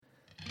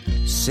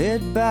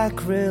Sit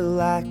back,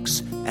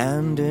 relax,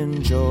 and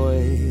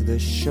enjoy the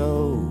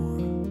show.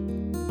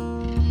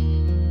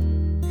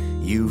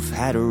 You've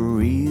had a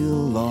real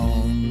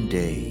long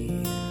day.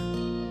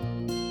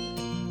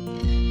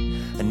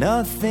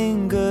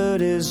 Nothing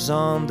good is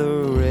on the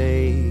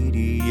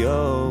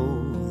radio.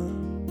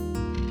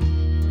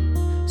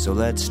 So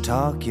let's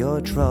talk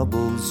your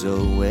troubles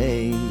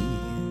away.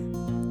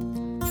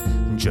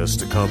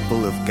 Just a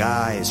couple of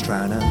guys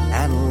trying to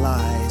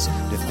analyze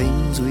the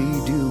things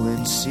we do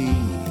and see.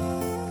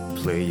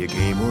 Play a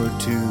game or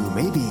two,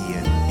 maybe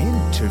an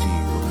interview.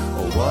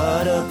 Oh,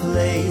 what a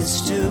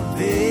place to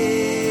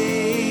be.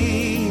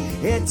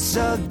 It's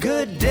a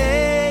good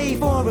day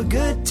for a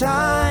good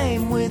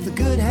time with a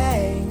good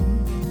hang.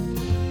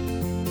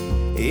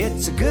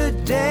 It's a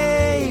good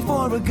day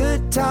for a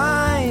good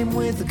time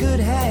with a good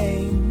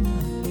hang.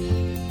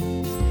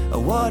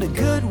 What a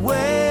good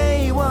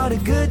way, what a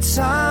good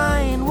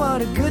sign,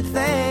 what a good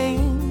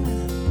thing.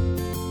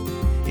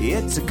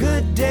 It's a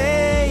good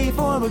day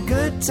for a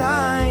good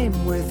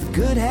time with a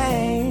good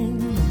hang.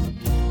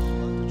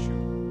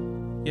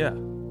 Yeah.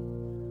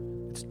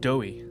 It's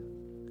doughy.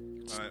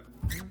 All right.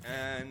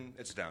 And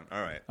it's down.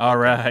 All right. All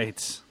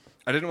right.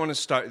 I didn't want to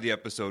start the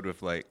episode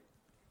with, like,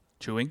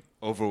 Chewing?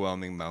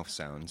 overwhelming mouth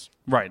sounds.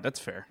 Right, that's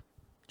fair.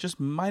 Just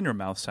minor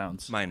mouth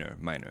sounds. Minor.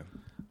 Minor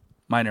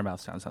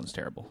mouth sounds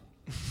terrible.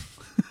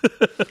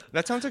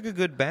 That sounds like a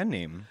good band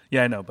name.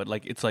 Yeah, I know, but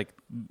like it's like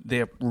they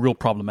have real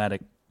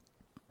problematic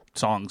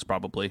songs,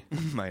 probably.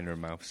 Minor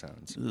mouth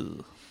sounds.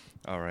 Ugh.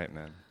 All right,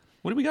 man.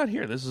 What do we got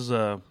here? This is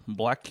a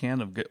black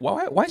can of good.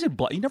 Why is it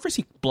black? You never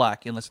see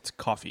black unless it's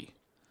coffee.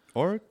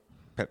 Or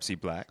Pepsi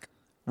Black.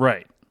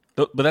 Right.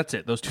 But that's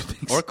it. Those two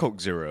things. Or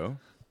Coke Zero.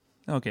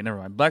 Okay, never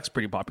mind. Black's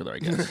pretty popular, I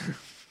guess.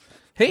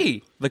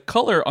 Hey, the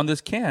color on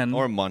this can.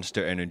 Or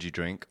Monster Energy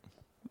drink.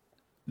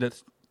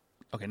 That's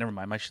okay. Never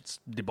mind. My shit's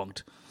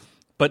debunked.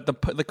 But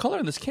the color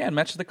in this can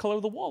matches the color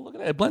of the wall. Look at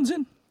that. It blends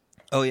in.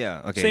 Oh,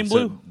 yeah. Okay. Same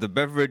blue. The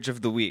beverage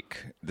of the week.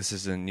 This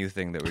is a new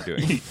thing that we're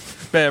doing.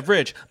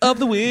 Beverage of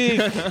the week.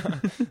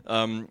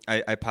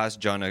 I passed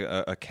John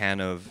a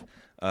can of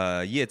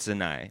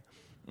Yetzenai,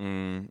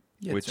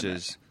 which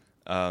is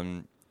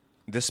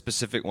this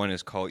specific one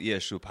is called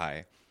Yeshu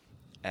Pai,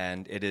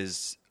 and it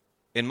is,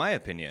 in my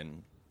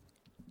opinion,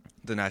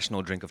 the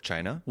national drink of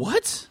China.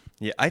 What?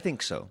 Yeah, I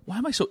think so. Why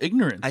am I so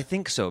ignorant? I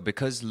think so,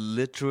 because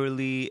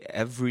literally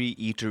every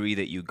eatery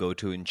that you go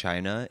to in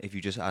China, if you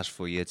just ask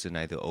for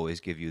Yetzenai, they'll always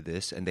give you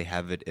this, and they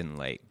have it in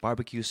like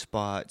barbecue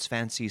spots,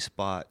 fancy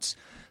spots,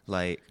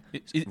 like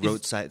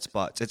roadside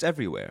spots. It's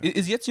everywhere.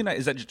 Is Yetsunai,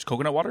 is that just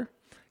coconut water?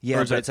 Yeah, Or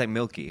but is that- it's like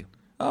milky.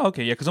 Oh,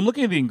 okay, yeah, because I'm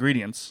looking at the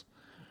ingredients.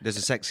 There's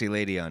a sexy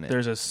lady on it.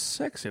 There's a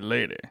sexy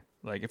lady.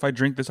 Like, if I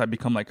drink this, I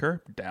become like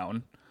her?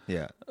 Down.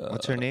 Yeah.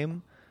 What's her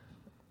name?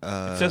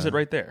 It says it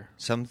right there.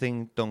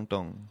 Something Dong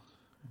Dong.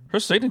 Her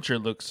signature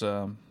looks,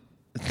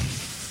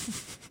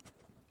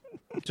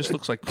 just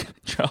looks like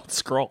Child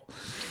Scroll.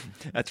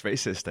 That's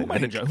racist. Who am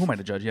I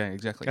to judge? Yeah,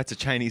 exactly. That's a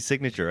Chinese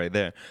signature right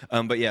there.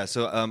 But yeah,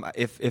 so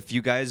if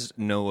you guys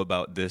know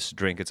about this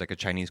drink, it's like a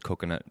Chinese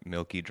coconut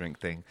milky drink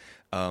thing.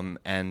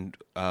 And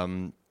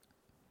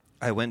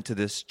I went to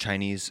this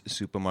Chinese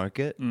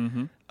supermarket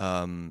in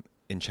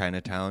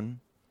Chinatown.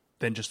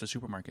 Then just a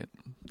supermarket.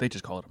 They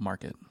just call it a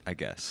market. I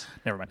guess.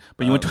 Never mind.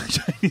 But you went to a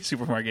Chinese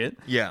supermarket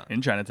Yeah.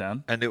 in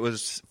Chinatown. And it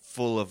was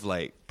full of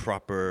like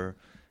proper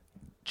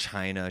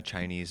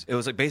Chinese. It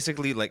was like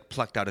basically like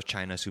plucked out of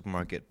China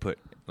supermarket, put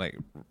like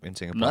in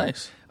Singapore.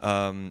 Nice.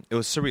 It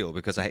was surreal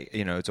because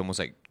it's almost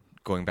like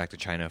going back to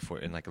China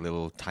in like a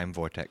little time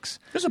vortex.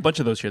 There's a bunch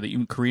of those here,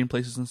 even Korean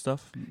places and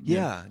stuff.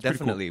 Yeah, it's pretty cool.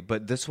 definitely.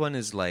 But this one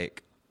is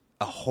like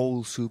a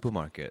whole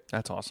supermarket.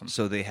 That's awesome.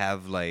 So they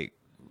have like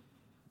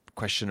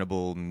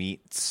questionable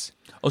meats.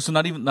 Oh, so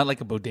not like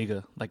a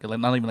bodega, not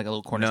even like a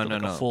little corner store,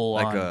 like a full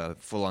like on. a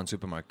full-on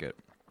supermarket.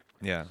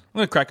 Yeah. I'm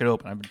gonna crack it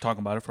open. I've been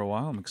talking about it for a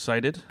while. I'm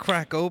excited.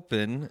 Crack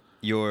open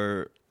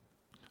your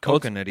Oh,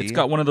 coconutty. it's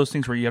got one of those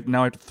things where you have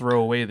to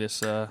throw away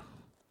this the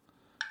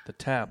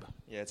tab.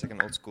 Yeah, it's like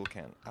an old school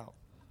can. Ow.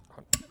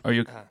 Are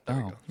you? there we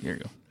Oh, go. here you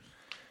go.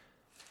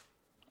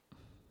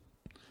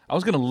 I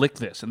was gonna lick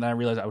this, and then I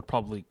realized I would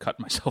probably cut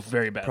myself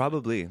very badly.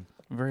 Probably.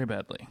 Very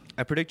badly.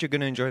 I predict you're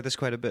going to enjoy this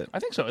quite a bit. I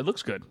think so. It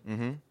looks good.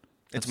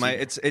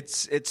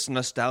 It's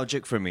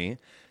nostalgic for me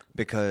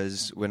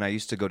because when I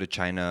used to go to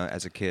China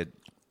as a kid,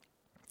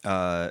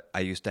 I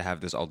used to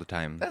have this all the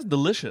time. That's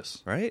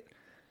delicious. Right?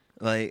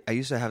 Like I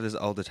used to have this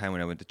all the time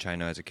when I went to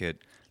China as a kid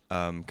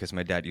because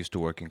my dad used to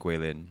work in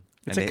Guilin.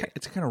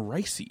 It's kind of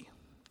ricey. A You know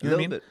what I little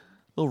mean? bit.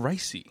 A little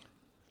ricey.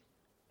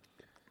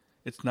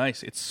 It's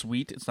nice. It's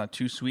sweet. It's not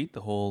too sweet.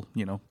 The whole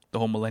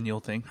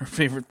millennial thing, our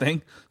favorite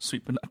thing,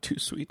 sweet but not too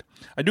sweet.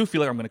 I do feel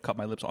like I'm going to cut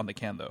my lips on the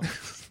can though.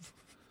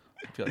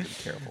 I feel like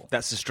it's terrible.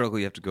 That's the struggle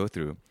you have to go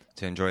through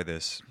to enjoy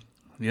this.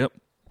 Yep.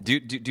 Do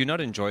you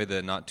not enjoy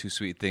the not too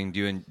sweet thing?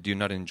 Do you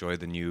not enjoy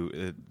the new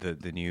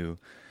the new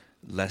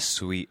less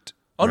sweet?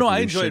 Oh no, I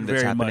enjoy it revolution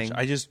that's very much. happening?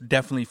 I just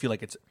definitely feel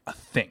like it's a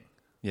thing.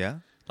 Yeah.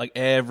 Like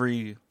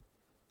every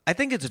I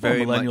think it's very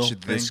much millennial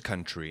this thing.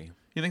 country.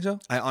 You think so?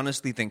 I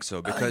honestly think so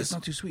It's because,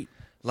 not too sweet.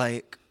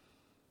 like,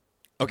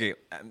 okay,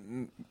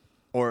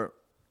 or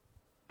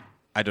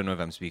I don't know if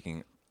I'm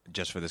speaking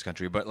just for this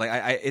country, but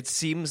like, it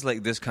seems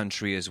like this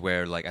country is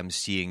where like I'm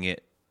seeing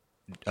it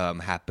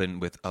happen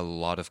with a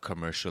lot of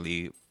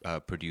commercially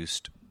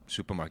produced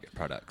supermarket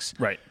products.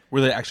 Right.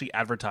 Where they actually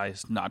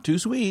advertise not too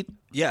sweet.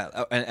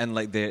 Yeah, and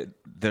like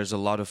there's a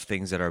lot of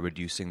things that are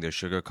reducing their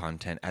sugar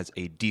content as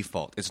a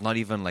default. It's not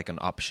even like an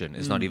option.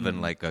 It's not even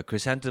like a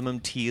chrysanthemum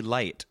tea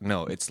light.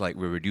 No, it's like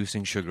we're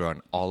reducing sugar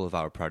on all of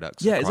our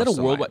products. Yeah, is that a across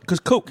the worldwide? line. Because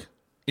Coke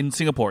in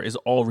Singapore is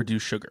all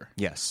reduced sugar.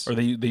 Yes. Or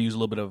they use a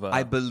little bit of...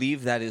 I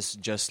believe that is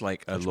just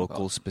like a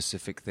local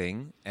specific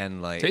thing,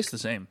 and like tastes the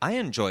same. I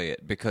enjoy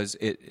it because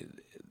it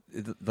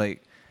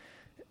like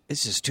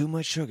it's just too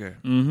much sugar.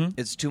 Mm-hmm.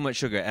 It's too much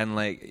sugar, and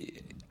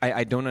like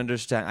I don't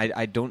understand.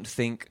 I don't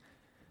think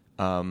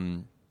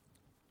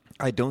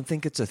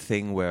it's a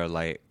thing where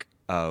like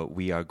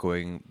we are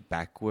going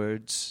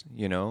backwards.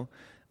 You know,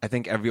 I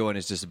think everyone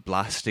is just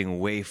blasting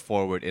way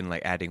forward in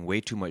like adding way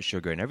too much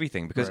sugar and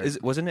everything.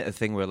 Because wasn't it a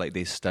thing where like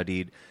they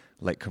studied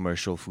like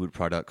commercial food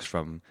products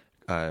from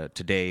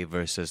today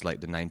versus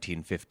like the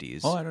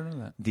 1950s? Oh, I don't know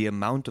that. The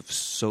amount of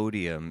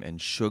sodium and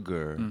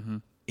sugar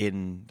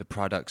in the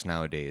products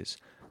nowadays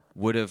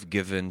would have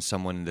given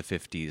someone in the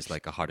 50s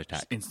like a heart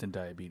attack. Just instant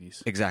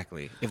diabetes.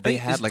 Exactly. If they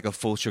had like a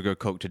full sugar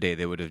Coke today,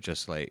 they would have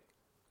just like...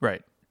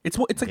 Right. It's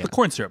like the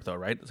corn syrup though,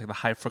 right? It's like the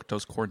high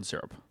fructose corn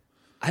syrup.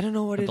 I don't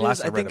know what it The last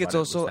is. I I read think it's about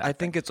it was also that I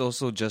think it's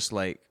also just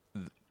like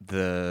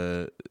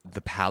the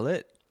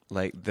palate,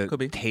 like the Could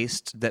be.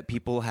 taste that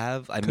people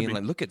have. I mean, be.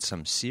 like look at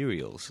some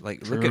cereals.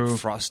 Like look True. at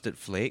Frosted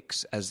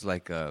Flakes as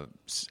like a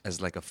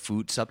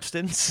food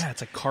substance. Yeah,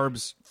 it's like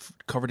carbs,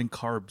 covered in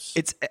carbs.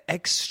 It's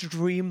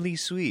extremely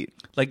sweet.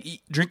 Like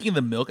drinking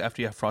the milk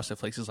after you have Frosted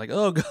Flakes is like,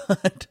 oh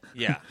god.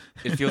 Yeah,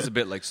 it feels a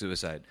bit like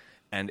suicide,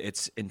 and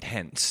it's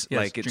intense. Yes,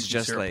 like it's drinking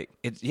just syrup. like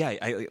it's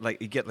I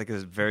like you get like a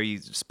very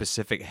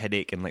specific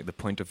headache in like the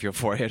point of your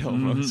forehead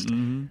almost.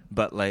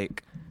 But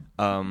like,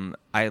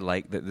 I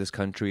like that this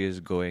country is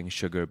going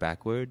sugar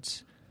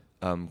backwards,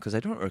 because I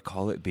don't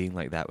recall it being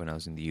like that when I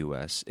was in the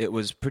U.S. It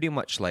was pretty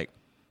much like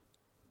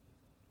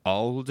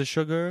all the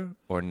sugar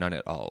or none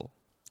at all.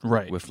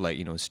 Right. With like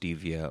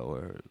stevia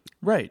or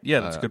Right.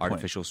 Yeah, that's a good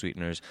artificial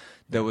sweeteners.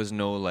 There was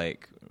no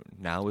like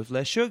now with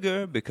less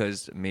sugar,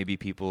 because maybe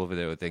people over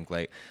there would think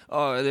like,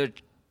 oh, they're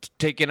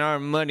taking our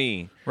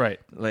money. Right.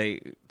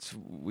 Like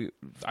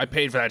I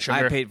paid for that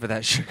sugar. I paid for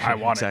that sugar. I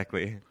want it.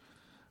 exactly.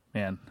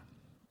 Man.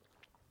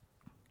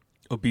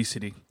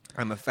 Obesity.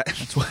 I'm a fan.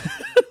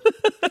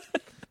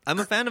 I'm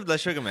a fan of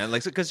less sugar, man.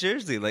 Like, because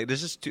seriously, like,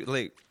 this is too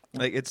like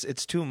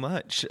it's too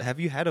much.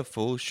 Have you had a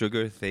full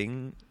sugar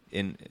thing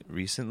in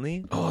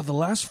recently? Oh, the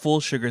last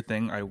full sugar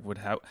thing I would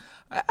have.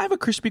 I have a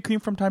Krispy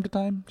Kreme from time to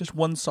time. Just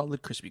one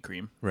solid Krispy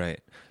Kreme. Right.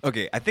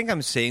 Okay, I think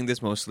I'm saying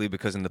this mostly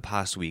because in the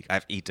past week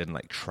I've eaten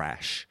like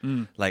trash.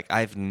 Like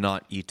I've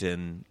not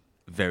eaten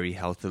very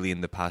healthily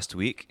in the past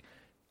week.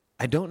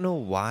 I don't know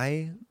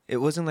why. It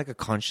wasn't like a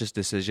conscious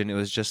decision. It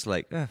was just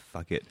like,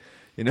 fuck it.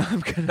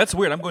 I'm gonna... That's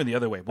weird. I'm going the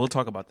other way. We'll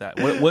talk about that.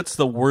 What's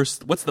the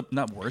worst? What's the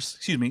not worst?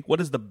 Excuse me.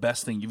 What is the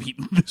best thing you've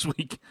eaten this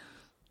week?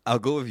 I'll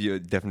go with your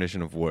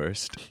definition of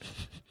worst.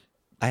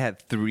 I had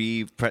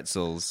 3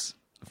 pretzels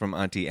from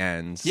Auntie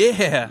Anne's.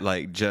 Yeah.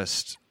 Like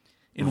just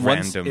In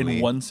randomly.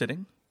 in one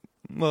sitting.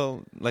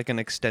 Well, like an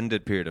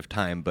extended period of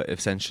time, but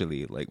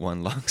essentially like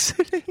one long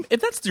sitting.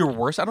 If that's your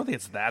worst, I don't think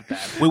it's that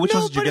bad. Wait, which No,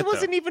 ones did you but get? it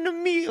wasn't even a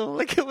meal.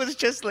 Like it was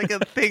just like a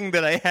thing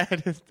that I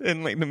had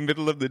in like the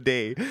middle of the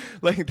day.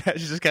 Like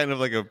that's just kind of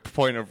like a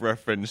point of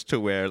reference to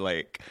where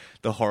like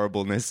the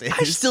horribleness is.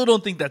 I still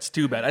don't think that's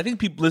too bad. I think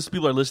people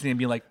are listening and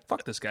being like,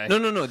 "Fuck this guy."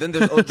 No. Then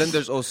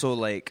there's also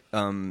like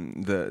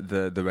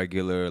the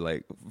regular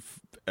like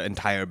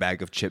entire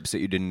bag of chips that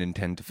you didn't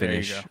intend to There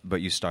you finish, go.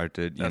 but you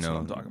started. That's what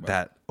I'm talking about.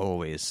 That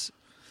always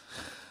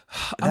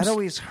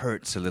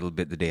hurts a little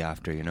bit the day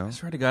after. I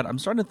swear to God, I'm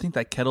starting to think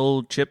that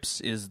kettle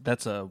chips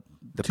that's a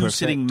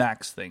two-sitting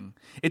max thing.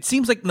 It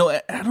seems like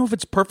I don't know if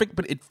it's perfect,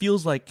 but it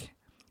feels like.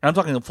 I'm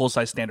talking a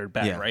full-size standard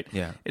bag, Yeah, right?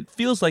 yeah. It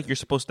feels like you're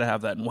supposed to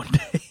have that in one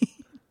day.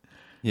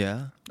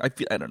 Yeah. I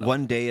don't know.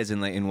 One day, as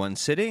in like in one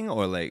sitting,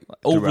 or like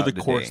Over throughout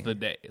the course day? of the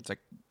day, it's like.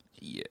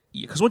 Yeah,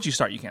 because once you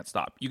start, you can't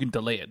stop. You can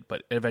delay it,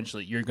 but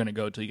eventually you're going to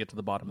go till you get to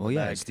the bottom of the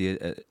bag. It's the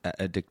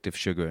addictive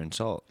sugar and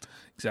salt.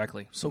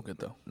 Exactly. So good,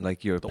 though.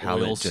 Like your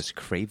palate oils. just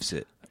craves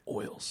it.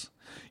 Oils.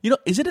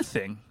 Is it a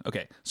thing?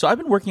 Okay, so I've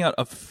been working out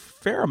a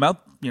fair amount.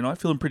 I'm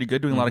feeling pretty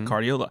good, doing a lot of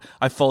cardio.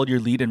 I followed your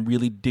lead and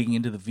really digging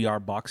into the VR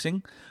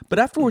boxing. But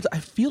afterwards, I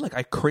feel like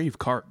I crave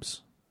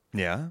carbs.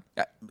 Yeah.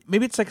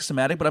 Maybe it's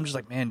psychosomatic, but I'm just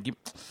like, man,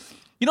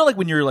 like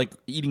when you're like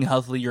eating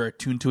healthily, you're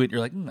attuned to it.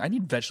 You're like, I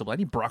need vegetable. I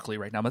need broccoli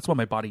right now. That's what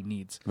my body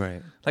needs.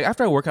 Right. Like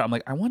after I work out, I'm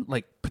like, I want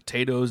like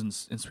potatoes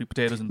and sweet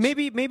potatoes. And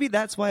Maybe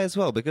that's why as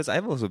well, because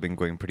I've also been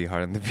going pretty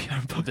hard on the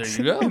VR boxing. There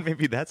you go. And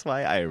maybe that's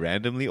why I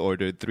randomly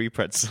ordered 3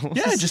 pretzels.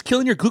 Yeah, just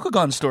killing your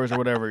glucagon stores or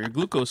whatever, your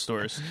glucose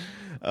stores.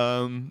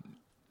 I'm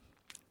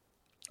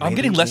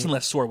getting less and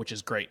less sore, which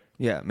is great.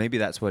 Yeah, maybe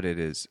that's what it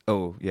is.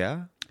 Oh,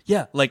 yeah?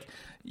 Yeah, like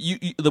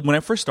when I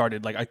first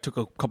started, like I took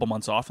a couple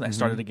months off and I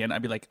started again.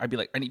 I'd be like,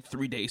 I need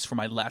 3 days for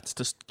my lats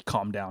to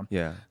calm down.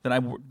 Yeah.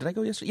 Then did I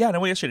go yesterday? Yeah, I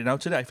went yesterday. Now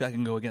today I feel like I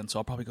can go again, so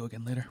I'll probably go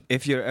again later.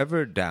 If you're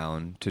ever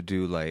down to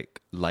do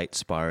like light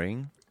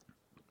sparring,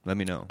 let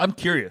me know. I'm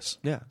curious.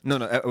 Yeah. No.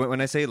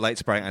 When I say light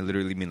sparring, I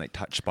literally mean like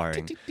touch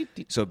sparring.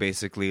 So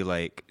basically,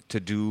 like to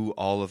do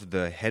all of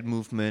the head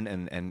movement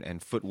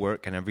and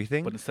footwork and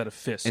everything. But instead of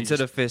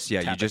fists,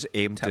 you just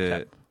aim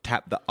to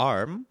tap the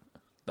arm.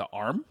 The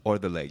arm or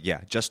the leg? Yeah,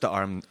 just the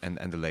arm and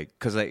the leg.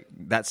 Because like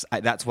that's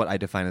what I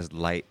define as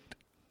light,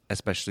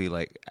 especially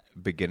like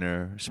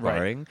beginner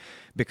sparring. Right.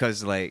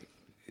 Because like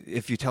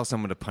if you tell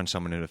someone to punch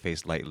someone in the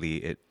face lightly,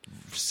 it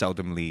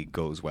seldomly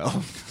goes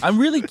well. I'm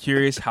really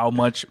curious how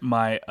much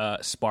my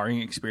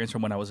sparring experience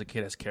from when I was a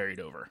kid has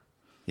carried over.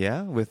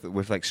 Yeah,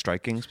 with like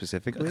striking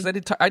specifically. Because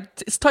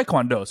it's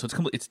taekwondo, so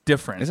it's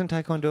different. Isn't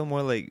taekwondo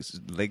more like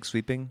leg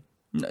sweeping?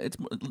 No, it's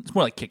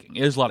more like kicking.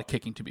 There's a lot of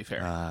kicking, to be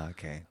fair.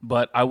 Okay.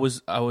 But I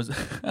was I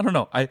don't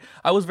know. I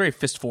was very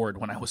fist forward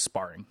when I was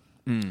sparring.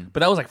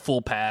 But that was like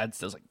full pads.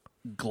 There was like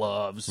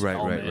gloves.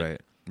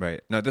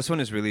 Right. No, this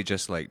one is really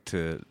just like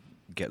to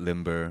get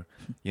limber,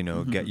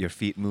 get your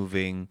feet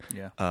moving.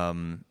 Yeah.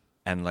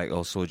 And like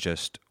also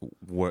just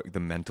work the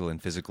mental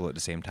and physical at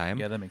the same time.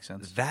 Yeah, that makes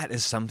sense. That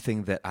is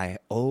something that I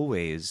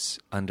always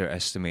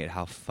underestimate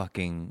how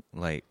fucking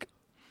like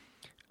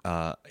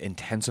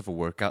intense of a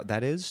workout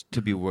that is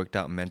to be worked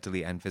out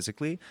mentally and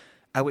physically.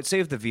 I would say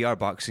with the VR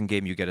boxing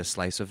game, you get a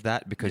slice of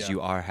that because you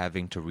are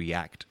having to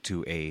react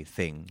to a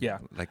thing. Yeah.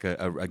 Like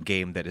a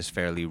game that is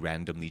fairly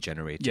randomly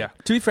generated. Yeah.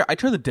 To be fair, I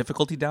turn the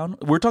difficulty down.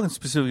 We're talking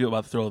specifically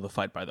about the thrill of the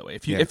fight, by the way.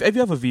 If you have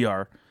a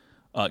VR,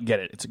 get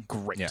it. It's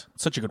great. Yeah.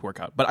 Such a good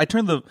workout. But I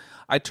turn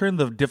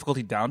the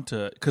difficulty down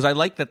to because I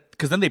like that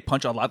because then they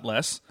punch a lot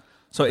less.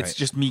 So it's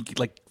just me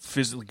like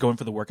physically going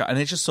for the workout, and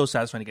it's just so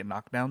satisfying to get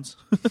knockdowns.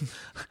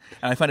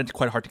 And I find it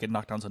quite hard to get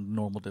knockdowns on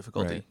normal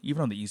difficulty,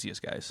 even on the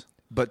easiest guys.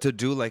 But to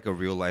do like a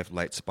real life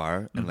light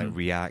spar and like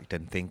react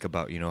and think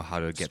about how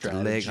to get to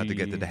the leg, how to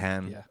get to the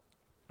hand,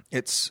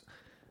 it's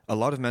a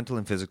lot of mental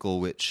and physical.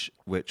 Which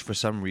for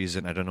some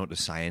reason I don't know what the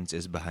science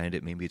is behind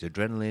it. Maybe it's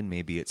adrenaline,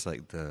 maybe it's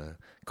like the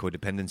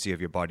codependency of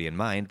your body and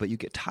mind. But you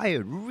get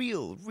tired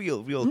real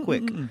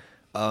quick.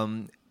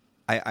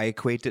 I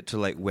equate it to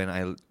like when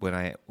I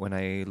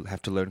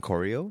have to learn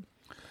choreo.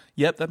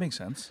 Yep, that makes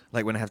sense.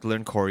 Like when I have to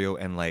learn choreo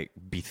and like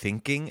be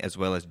thinking as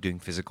well as doing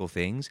physical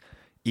things,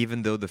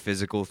 even though the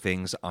physical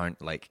things aren't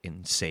like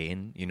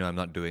insane. I'm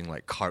not doing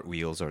like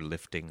cartwheels or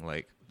lifting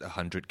like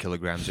 100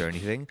 kilograms or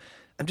anything.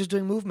 I'm just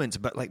doing movements,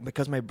 but like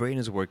because my brain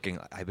is working,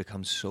 I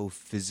become so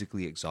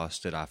physically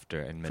exhausted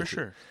after. And for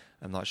sure,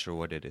 I'm not sure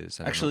what it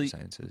is. Actually, don't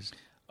know what the science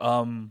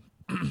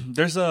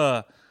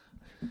is.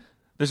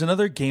 There's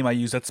another game I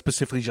use that's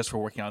specifically just for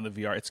working out in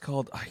the VR. It's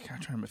called, I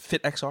can't remember,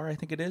 Fit XR, I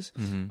think it is.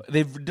 Mm-hmm.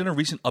 They've done a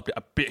recent update,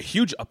 a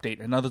huge update,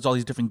 and now there's all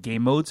these different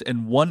game modes.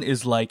 And one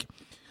is like,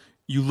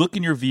 you look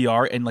in your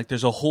VR and like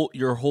there's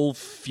your whole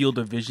field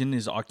of vision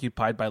is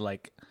occupied by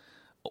like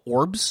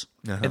orbs.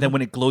 And then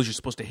when it glows, you're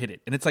supposed to hit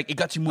it. And it's like, it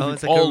got you moving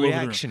it's like all a over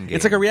reaction the room. game.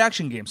 It's like a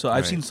reaction game. So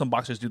I've seen some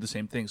boxers do the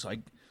same thing. So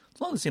it's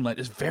along the same line.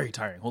 It's very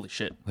tiring. Holy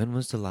shit. When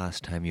was the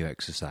last time you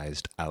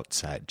exercised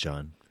outside,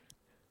 John?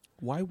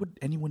 Why would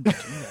anyone do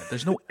that?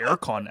 There's no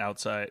aircon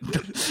outside.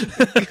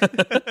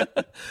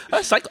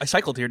 I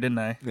cycled here, didn't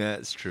I? Yeah,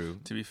 it's true.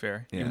 To be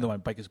fair, even though my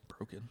bike is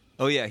broken.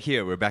 Oh yeah,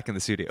 here we're back in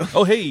the studio.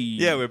 Oh hey,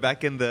 yeah, we're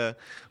back in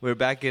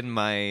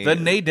my the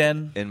Nate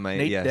Den. In my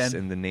Nate Den.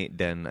 In the Nate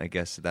Den. I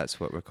guess that's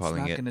what we're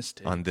calling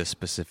it on this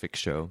specific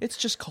show. It's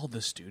just called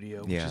the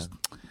studio. Yeah.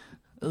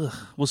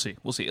 We'll see.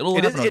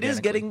 It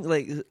is getting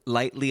like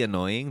lightly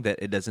annoying that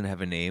it doesn't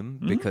have a name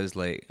because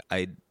like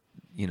I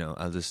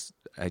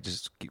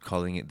just keep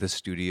calling it the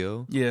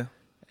studio. Yeah.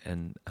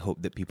 And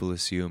hope that people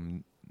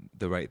assume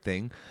the right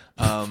thing.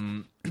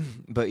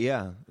 But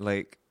yeah,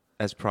 like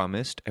as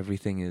promised,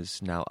 everything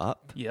is now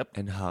up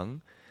and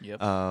hung. Yep.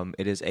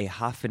 It is a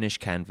half-finished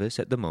canvas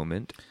at the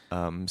moment.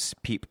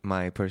 Peep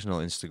my personal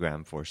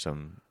Instagram for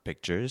some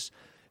pictures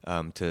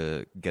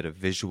to get a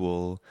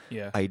visual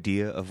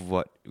idea of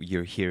what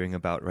you're hearing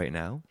about right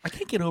now. I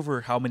can't get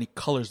over how many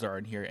colors there are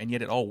in here, and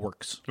yet it all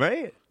works.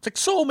 Right? It's like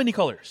so many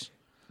colors.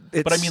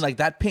 But I mean, like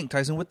that pink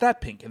ties in with that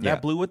pink, and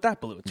that blue with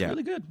that blue. It's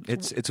really good.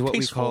 It's what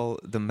we call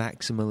the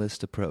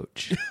maximalist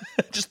approach.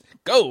 Just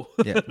go.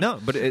 Yeah, no,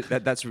 but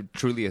that's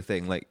truly a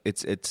thing. Like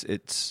it's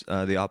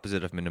the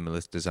opposite of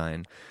minimalist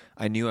design.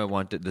 I knew I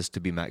wanted this to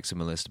be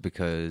maximalist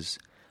because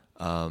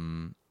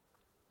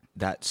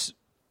that's.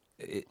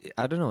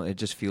 I don't know. It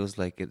just feels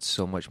like it's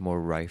so much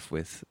more rife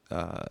with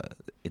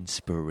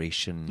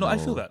inspiration. No, I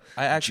feel that.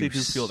 I actually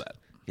do feel that.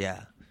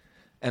 Yeah.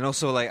 And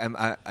also, like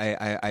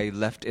I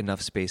left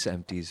enough space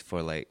empties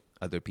for like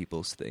other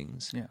people's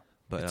things. Yeah,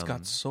 but it's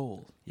got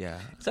soul. Yeah,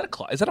 is that a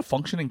clock? Is that a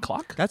functioning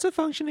clock? That's a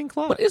functioning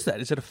clock. What is that?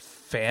 Is it a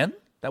fan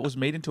that was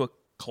made into a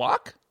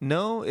clock?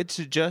 No, it's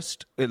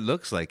just. It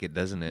looks like it,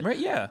 doesn't it? Right?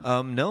 Yeah.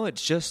 No,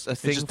 it's just a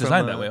thing. It's just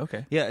designed that way.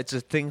 Okay. Yeah, it's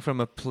a thing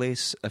from a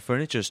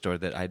furniture store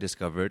that I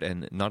discovered,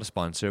 and not a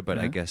sponsor, but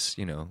I guess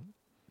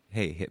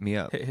hey, hit me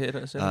up. Hit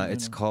us.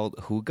 It's called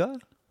Huga.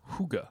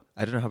 Huga.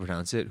 I don't know how to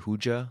pronounce it.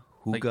 Huga.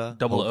 Like Huga.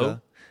 double O?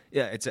 Hoga.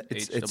 Yeah, it's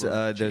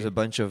there's a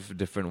bunch of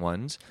different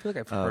ones. I feel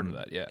like I've heard of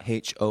that. Yeah.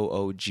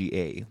 Hooga.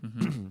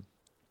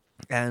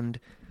 And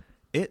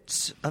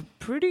it's a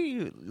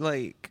pretty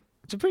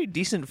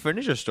decent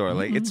furniture store.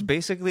 Like it's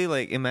basically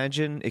like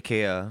imagine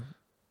IKEA.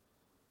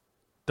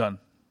 Done.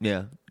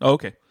 Yeah. Oh,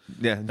 okay.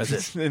 Yeah,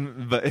 That's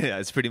it. But yeah,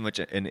 it's pretty much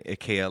an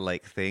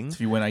IKEA-like thing. So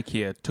if you went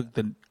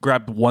IKEA,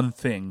 grabbed one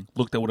thing,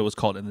 looked at what it was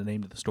called, and the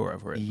name of the store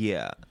over it.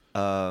 Yeah,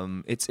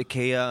 it's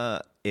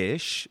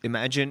IKEA-ish.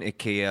 Imagine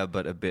IKEA,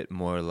 but a bit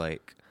more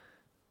like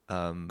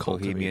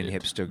bohemian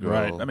hipster girl.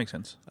 Right, that makes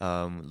sense.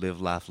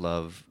 Live, laugh,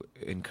 love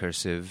in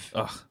cursive.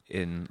 Ugh.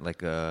 In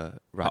like a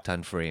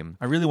rattan frame.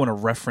 I really want to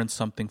reference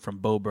something from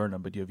Bo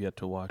Burnham, but you have yet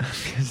to watch.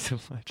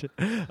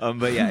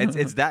 But yeah,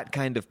 it's that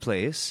kind of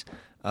place.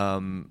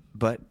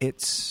 But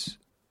it's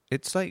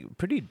like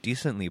pretty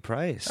decently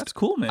priced. That's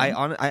cool,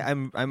 man.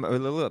 I'm a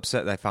little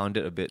upset that I found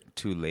it a bit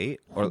too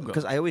late, or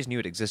because I always knew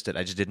it existed.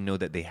 I just didn't know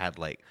that they had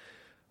like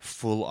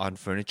full on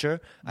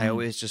furniture. I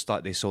always just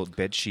thought they sold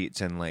bed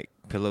sheets and like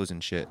pillows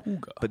and shit.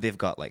 But they've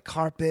got like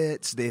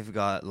carpets, they've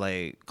got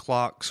like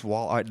clocks,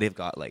 wall art, they've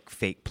got like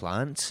fake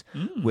plants,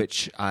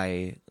 which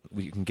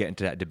we can get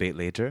into that debate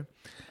later.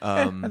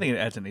 I think it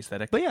adds an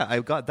aesthetic. But yeah, I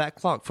got that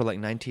clock for like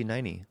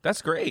 $19.90.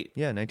 That's great.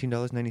 Yeah,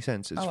 $19.90.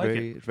 It's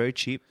like very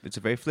cheap. It's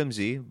very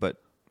flimsy,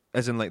 but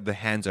as in like the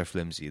hands are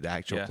flimsy. The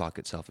actual clock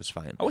itself is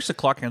fine. I wish the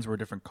clock hands were a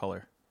different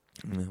color.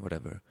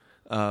 Whatever.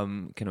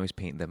 Can always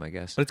paint them, I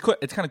guess. But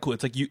it's kind of cool.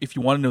 It's like if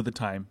you want to know the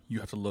time, you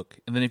have to look,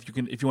 and then if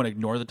you want to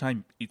ignore the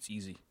time, it's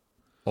easy.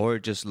 Or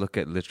just look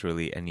at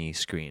literally any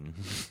screen.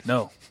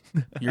 No,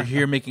 you're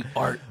here making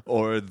art.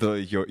 Or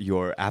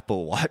your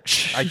Apple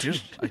Watch. I do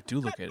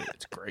look at it.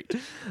 It's great.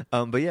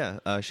 But yeah,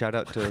 shout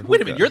out to.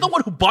 Wait a minute, you're the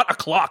one who bought a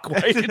clock,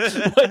 right?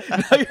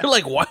 Now you're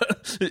like,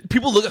 what?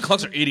 People look at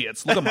clocks are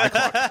idiots. Look at my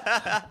clock.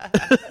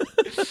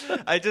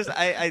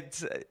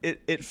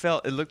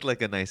 It looked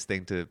like a nice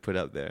thing to put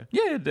up there.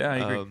 Yeah, I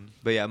agree.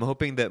 But yeah, I'm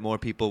hoping that more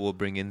people will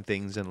bring in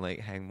things and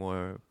like hang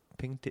more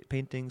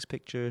paintings,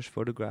 pictures,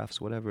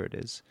 photographs, whatever it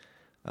is.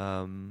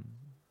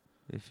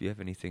 If you have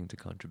anything to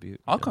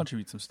contribute, I'll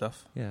contribute some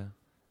stuff. Yeah,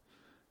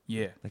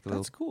 like a that's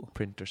little cool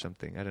print or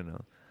something. I don't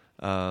know.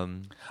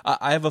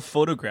 I have a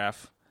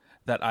photograph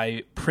that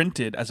I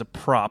printed as a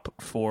prop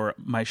for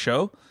my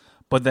show,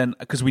 but then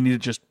because we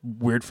needed just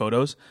weird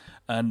photos,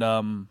 and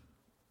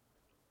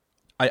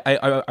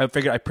I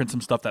figured I'd print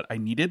some stuff that I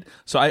needed,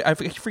 so I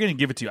forget to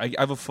give it to you. I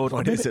have a photo.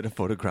 What is it a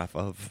photograph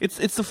of?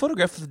 It's the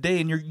photograph of the day,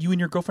 and you and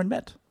your girlfriend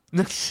met.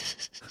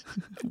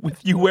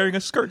 With you wearing a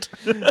skirt.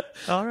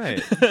 All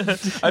right.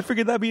 I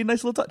figured that'd be a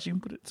nice little touch. You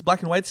can put it. It's black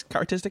and white, it's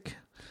artistic.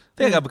 I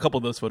think I have a couple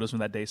of those photos from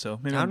that day,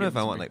 so maybe I don't know if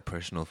I want like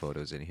personal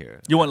photos in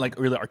here. You want like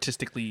really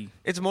artistically.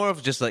 It's more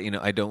of just like,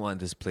 I don't want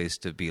this place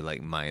to be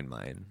like mine.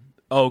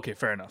 Oh, okay,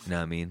 fair enough. Know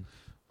what I mean?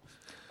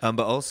 But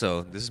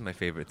also, this is my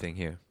favorite thing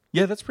here.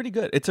 Yeah, that's pretty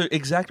good. It's an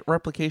exact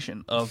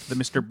replication of the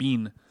Mr.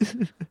 Bean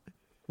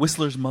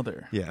Whistler's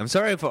mother. Yeah, I'm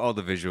sorry for all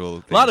the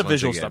visual things. A lot of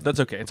visual stuff. That's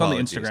okay. It's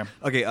Apologies. on the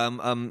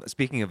Instagram. Okay,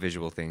 speaking of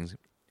visual things,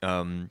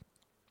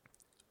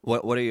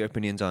 what are your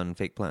opinions on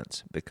fake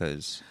plants?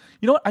 Because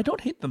you know what? I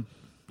don't hate them.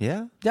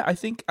 Yeah? Yeah, I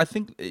think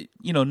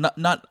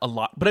not a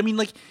lot. But I mean,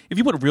 like, if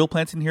you put real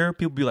plants in here,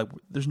 people be like,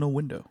 there's no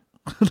window.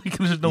 Like,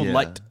 there's no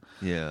light.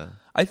 Yeah.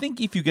 I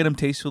think if you get them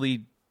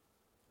tastefully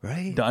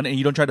done and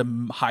you don't try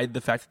to hide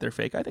the fact that they're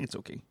fake, I think it's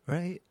okay.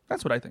 Right?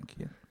 That's what I think,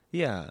 yeah.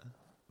 Yeah.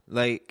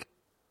 Like,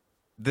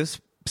 this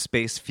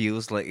space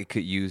feels like it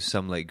could use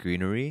some like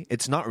greenery.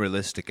 It's not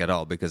realistic at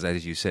all because,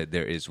 as you said,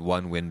 there is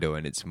one window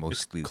and it's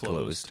mostly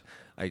closed.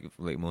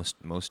 Like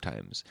most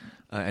times,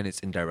 and it's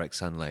in direct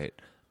sunlight.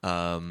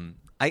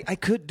 I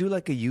could do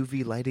like a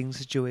UV lighting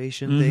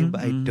situation thing,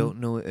 but I don't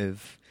know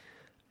if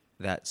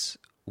that's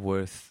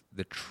worth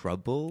the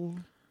trouble.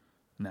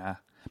 Nah,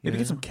 maybe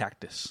get some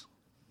cactus.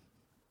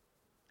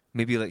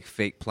 Maybe like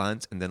fake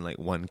plants and then like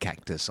one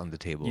cactus on the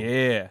table.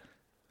 Yeah.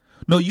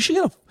 No, you should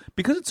get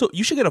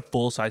you should get a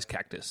full size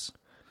cactus.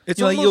 It's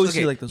you almost, always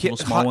see like those little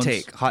small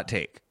ones. Hot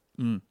take.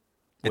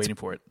 Waiting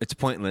for it. It's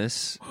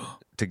pointless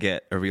to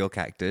get a real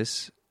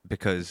cactus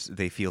because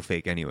they feel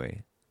fake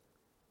anyway.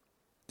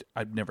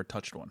 I've never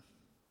touched one,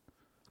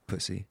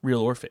 pussy, real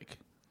or fake.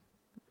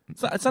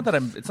 It's not that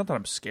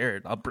I'm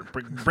scared. I'll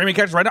bring me a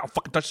cactus right now. I'll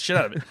fucking touch the shit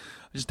out of it.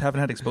 I just haven't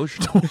had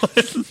exposure to one.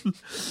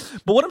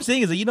 But what I'm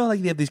saying is that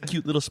like they have these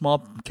cute little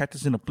small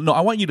cactus in a. No,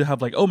 I want you to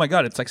have like, oh my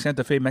god, it's like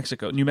Santa Fe,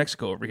 New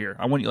Mexico over here.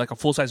 I want you like a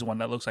full size one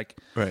that looks like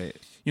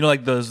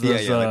like those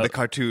like the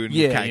cartoon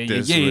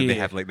cactus where they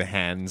have like the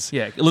hands.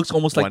 Yeah, it looks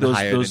almost like one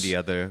higher than the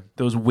other.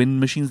 Those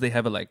wind machines they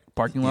have at like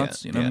parking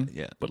lots. You know what I mean?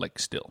 Yeah. But like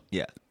still.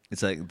 Yeah,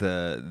 it's like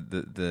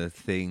the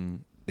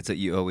thing. It's like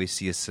you always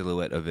see a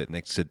silhouette of it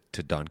next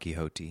to Don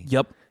Quixote.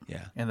 Yep.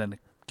 Yeah. And then a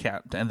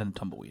cat, and then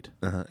tumbleweed.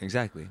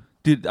 Exactly.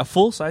 Dude, a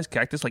full size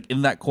cactus like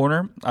in that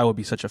corner, I would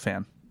be such a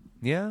fan.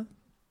 Yeah.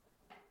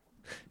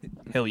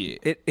 Hell yeah.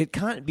 It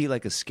can't be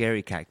like a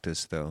scary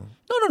cactus though.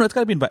 No. It's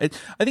got to be. I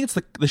think it's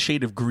the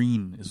shade of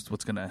green is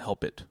what's going to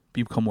help it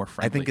become more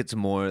friendly. I think it's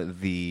more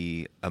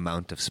the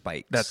amount of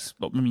spikes.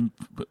 But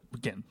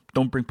again,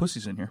 don't bring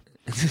pussies in here.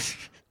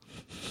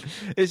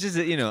 It's just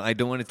that, I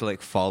don't want it to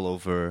like fall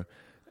over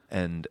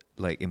and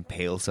like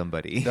impale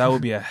somebody. That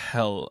would be a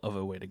hell of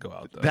a way to go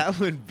out, though. That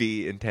would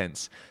be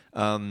intense.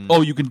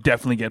 You can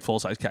definitely get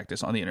full-size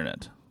cactus on the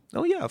internet.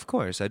 Oh yeah, of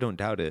course. I don't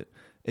doubt it.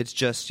 It's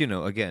just,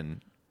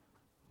 again,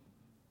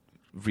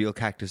 real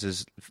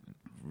cactuses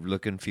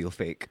look and feel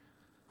fake.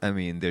 I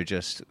mean, they're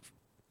just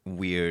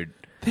weird.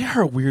 They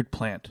are a weird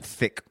plant.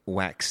 Thick,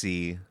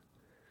 waxy,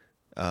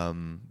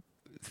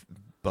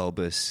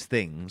 bulbous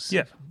things.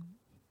 Yeah.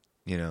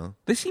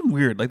 They seem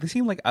weird. Like they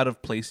seem like out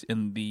of place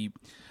in the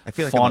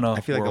fauna fauna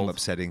I feel like world. I'm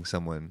upsetting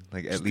someone.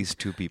 Like at least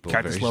two people.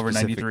 Cactus very Lover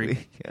specifically.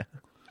 93. Yeah.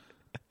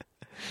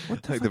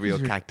 What the Like fuck the real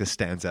is your- cactus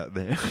stands out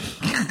there.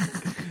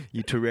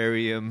 You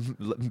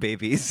terrarium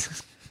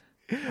babies.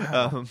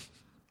 I'm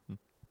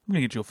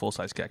gonna get you a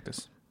full-size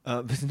cactus.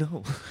 But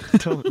no,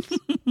 don't.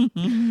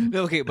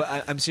 No, okay,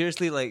 but I'm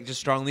seriously like just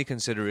strongly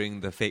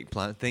considering the fake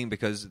plant thing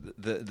because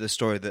the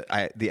store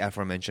that the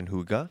aforementioned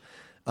Huga,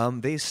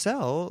 they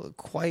sell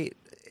quite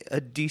a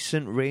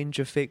decent range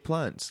of fake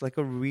plants, like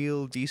a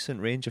real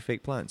decent range of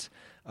fake plants.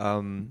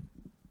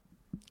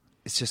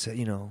 It's just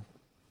that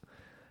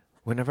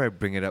whenever I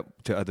bring it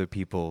up to other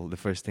people, the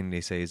first thing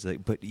they say is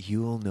like, "But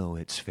you'll know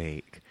it's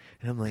fake,"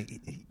 and I'm like,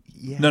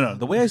 "Yeah." No.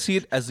 The way I see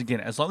it,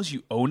 as long as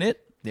you own it.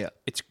 Yeah.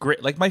 It's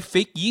great. Like my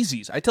fake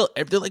Yeezys.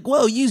 They're like,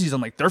 whoa, Yeezys. I'm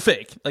like, they're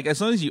fake. Like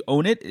as long as you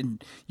own it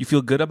and you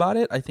feel good about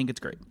it, I think it's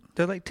great.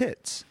 They're like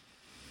tits.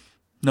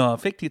 No,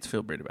 fake teeth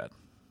feel pretty bad.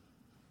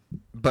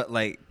 But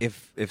like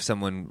if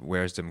someone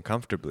wears them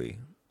comfortably,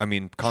 I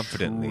mean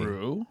confidently,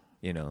 True.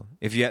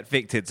 If you had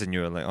fake tits and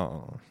you were like,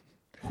 oh,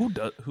 Who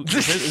does? Who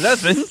is that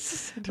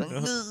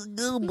thing?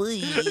 Oh boy.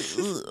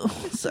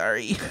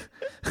 Sorry.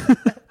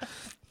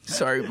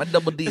 Sorry, my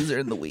double D's are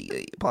in the way.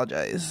 I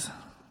apologize.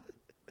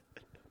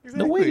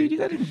 No way, dude. You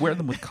gotta wear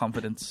them with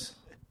confidence.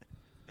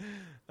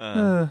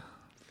 I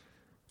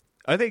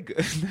think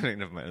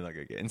never mind. I'm not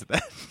gonna get into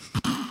that.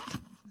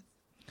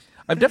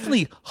 I've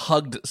definitely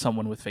hugged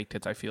someone with fake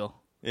tits. I feel.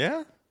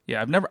 Yeah,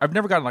 Yeah, I've never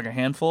gotten like a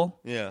handful,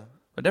 yeah.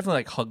 but definitely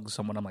like hugged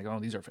someone. I'm like, oh,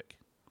 these are fake.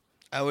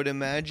 I would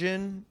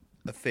imagine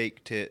a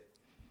fake tit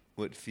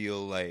would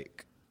feel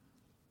like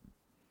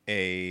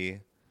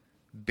a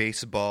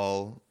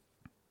baseball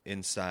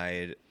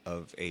inside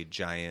of a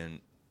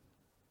giant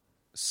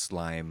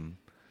slime.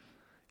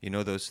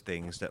 Those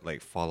things that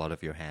like fall out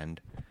of your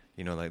hand.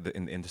 Like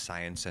in the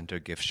science center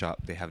gift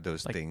shop, they have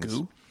those Like things.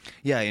 goo?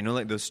 Yeah,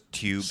 like those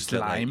tubes that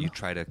like Slime? you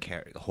try to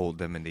hold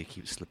them and they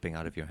keep slipping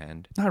out of your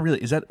hand. Not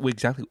really. Is that all You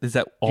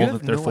that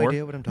have they're no for?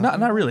 idea what I'm talking Not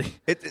about? really.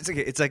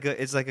 It's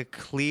like a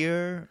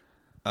clear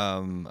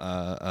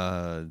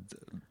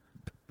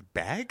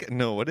bag?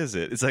 No, what is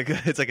it? It's like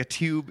a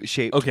tube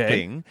shaped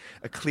thing,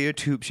 a clear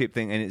tube shaped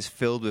thing, and it's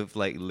filled with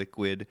like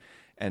liquid,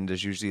 and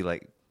there's usually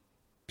like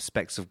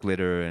specks of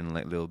glitter and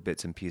like little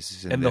bits and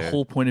pieces in And there. the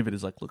whole point of it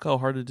is like, look how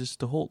hard it is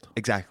to hold.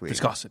 Exactly.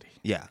 Viscosity.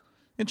 Yeah.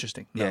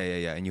 Interesting. No.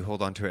 Yeah. And you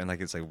hold on to it and like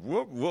it's like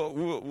whoop, whoop,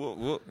 whoop, whoop,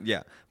 whoop.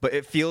 Yeah. But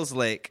it feels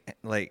like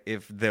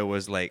if there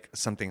was like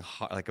something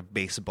hot, like a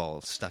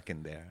baseball stuck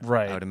in there.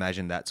 Right. I would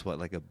imagine that's what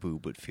like a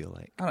boob would feel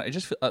like. I don't know. It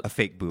just feel, A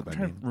fake boob, I'm I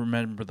trying mean. to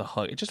remember the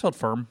hug. It just felt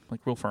firm, like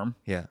real firm.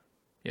 Yeah.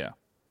 Yeah.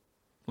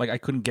 Like I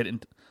couldn't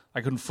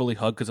fully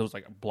hug because it was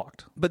like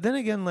blocked. But then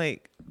again,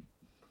 like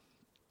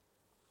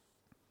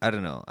I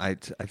don't know. I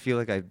feel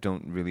like I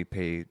don't really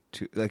pay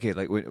to okay.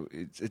 Like when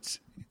it's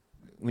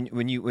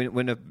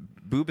when a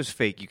boob is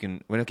fake, you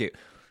can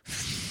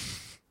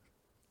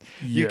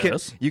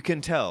you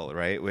can tell,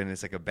 right, when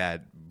it's like a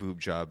bad boob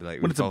job.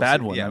 Like When we've it's a all bad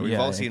seen- one, Yeah, we've yeah,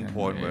 all yeah, seen yeah,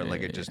 porn yeah, where yeah,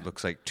 like yeah, it just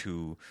looks like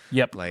too.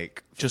 Yep.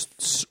 Like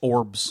Just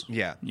orbs.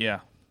 yeah. Yeah.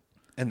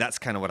 And that's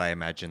kind of what I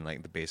imagine,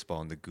 like the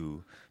baseball and the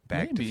goo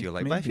bag Maybe, to feel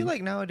like. But I feel maybe.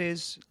 like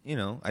nowadays,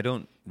 I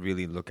don't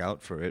really look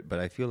out for it. But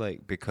I feel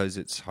like because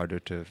it's harder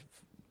to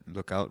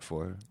look out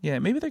for. Yeah,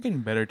 maybe they're getting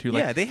better too.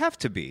 Like, Yeah, they have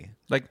to be.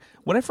 like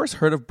when I first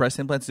heard of breast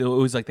implants, it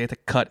was like they had to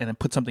cut and then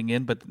put something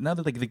in. But now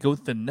that like they go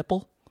with the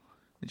nipple,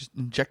 they just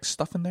inject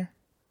stuff in there.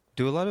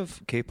 Do a lot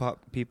of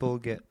K-pop people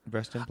get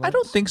breast implants? I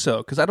don't think so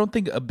because I don't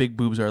think big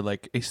boobs are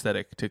like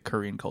aesthetic to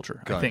Korean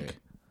culture. Got I think. it.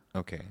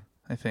 Okay.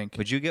 I think.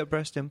 Would you get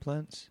breast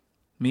implants?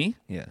 Me?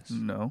 Yes.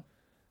 No.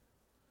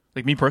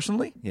 Like me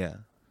personally? Yeah.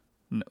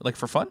 No. Like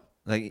for fun?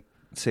 Like,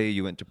 say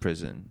you went to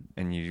prison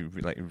and you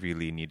like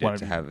really needed Wanted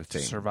to have a to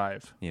thing.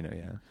 survive. Yeah.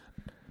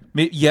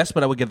 Yes,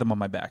 but I would get them on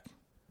my back.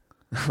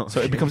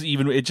 So Okay.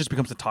 it just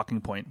becomes a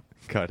talking point.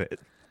 Got it.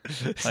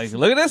 Like,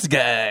 look at this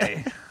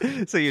guy.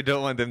 So you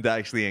don't want them to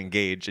actually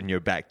engage in your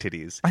back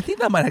titties. I think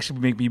that might actually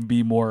make me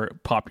be more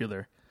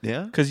popular.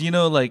 Yeah? Because,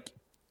 like...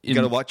 You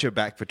gotta watch your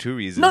back for two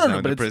reasons No, now but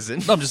in the it's-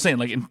 prison. No, I'm just saying,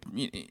 like,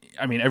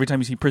 every time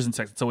you see prison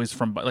sex, it's always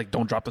from, like,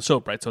 don't drop the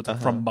soap, right? So it's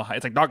like from behind.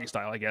 It's like doggy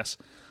style, I guess.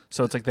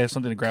 So it's like they have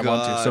something to grab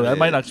onto. So Got that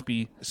might it. not just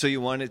be... So you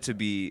want it to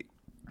be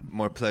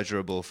more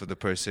pleasurable for the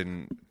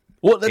person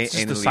Well, that's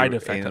just the side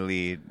effect.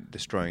 Anally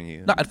destroying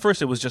you. No, at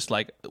first it was just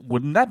like,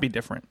 wouldn't that be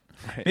different?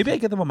 Right. Maybe I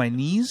get them on my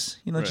knees,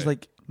 just Right.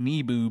 like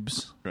knee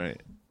boobs.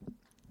 Right.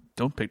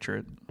 Don't picture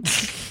it.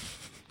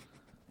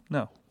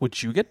 No.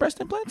 Would you get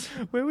breast implants?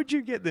 Where would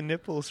you get the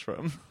nipples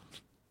from?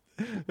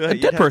 A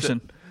dead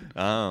person.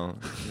 Oh,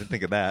 didn't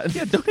think of that.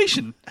 Yeah,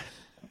 donation.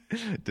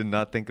 Did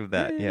not think of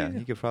that. Yeah.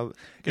 You could probably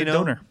Get a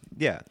donor.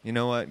 Yeah, you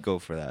know what? Go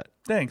for that.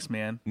 Thanks,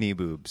 man. Knee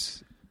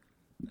boobs.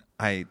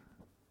 I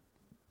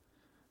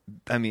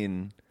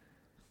mean,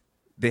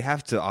 they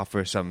have to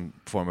offer some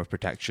form of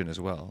protection as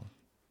well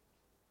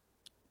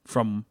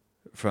From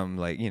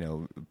like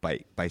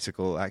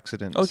bicycle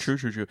accidents. oh,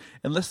 true.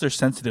 Unless they're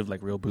sensitive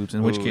like real boobs,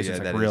 in which Ooh, case yeah,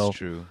 it's that like is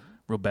true.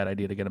 real bad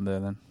idea to get them there.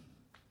 Then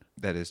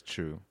That is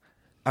true.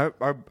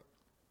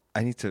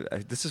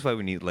 This is why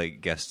we need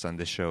like guests on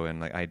this show, and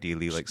like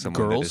ideally like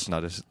someone Girls?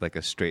 that is not like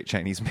a straight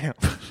Chinese male.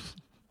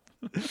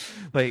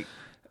 Like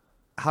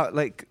how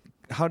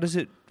does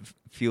it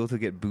feel to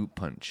get boob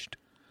punched?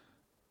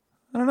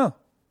 I don't know.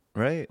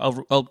 Right?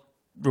 I'll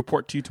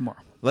report to you tomorrow.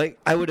 Like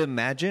I would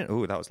imagine.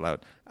 Oh, that was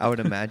loud. I would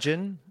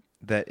imagine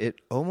that it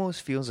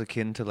almost feels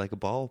akin to like a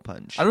ball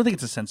punch. I don't think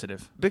it's as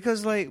sensitive.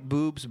 Because like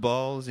boobs,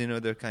 balls,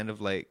 they're kind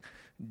of like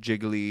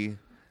jiggly.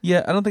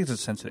 Yeah, I don't think it's as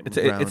sensitive.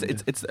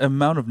 It's the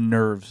amount of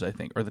nerves, I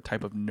think, or the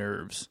type of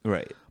nerves.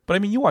 Right. But I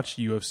mean, you watch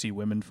UFC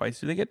women fights.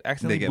 Do they get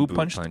accidentally boob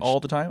punched all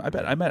the time? I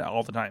bet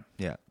all the time.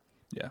 Yeah.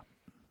 Yeah.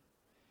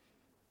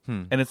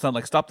 And it's not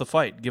like stop the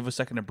fight, give a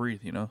second to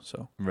breathe.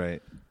 So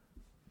Right.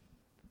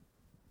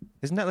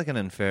 Isn't that like an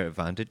unfair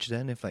advantage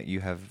then if like you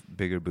have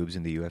bigger boobs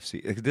in the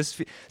UFC?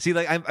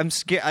 Like, I'm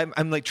scared.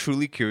 I'm like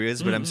truly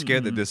curious, but I'm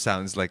scared that this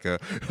sounds like look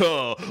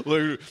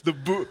at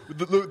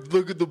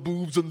the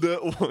boobs on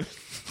that one.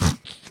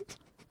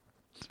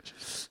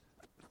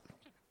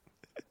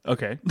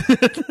 okay.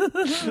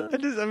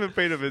 I'm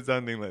afraid of it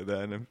sounding like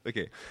that. And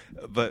okay,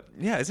 but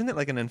yeah, isn't it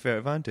like an unfair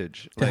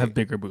advantage To have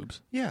bigger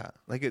boobs. Yeah,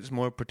 like it's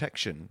more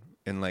protection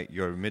in like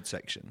your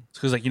midsection. It's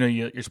because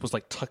you're supposed to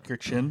like tuck your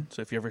chin.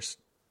 So if you ever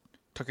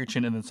tuck your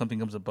chin and then something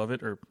comes above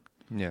it, or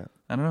Yeah.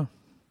 I don't know.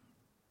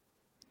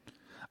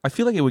 I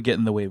feel like it would get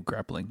in the way of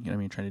grappling. You know what I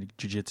mean? Trying to do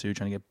jiu-jitsu,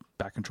 trying to get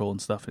back control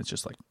and stuff. It's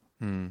just like...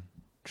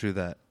 True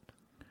that.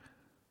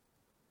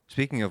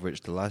 Speaking of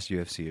which, the last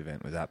UFC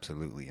event was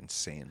absolutely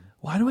insane.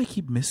 Why do I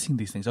keep missing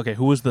these things? Okay,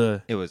 who was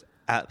the... It was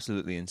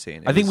absolutely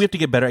insane. I think we have to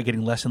get better at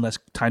getting less and less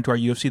time to our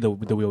UFC, though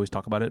we always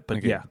talk about it. But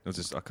okay, yeah. Let's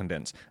just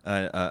condense.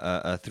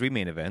 3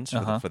 main events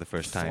for the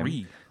first time.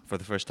 3. For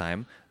the first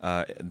time.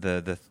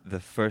 The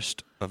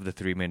first of the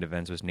 3 main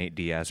events was Nate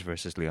Diaz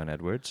versus Leon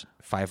Edwards.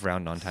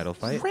 5-round non-title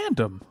fight.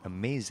 Random.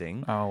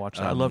 Amazing. I'll watch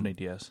that. I love Nate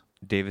Diaz.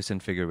 Davison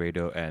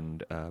Figueiredo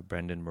and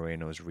Brendan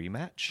Moreno's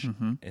rematch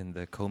in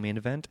the co-main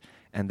event.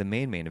 And the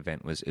main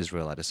event was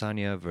Israel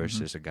Adesanya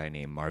versus a guy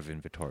named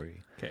Marvin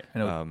Vettori. Okay, I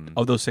know.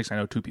 Of those 6, I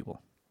know 2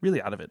 people.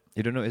 Really out of it.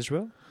 You don't know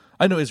Israel?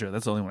 I know Israel.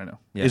 That's the only one I know.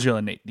 Yeah. Israel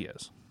and Nate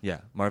Diaz.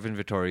 Yeah. Marvin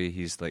Vettori,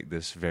 he's like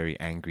this very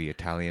angry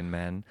Italian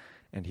man.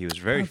 And he was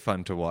very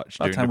fun to watch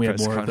during time the we have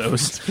press more of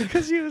conference those.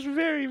 because he was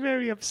very,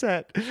 very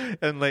upset.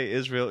 And like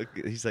Israel,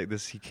 he's like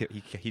this. He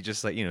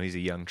just like he's a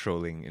young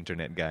trolling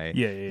internet guy.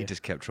 Yeah. He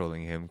just kept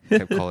trolling him,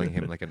 kept calling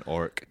him like an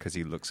orc because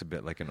he looks a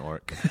bit like an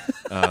orc.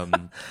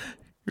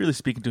 Really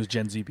speaking to his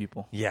Gen Z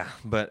people. Yeah,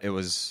 but it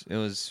was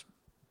amazing.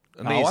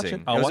 I'll watch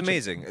it. It was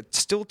amazing. It's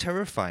still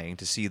terrifying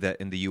to see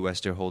that in the U.S.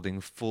 they're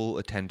holding full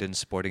attendance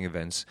sporting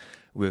events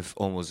with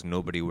almost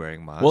nobody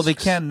wearing masks. Well, they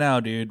can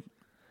now, dude.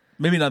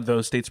 Maybe not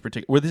those states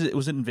particular.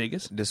 Was it in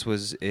Vegas? This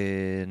was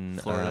in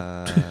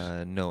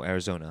Florida. No,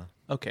 Arizona.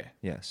 Okay.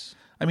 Yes.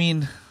 I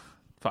mean,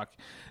 fuck.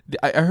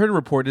 I heard it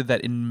reported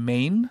that in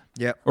Maine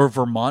or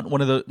Vermont,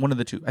 one of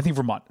the 2. I think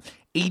Vermont.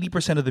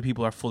 80% of the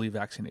people are fully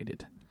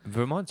vaccinated.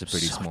 Vermont's a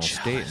pretty small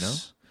state, no?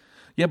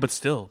 Yeah, but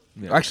still.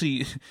 Yeah.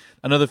 Actually,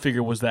 another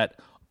figure was that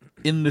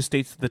in the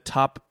states, the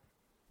top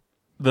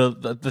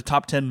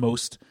 10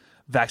 most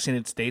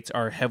vaccinated states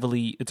are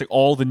heavily. It's like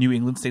all the New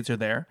England states are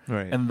there,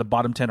 right? And the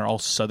bottom 10 are all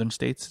southern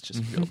states. It's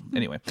just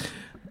anyway.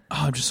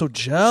 Oh, I'm just so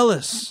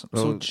jealous.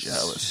 So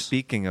jealous.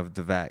 Speaking of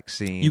the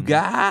vaccine, you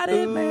got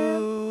it,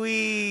 man.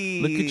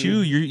 Look at you.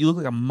 You look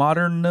like a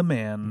modern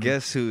man.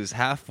 Guess who's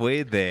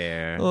halfway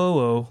there?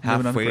 Oh,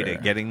 halfway to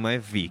getting my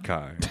V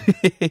card.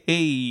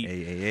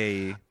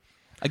 Hey.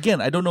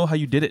 Again, I don't know how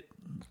you did it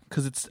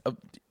because it's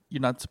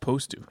you're not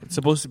supposed to. It's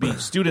supposed to be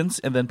students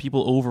and then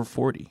people over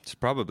 40. It's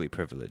probably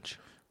privilege.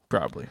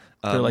 Probably.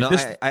 Like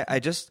this. I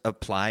just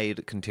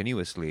applied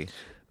continuously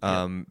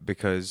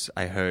because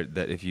I heard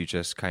that if you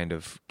just kind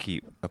of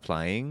keep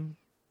applying,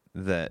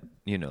 that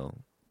you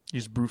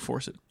just brute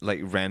force it.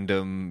 Like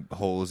random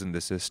holes in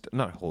the system,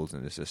 not holes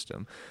in the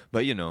system,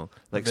 but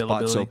like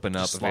spots open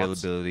up,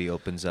 availability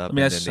opens up, and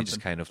then they just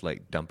kind of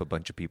like dump a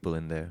bunch of people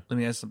in there. Let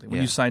me ask something.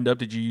 When you signed up,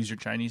 did you use your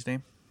Chinese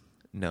name?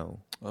 No.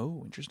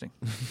 Oh, interesting.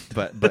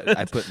 but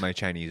I put my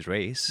Chinese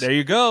race. There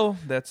you go.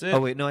 That's it. Oh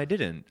wait, no, I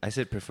didn't. I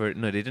said preferred.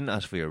 No, they didn't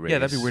ask for your race. Yeah,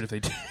 that'd be weird if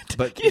they did.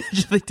 But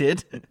they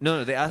did.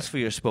 No, they asked for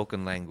your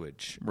spoken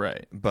language.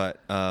 Right.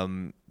 But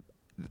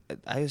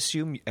I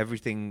assume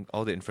everything,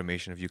 all the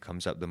information of you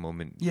comes up the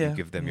moment you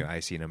give them your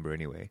IC number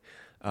anyway.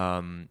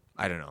 I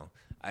don't know.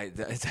 I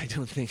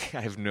don't think,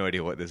 I have no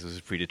idea what this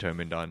was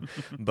predetermined on.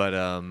 But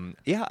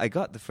I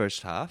got the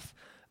first half.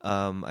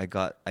 I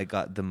got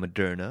the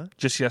Moderna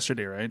just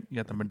yesterday, right? You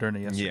got the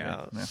Moderna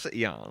yesterday.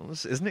 Yeah.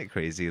 Isn't it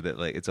crazy that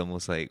like it's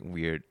almost like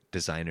weird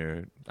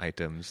designer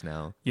items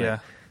now? Yeah.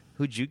 Like,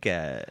 who'd you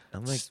get?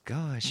 I'm like,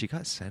 gosh, you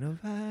got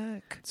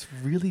Sinovac. It's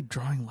really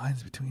drawing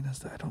lines between us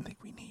that I don't think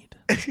we need.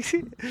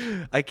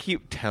 I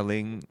keep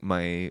telling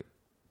my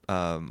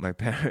my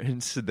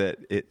parents that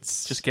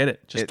it's just get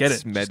it. Just get it.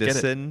 It's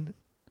medicine,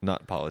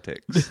 not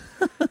politics.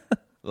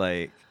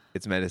 Like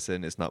it's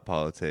medicine, it's not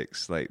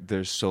politics. Like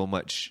there's so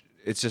much.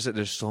 It's just that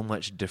there's so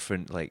much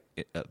different like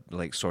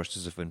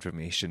sources of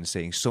information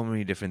saying so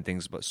many different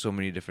things about so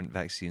many different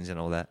vaccines and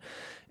all that,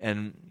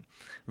 and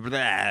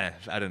I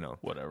don't know.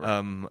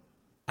 Whatever.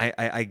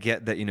 I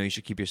get that you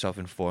should keep yourself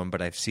informed,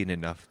 but I've seen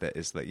enough that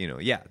is like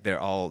they're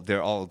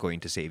all going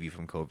to save you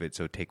from COVID.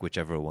 So take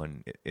whichever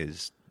one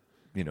is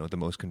the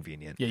most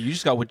convenient. Yeah, you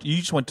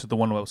just went to the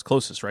one that was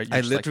closest, right? I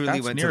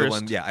literally went to the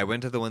one. Yeah, I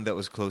went to the one that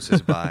was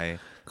closest by.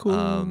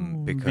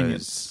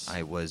 Because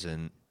I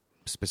wasn't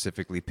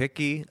specifically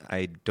picky.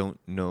 I don't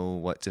know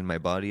what's in my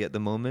body at the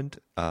moment.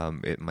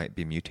 It might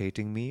be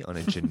mutating me on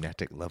a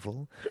genetic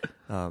level.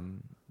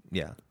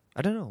 Yeah.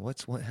 I don't know.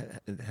 What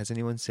has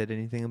anyone said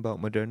anything about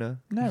Moderna?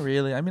 Not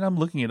really. I mean, I'm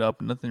looking it up.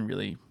 Nothing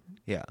really.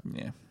 Yeah.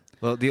 Yeah.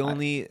 Well, the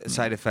only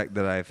side effect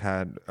that I've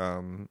had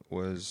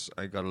was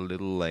I got a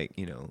little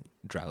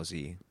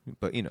drowsy,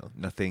 but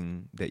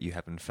nothing that you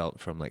haven't felt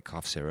from like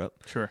cough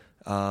syrup. Sure.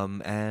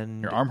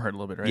 And your arm hurt a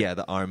little bit, right? Yeah,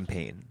 the arm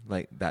pain.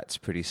 Like that's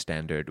pretty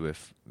standard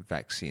with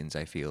vaccines,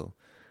 I feel,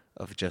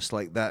 of just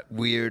like that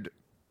weird,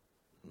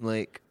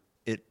 like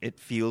it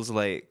feels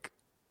like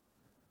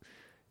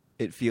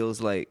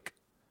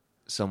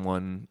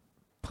someone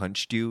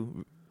punched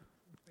you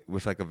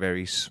with like a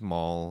very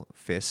small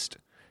fist,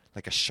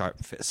 like a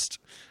sharp fist,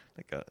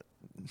 like a.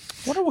 I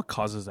wonder what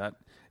causes that.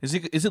 Is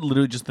it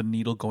literally just the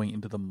needle going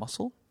into the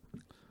muscle?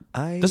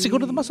 Does it go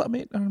to the muscle?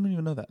 I don't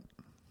even know that.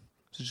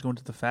 Does it just go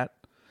into the fat?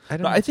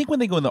 I think when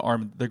they go in the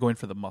arm, they're going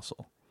for the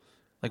muscle.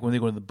 Like when they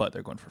go in the butt,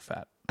 they're going for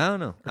fat. I don't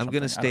know. I'm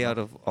going to stay out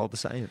of all the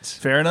science.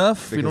 Fair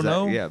enough. We don't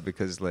know.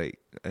 Because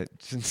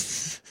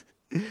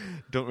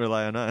don't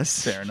rely on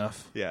us. Fair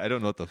enough. Yeah, I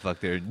don't know what the fuck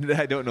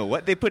I don't know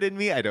what they put in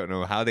me. I don't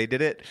know how they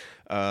did it.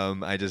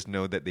 I just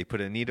know that they put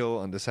a needle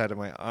on the side of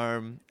my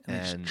arm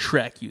and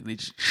track you. They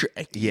just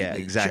track you. Yeah,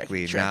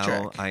 exactly.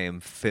 Now I am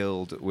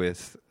filled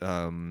with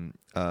some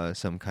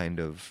kind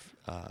of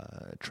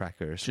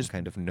tracker, some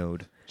kind of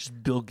node.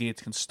 Just Bill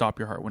Gates can stop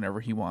your heart whenever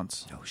he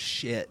wants. Oh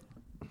shit!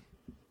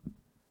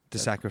 To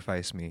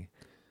sacrifice me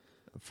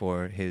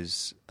for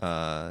his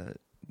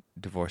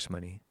divorce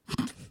money.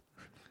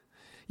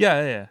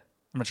 Yeah.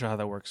 I'm not sure how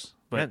that works.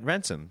 But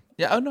ransom.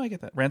 Yeah, no, I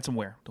get that.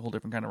 Ransomware. The whole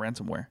different kind of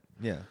ransomware.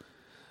 Yeah.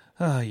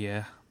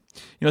 Yeah.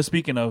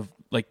 Speaking of,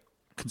 like,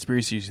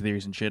 conspiracy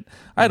theories and shit,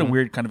 I had a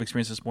weird kind of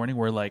experience this morning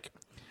where, like,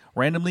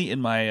 randomly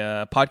in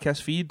my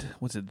podcast feed,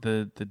 what's it,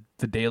 the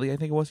Daily, I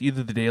think it was?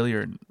 Either the Daily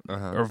or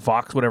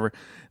Vox, whatever.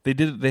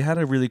 They had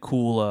a really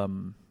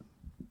cool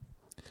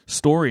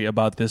story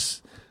about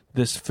this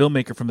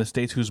filmmaker from the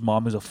States whose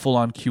mom is a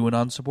full-on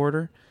QAnon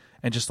supporter,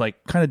 and just,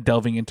 like, kind of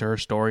delving into her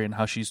story and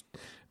how she's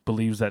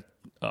believes that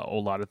a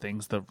lot of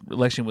things. The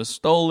election was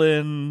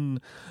stolen.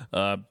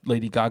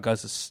 Lady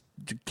Gaga's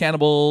a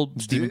cannibal.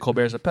 Stephen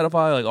Colbert's a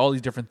pedophile. Like all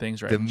these different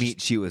things, right? The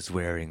meat she was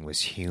wearing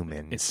was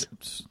human. I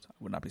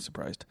would not be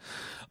surprised.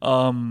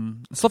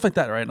 Stuff like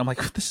that, right? And I'm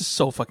like, this is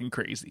so fucking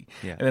crazy.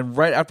 Yeah. And then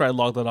right after I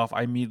logged that off,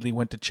 I immediately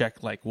went to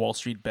check like Wall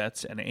Street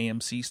Bets and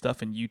AMC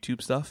stuff and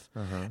YouTube stuff.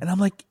 And I'm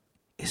like,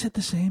 is it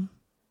the same?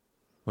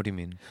 What do you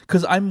mean?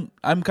 Because I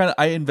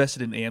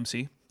invested in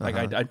AMC.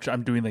 Like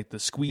I'm doing like the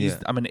squeeze.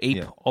 I'm an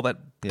ape. All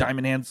that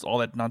diamond hands. All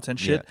that nonsense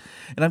shit.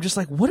 And I'm just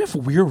like, what if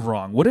we're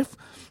wrong? What if?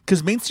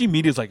 Because mainstream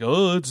media is like,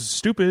 oh, it's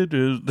stupid.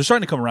 They're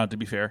starting to come around, to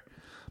be fair.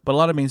 But a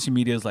lot of mainstream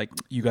media is like,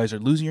 you guys are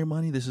losing your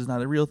money. This is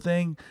not a real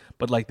thing.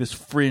 But like this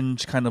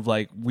fringe kind of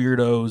like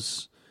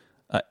weirdos,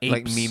 apes,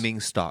 like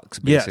memeing stocks,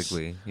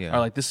 basically. Are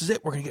like, this is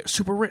it. We're gonna get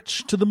super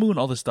rich, to the moon.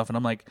 All this stuff. And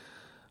I'm like,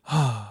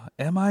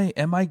 am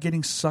I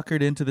getting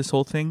suckered into this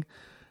whole thing?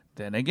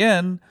 Then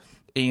again,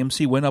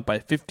 AMC went up by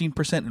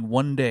 15% in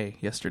one day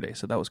yesterday,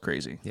 so that was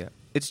crazy. Yeah,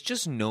 it's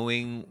just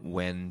knowing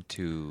when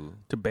to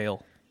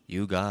bail.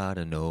 You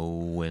gotta know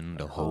when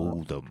to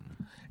hold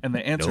them. And the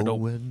answer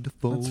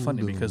that's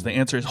funny because the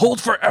answer is hold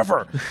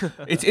forever.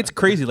 It's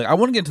crazy. Like I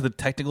want to get into the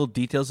technical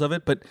details of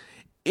it, but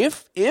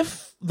if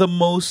the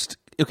most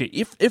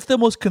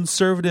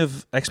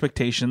conservative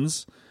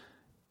expectations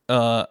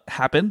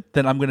happen,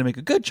 then I'm going to make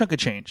a good chunk of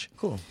change.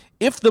 Cool.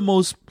 If the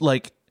most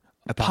like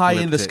pie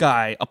in the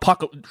sky,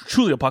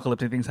 truly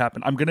apocalyptic things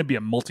happen, I'm going to be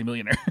a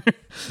multimillionaire.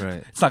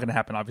 Right. It's not going to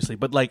happen, obviously.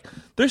 But like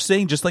they're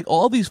saying, just like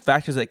all these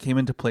factors that came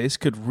into place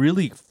could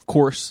really,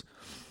 cause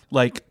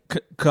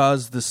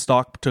the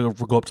stock to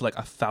go up to like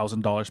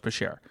 $1,000 per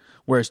share,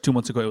 Whereas 2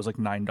 months ago, it was like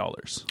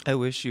 $9. I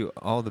wish you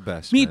all the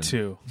best. Me man.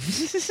 too.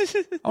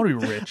 I want to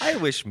be rich. I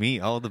wish me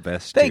all the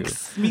best.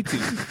 Thanks. Too. Me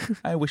too.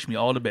 I wish me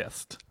all the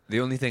best.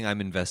 The only thing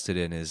I'm invested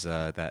in is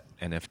that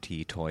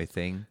NFT toy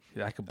thing.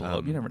 Yeah, I could blow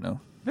up. You never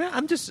know. Yeah,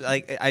 I'm just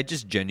like I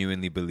just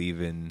genuinely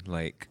believe in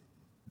like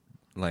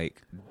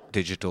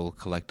digital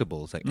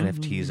collectibles, like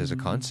NFTs as a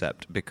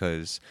concept,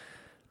 because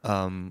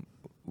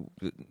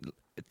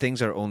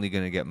things are only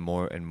going to get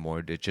more and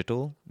more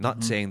digital.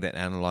 Not saying that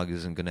analog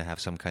isn't going to have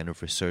some kind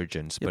of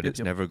resurgence, but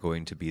it's never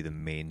going to be the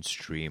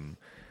mainstream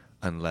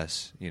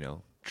unless,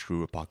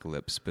 true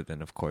apocalypse. But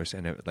then, of course,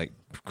 and like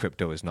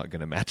crypto is not going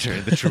to matter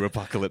in the true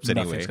apocalypse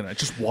anyway. Nothing's gonna,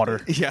 just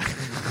water. Yeah.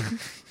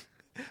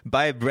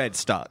 Buy bread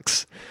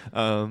stocks.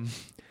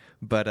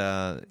 But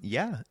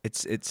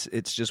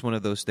it's just one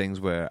of those things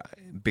where,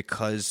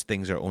 because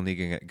things are only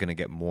going to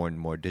get more and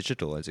more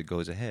digital as it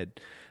goes ahead,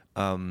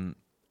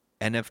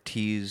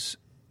 NFTs,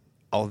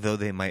 although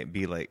they might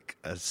be like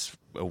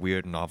a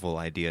weird novel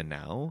idea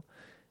now,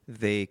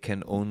 they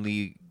can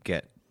only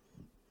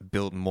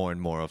build more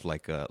and more of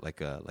like a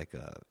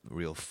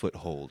real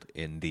foothold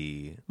in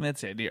the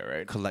That's the idea,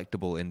 right?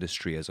 collectible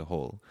industry as a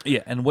whole.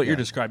 Yeah, and what you're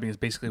describing is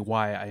basically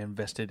why I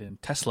invested in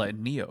Tesla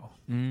and NIO.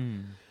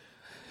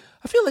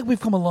 I feel like we've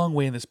come a long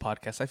way in this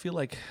podcast. I feel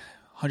like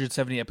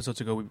 170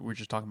 episodes ago we were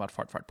just talking about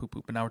fart, poop,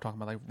 poop, but now we're talking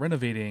about like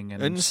renovating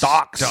and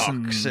stocks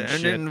and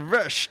shit.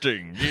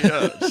 investing.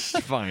 Yes,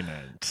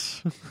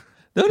 finance.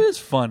 That is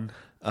fun.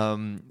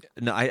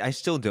 No, I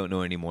still don't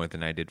know any more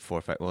than I did 4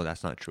 or 5. Well,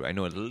 that's not true. I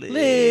know a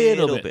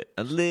little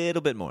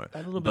bit more.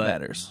 A little bit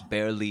matters.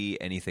 Barely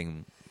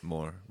anything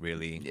more,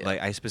 really. Yeah. Like,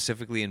 I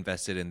specifically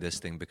invested in this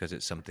thing because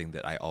it's something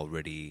that I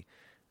already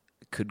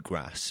could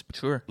grasp.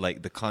 Sure.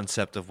 Like the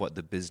concept of what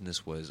the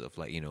business was of,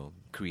 like,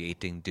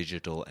 creating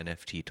digital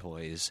NFT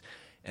toys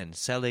and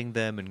selling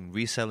them and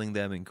reselling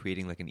them and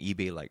creating like an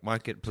eBay-like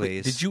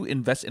marketplace. Did you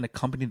invest in a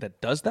company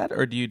that does that,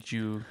 or did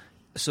you?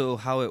 So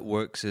how it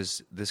works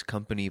is this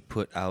company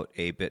put out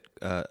a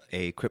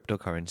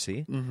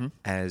cryptocurrency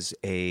as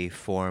a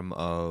form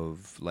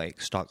of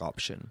like stock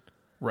option.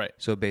 Right.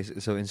 So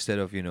basically, instead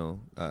of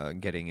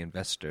getting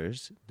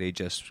investors, they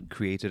just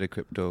created a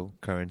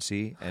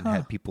cryptocurrency and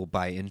had people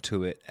buy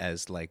into it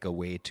as like a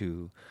way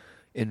to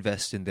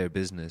invest in their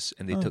business,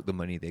 and they took the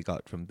money they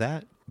got from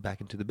that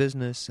back into the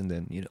business, and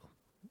then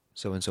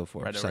so on and so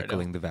forth,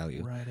 cycling the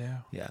value. Right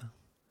out. Yeah.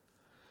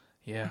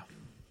 Yeah.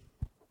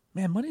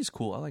 Man, money's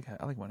cool. I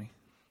like money.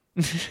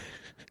 Wish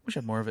I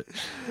had more of it.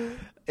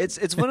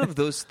 It's one of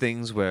those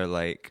things where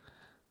like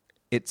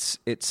it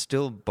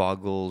still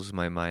boggles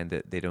my mind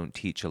that they don't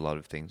teach a lot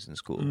of things in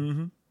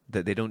school.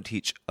 That they don't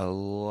teach a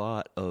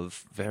lot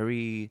of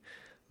very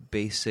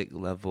basic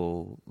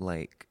level,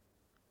 like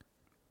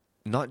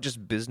not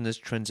just business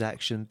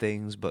transaction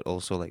things, but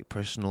also like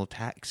personal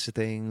tax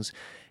things,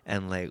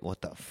 and like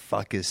what the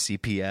fuck is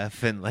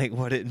CPF and like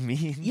what it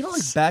means.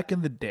 Like back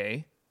in the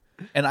day,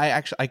 and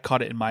I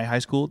caught it in my high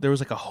school. There was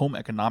like a home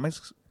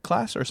economics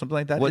class or something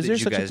like that. What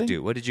did you guys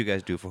do? What did you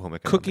guys do for home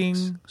economics?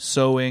 Cooking,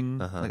 sewing.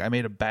 Like I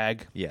made a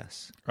bag.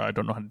 Yes. I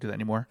don't know how to do that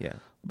anymore. Yeah.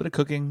 A bit of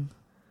cooking.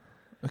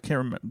 I can't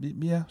remember.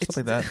 Yeah, stuff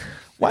like that.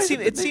 Why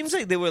it seems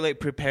like they were like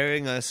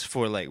preparing us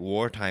for like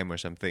wartime or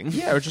something.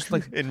 Yeah, or just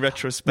like in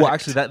retrospect. Well,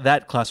 actually,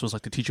 that class was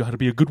like to teach you how to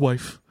be a good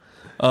wife.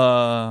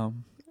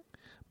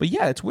 But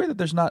yeah, it's weird that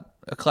there's not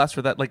a class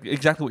for that. Like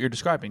exactly what you're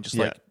describing, just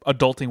like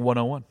adulting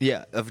 101.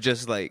 Yeah, of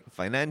just like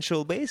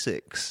financial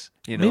basics.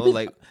 Maybe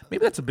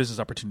that's a business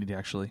opportunity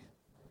actually.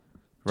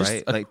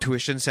 Right, like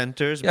tuition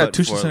centers. Yeah, but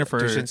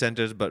tuition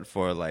centers, but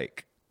for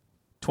like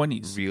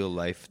 20s, real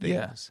life things.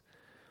 Yeah.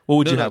 What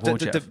would you have? What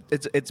would you have?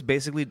 It's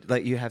basically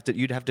like you'd have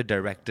to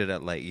direct it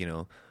at like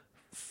 15,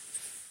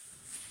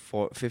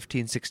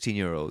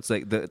 16-year-olds.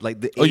 Like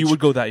the age. Oh, you would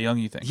go that young?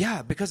 You think?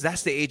 Yeah, because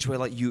that's the age where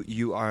like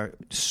you are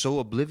so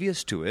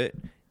oblivious to it,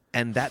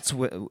 and that's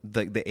what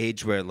like the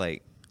age where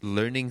like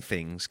learning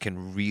things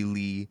can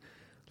really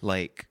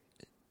like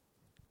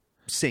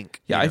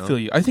sink. Yeah, I feel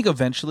you. I think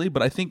eventually,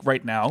 but I think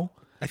right now,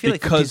 I feel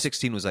like 15,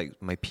 16 was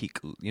like my peak,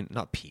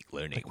 not peak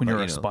learning. Like when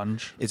you're a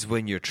sponge. It's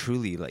when you're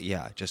truly like,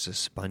 just a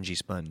spongy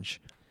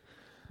sponge.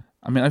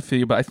 I mean, I feel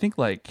you, but I think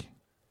like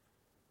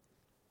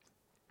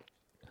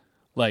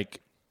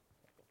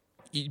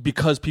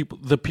because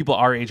the people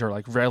our age are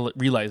like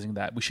realizing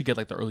that we should get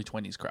like the early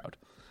 20s crowd.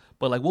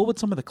 But like, what would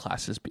some of the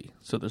classes be?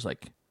 So there's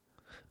like,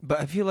 but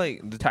I feel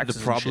like the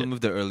problem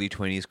of the early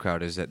 20s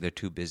crowd is that they're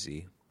too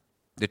busy.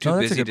 They're too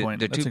busy.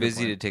 They're too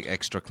busy to take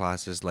extra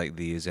classes like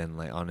these, and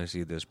like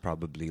honestly, there's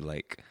probably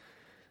like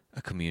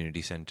a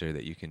community center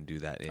that you can do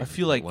that in. I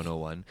feel like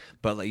 101,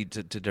 but like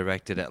to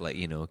direct it at like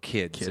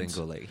kids and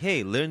go like,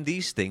 hey, learn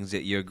these things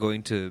that you're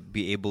going to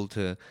be able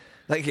to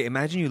like.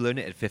 Imagine you learn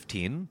it at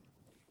 15.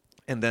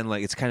 And then,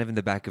 like, it's kind of in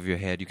the back of your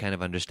head. You kind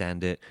of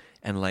understand it.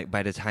 And, like,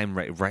 by the time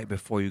right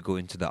before you go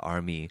into the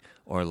army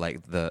or, like,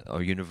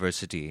 or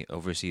university,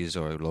 overseas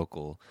or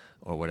local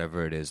or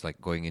whatever it is,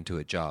 like, going into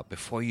a job,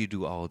 before you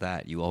do all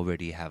that, you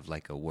already have,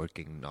 like, a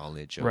working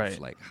knowledge of,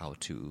 like, how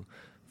to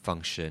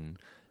function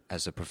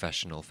as a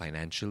professional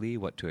financially,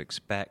 what to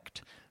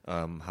expect,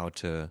 how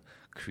to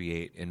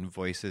create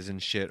invoices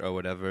and shit or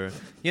whatever.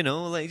 You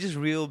know, like just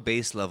real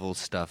base level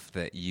stuff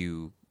that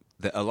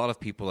a lot of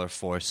people are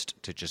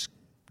forced to just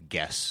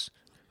guess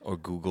or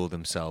Google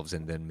themselves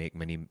and then make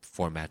many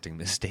formatting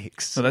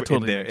mistakes No, that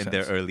totally makes in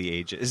their sense. early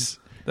ages.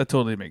 That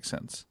totally makes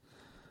sense.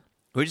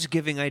 We're just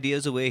giving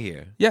ideas away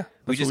here. Yeah,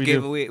 We that's just what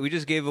gave do. away. We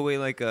just gave away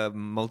like a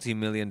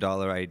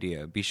multi-million-dollar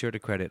idea. Be sure to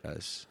credit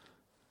us.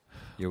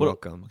 You're What-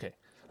 welcome. Okay,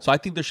 so I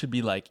think there should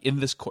be like in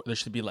this course there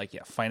should be like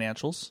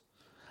financials.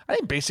 I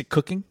think basic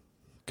cooking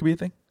could be a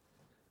thing.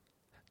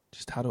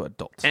 Just how to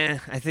adult. I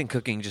think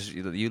cooking just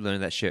you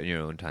learn that shit in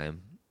your own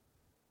time.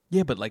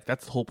 Yeah, but like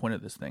that's the whole point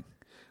of this thing.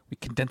 We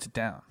condense it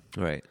down.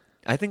 Right.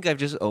 I think I've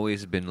just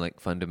always been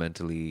like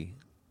fundamentally,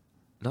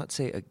 not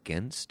say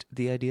against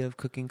the idea of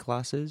cooking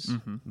classes,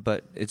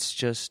 but it's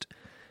just,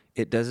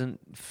 it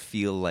doesn't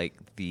feel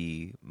like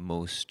the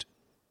most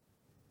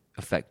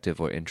effective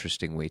or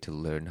interesting way to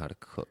learn how to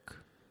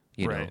cook.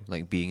 You know, Right.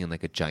 like being in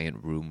like a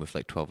giant room with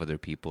like 12 other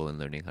people and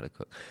learning how to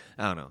cook.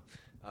 I don't know.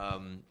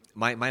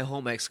 My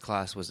home ec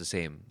class was the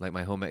same. Like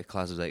my home ec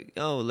class was like,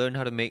 oh, learn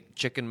how to make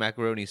chicken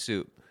macaroni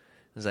soup. I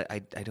was like,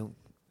 I don't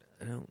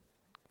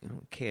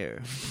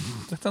care.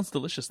 That sounds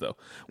delicious, though.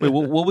 Wait,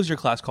 what was your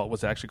class called?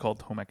 Was it actually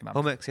called home economics?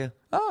 Home ecs, yeah.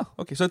 Oh,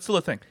 okay. So it's still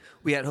a thing.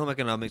 We had home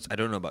economics. I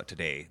don't know about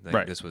today. Like,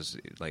 Right. This was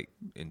like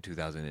in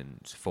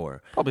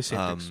 2004. Probably same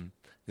things,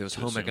 There was to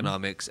home assume.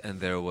 economics, and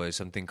there was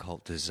something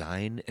called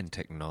design and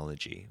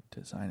technology.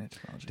 Design and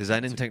technology.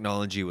 Design and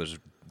technology was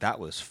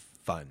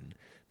fun.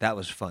 That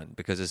was fun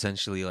because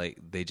essentially, like,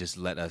 they just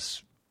let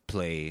us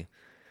play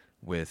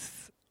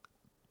with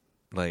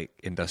like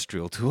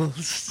industrial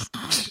tools.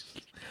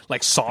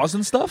 Like saws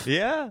and stuff?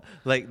 Yeah,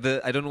 like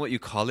I don't know what you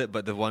call it,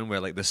 but the one where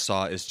like the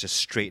saw is just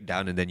straight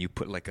down and then you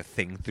put like a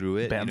thing through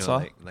it.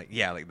 Bandsaw? Like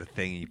the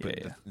thing you put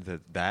Yeah.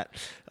 that.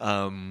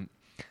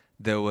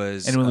 There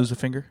was Anyone lose a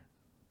finger?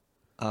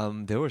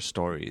 there were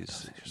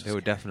stories. There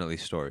were definitely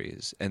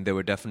stories, and there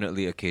were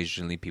definitely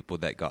occasionally people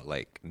that got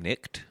like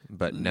nicked,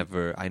 but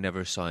I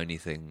never saw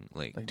anything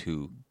like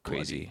too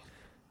crazy. bloody.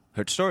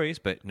 Heard stories,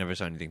 but never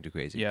saw anything too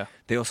crazy. Yeah.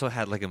 They also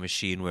had like a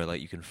machine where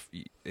like you can,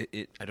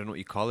 I don't know what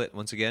you call it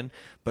once again,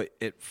 but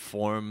it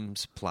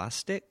forms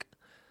plastic.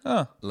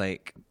 Oh,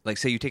 Like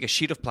say you take a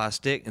sheet of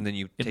plastic and then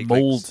you It take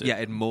molds like, it. yeah,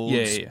 it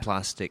molds Yeah.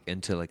 plastic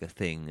into like a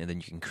thing, and then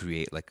you can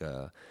create like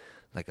a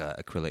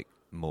acrylic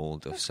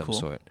mold of some cool.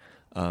 sort.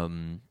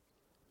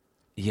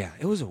 Yeah,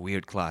 it was a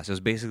weird class. It was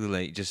basically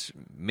like just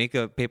make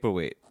a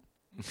paperweight.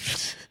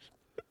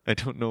 I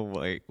don't know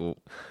why. Well,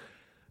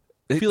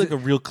 I feel like a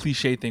real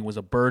cliche thing was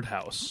a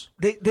birdhouse.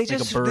 They Like a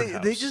just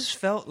birdhouse. they just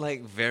felt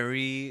like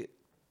very.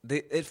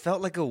 It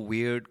felt like a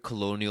weird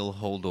colonial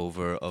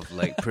holdover of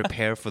like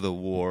prepare for the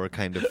war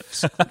kind of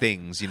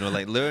things, you know,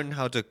 like learn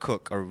how to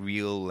cook a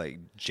real like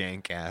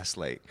jank ass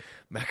like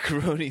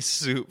macaroni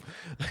soup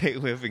like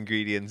with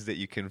ingredients that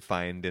you can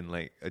find in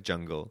like a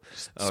jungle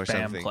or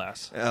Spam something.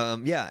 class.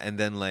 Yeah, and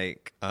then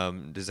like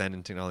design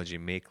and technology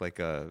make like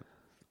a.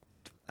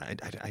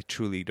 I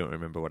truly don't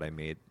remember what I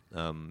made.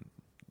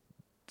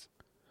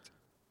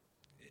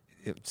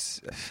 It's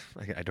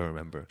I don't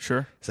remember.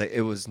 Sure. It's like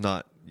it was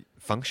not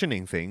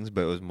functioning things,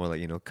 but it was more like,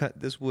 you know,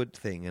 cut this wood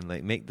thing and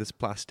like make this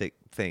plastic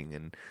thing,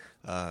 and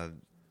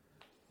I'm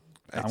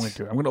going to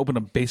do it. I'm going to open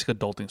a basic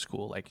adulting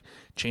school, like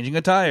changing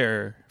a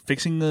tire,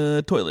 fixing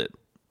a toilet.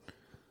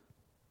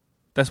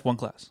 That's one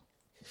class.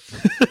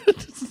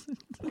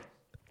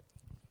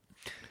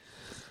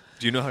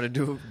 Do you know how to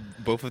do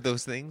both of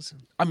those things?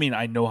 I mean,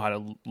 I know how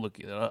to look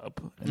it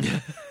up.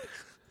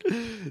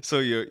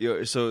 So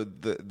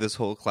this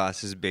whole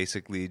class is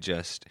basically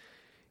just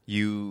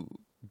you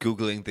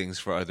Googling things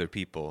for other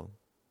people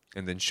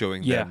and then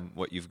showing Yeah. them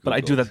what you've Googled. But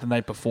I do that the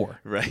night before.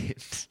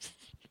 Right.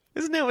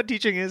 Isn't that what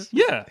teaching is?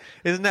 Yeah,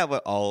 Isn't that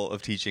what all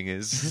of teaching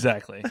is?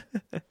 exactly.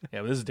 Yeah,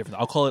 but this is different.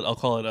 I'll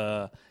call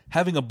it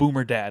having a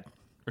boomer dad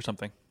or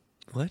something.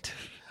 What?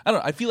 I don't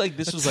know. I feel like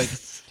this was like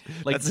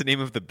That's the name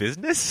of the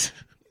business?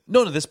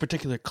 no, this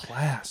particular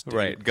class. Dude.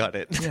 Right, got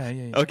it.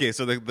 Yeah. Okay,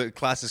 so the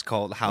class is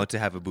called How to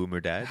Have a Boomer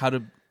Dad. How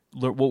to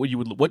learn what you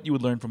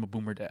would learn from a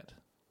boomer dad.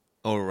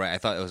 Oh, right. I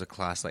thought it was a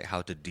class like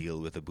how to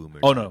deal with a boomer.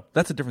 Oh no,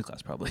 that's a different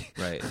class probably.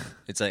 Right.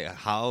 It's like,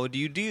 how do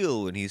you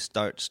deal when he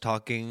starts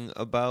talking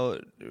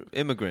about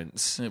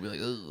immigrants? And it'd be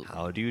like, ugh.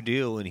 How do you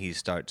deal when he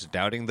starts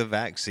doubting the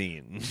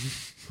vaccine?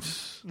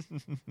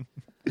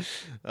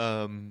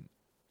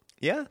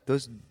 Yeah,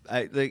 those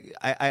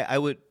I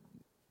would,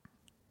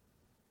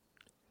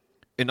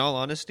 in all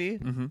honesty,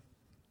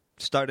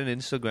 start an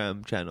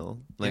Instagram channel.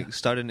 Like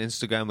start an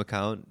Instagram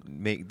account,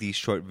 make these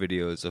short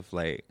videos of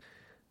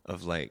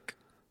like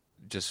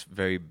just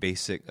very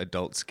basic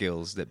adult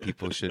skills that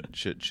people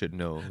should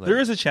know. Like, There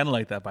is a channel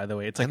like that, by the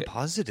way. It's like I'm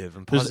positive.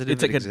 I'm there's- positive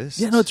it's like it exists.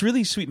 yeah, no, it's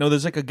really sweet. No,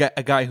 there's like a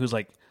guy who's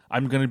like,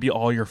 I'm gonna be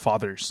all your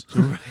fathers.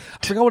 I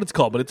forgot what it's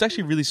called, but it's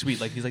actually really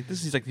sweet. Like he's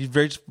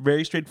very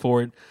very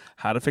straightforward.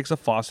 How to fix a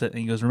faucet, and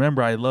he goes,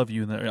 "Remember, I love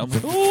you." And I'm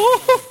like,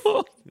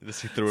 oh.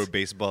 Does he throw a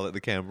baseball at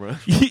the camera?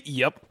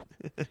 Yep.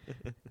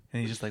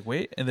 And he's just like,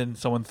 wait, and then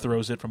someone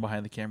throws it from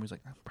behind the camera. He's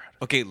like, I'm proud of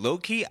Okay,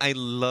 low-key, I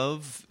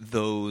love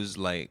those,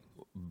 like,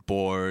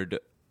 bored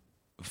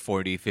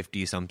 40,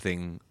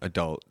 50-something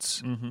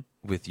adults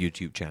with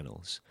YouTube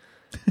channels.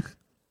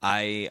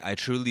 I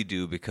truly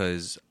do,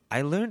 because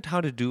I learned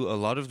how to do a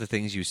lot of the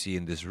things you see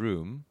in this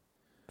room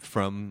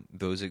from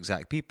those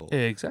exact people. Yeah,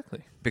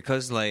 exactly.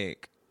 Because,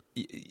 like,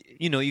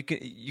 you know, you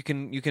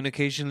can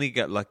occasionally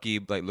get lucky,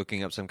 like,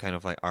 looking up some kind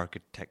of, like,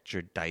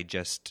 architecture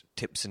digest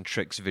tips and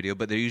tricks video,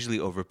 but they're usually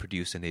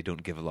overproduced and they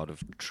don't give a lot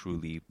of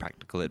truly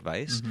practical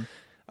advice.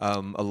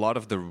 A lot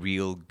of the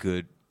real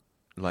good,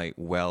 like,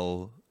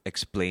 well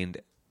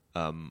explained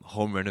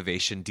home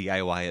renovation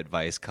DIY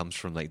advice comes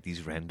from, like,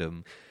 these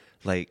random,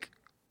 like,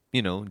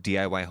 you know,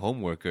 DIY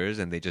home workers,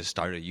 and they just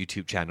start a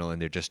YouTube channel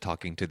and they're just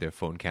talking to their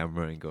phone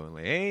camera and going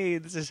like, hey,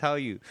 this is how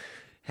you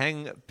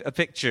hang a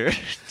picture.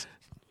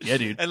 Yeah,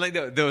 dude. And like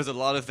there was a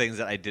lot of things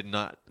that I did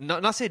not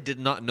say I did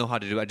not know how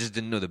to do. I just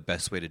didn't know the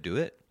best way to do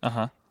it.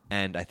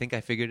 And I think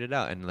I figured it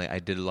out. And like I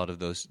did a lot of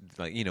those,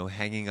 like, you know,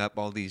 hanging up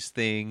all these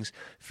things,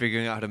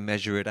 figuring out how to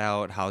measure it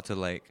out, how to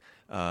like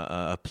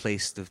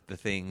place the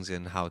things,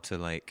 and how to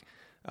like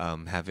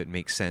have it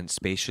make sense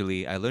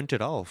spatially. I learned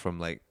it all from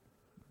like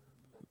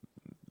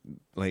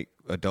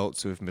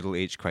adults with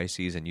middle-age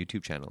crises and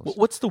YouTube channels.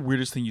 What's the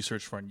weirdest thing you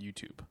searched for on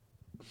YouTube?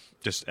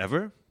 Just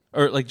ever?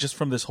 Or like just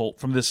from this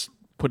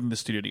putting the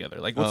studio together?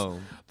 Like what's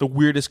the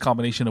weirdest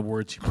combination of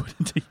words you put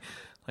into,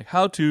 like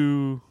how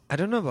to... I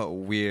don't know about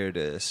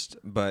weirdest,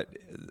 but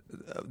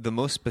the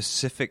most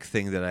specific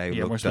thing that I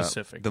looked up...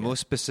 The most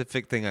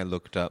specific thing I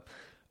looked up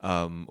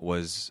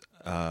was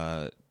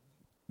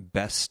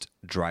best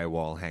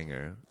drywall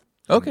hanger.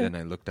 Okay. And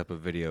then I looked up a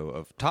video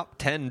of top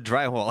 10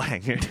 drywall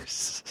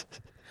hangers.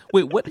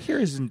 Wait, what here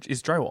is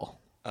drywall?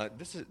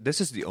 This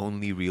is the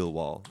only real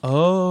wall.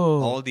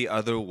 Oh, all the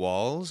other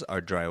walls are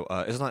dry.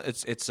 It's not.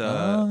 It's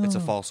a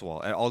false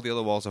wall. All the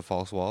other walls are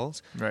false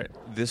walls. Right.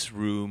 This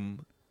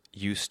room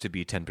used to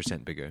be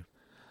 10% bigger.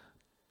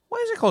 Why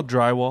is it called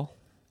drywall?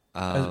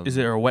 Is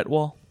it a wet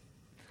wall?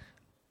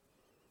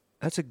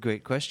 That's a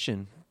great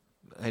question.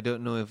 I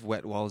don't know if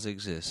wet walls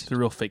exist. It's a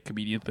real fake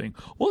comedian thing.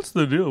 What's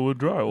the deal with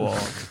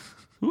drywall?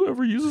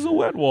 Whoever uses a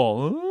wet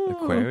wall? Oh.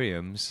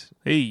 Aquariums.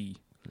 Hey.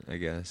 I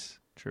guess.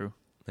 True.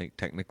 Like,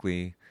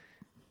 technically,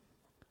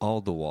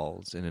 all the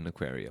walls in an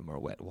aquarium are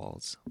wet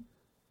walls.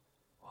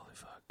 Holy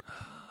fuck.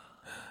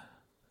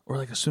 Or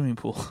like a swimming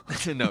pool.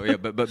 No, yeah,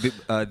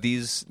 but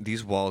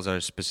these walls are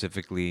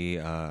specifically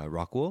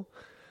rock wool.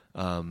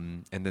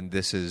 And then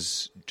this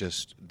is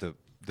just the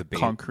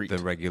concrete. The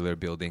regular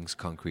building's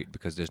concrete,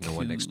 because there's no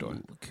one next door.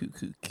 Cool.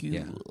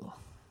 Yeah.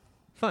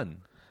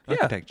 Fun.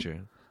 Yeah.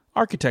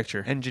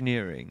 Architecture.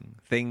 Engineering.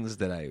 Things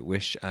that I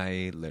wish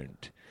I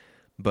learned.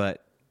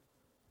 But,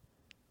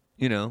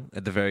 you know,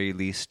 at the very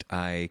least,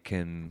 I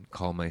can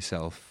call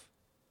myself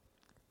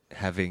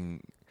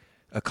having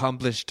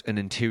accomplished an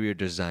interior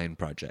design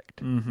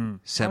project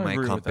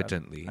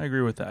semi-competently. I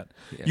agree with that.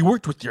 Yeah. You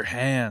worked with your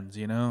hands,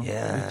 you know?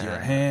 Yeah. With your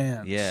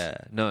hands. Yeah.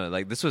 No,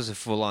 like this was a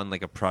full-on,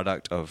 like a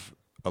product of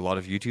a lot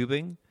of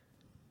YouTubing,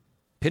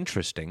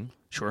 Pinteresting,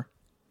 Sure.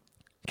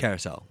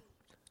 Carousel.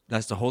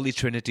 That's the holy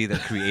trinity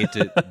that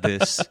created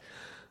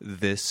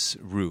this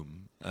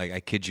room. Like, I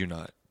kid you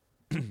not.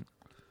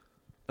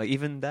 Like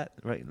even that,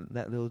 right?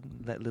 That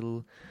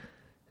little.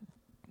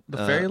 The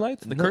fairy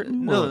lights, the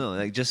curtain. No,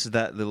 like just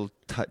that little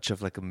touch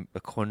of like a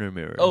corner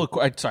mirror. Oh,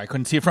 sorry, I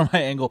couldn't see it from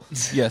my angle.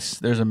 Yes,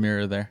 there's a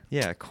mirror there.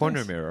 Yeah,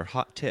 corner mirror.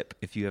 Hot tip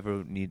if you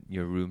ever need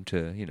your room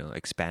to, you know,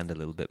 expand a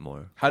little bit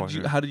more. How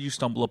did you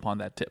stumble upon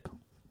that tip?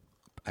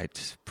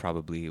 It's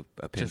probably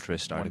a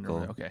Pinterest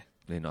article. Okay.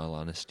 In all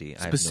honesty,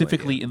 specifically I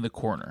have no idea. in the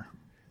corner.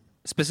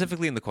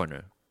 Specifically in the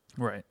corner.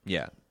 Right.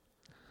 Yeah.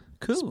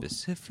 Cool.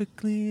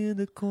 Specifically in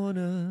the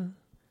corner.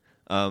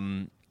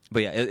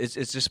 But yeah, it's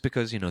just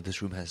because, you know,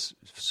 this room has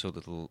so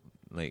little,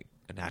 like,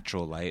 a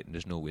natural light, and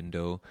there's no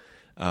window.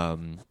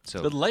 So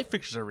the light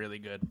fixtures are really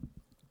good.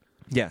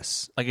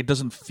 Yes, like it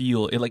doesn't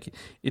feel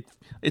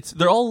it's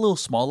they're all little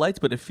small lights,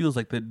 but it feels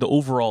like the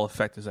overall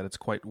effect is that it's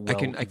quite well.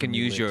 I can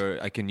use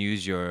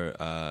your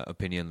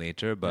opinion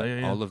later,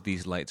 but all of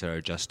these lights are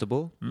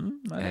adjustable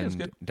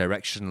and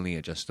directionally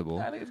adjustable.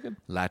 I think it's good.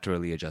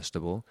 Laterally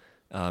adjustable.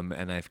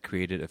 And I've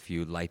created a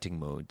few lighting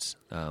modes.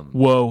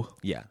 Whoa.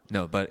 Yeah.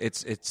 No, but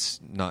it's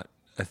not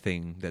a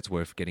thing that's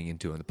worth getting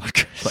into on the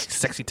podcast. Like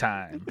sexy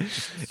time.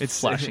 It's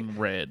flashing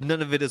red.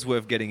 None of it is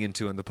worth getting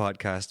into on the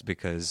podcast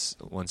because,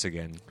 once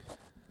again,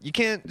 you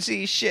can't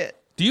see shit.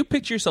 Do you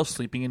picture yourself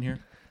sleeping in here?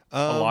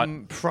 A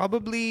lot?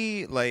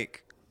 Probably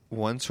like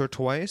once or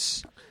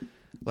twice.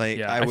 Like,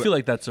 yeah, I feel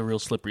like that's a real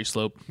slippery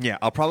slope. Yeah,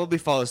 I'll probably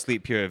fall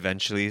asleep here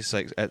eventually,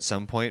 like at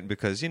some point,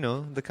 because, you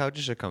know, the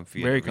couches are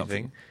comfy. Very and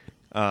everything.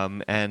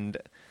 comfy. And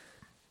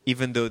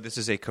even though this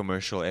is a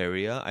commercial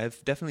area,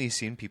 I've definitely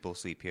seen people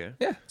sleep here.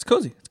 Yeah, it's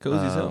cozy. It's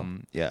cozy as hell.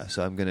 Yeah,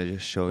 so I'm gonna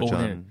just show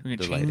John we're gonna the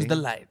change lighting. the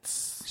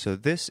lights. So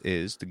this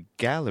is the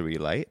gallery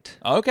light.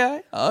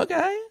 Okay.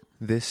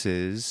 This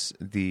is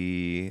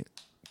the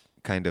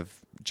kind of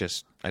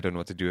just I don't know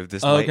what to do with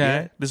this light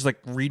yet. This is like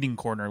reading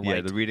corner light.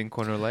 Yeah, the reading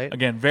corner light.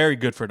 Again, very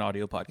good for an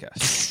audio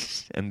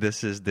podcast. And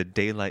this is the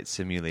daylight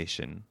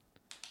simulation.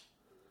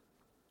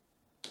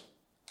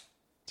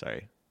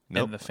 Sorry.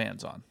 Nope. And the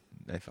fan's on.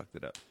 I fucked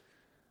it up.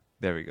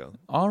 There we go.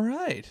 All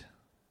right.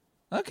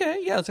 Okay,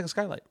 yeah, it's like a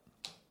skylight.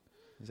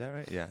 Is that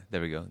right? Yeah, there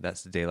we go.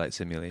 That's the daylight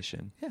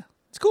simulation. Yeah,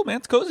 it's cool, man.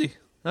 It's cozy.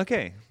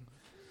 Okay.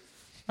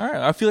 All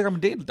right, I feel like I'm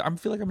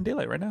in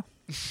daylight right now.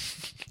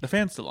 The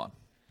fan's still on.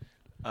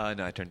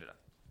 No, I turned it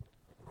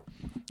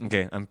on.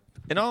 Okay, I'm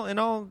in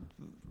all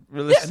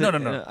realistic. Yeah,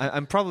 no.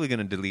 I'm probably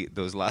gonna delete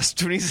those last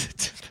 20 to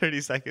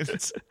 30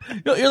 seconds.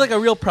 You're like a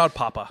real proud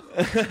papa.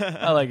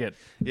 I like it.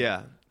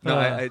 Yeah.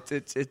 No,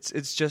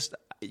 it's just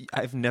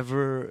I've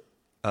never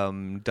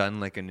done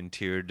like an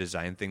interior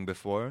design thing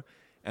before,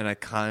 and I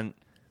can't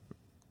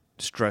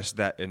stress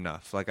that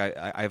enough. Like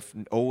I've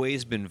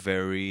always been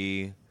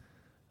very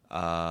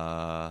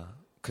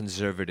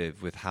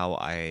conservative with how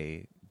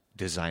I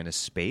design a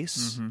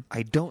space. Mm-hmm.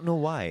 I don't know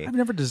why. I've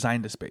never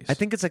designed a space. I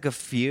think it's like a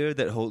fear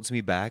that holds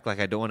me back.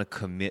 Like I don't want to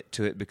commit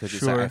to it because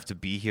it's like I have to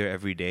be here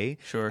every day.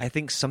 Sure. I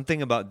think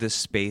something about this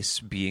space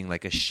being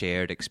like a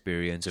shared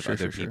experience with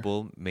other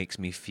people makes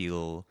me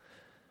feel.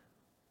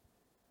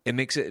 It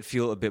makes it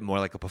feel a bit more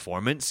like a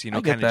performance, you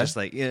know, kind of just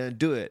like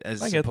do it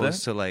as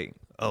opposed to like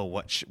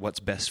what's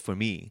best for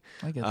me.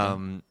 I get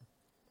that.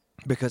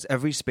 Because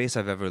every space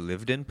I've ever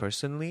lived in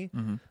personally,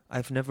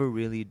 I've never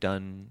really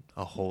done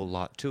a whole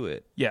lot to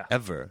it. Yeah.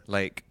 Ever.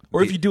 Like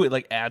or if you do it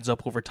like adds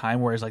up over time,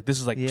 whereas like this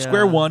is like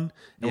square one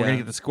and we're gonna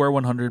get the square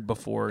 100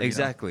 before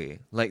exactly.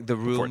 Like the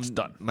room before it's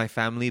done. My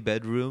family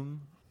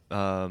bedroom,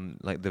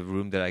 like the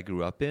room that I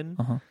grew up in,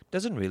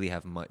 doesn't really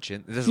have much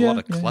in. There's a lot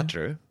of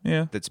clutter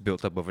that's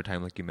built up over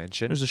time, like you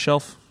mentioned. There's a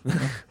shelf.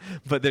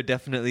 But there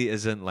definitely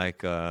isn't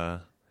like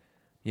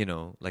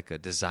like a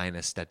design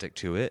aesthetic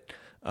to it.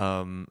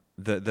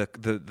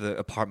 The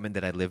apartment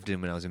that I lived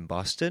in when I was in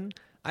Boston,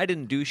 I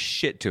didn't do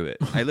shit to it.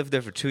 I lived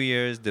there for 2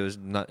 years. There was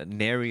not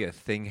nary a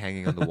thing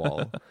hanging on the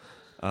wall.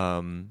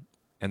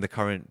 And the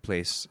current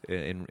place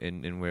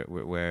in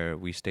where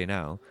we stay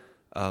now.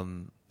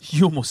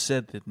 You almost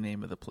said the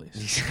name of the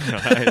place.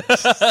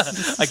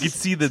 I could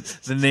see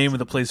the name of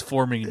the place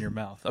forming in your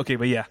mouth. Okay,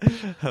 but yeah.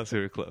 That was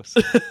very close.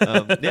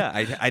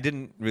 I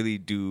didn't really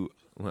do...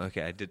 Well,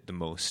 okay, I did the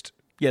most.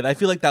 Yeah, I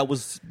feel like that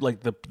was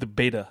like the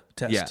beta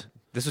test. Yeah,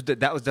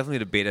 that was definitely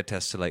the beta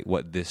test to like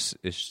what this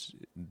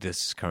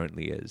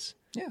currently is.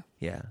 Yeah.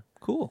 Yeah.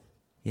 Cool.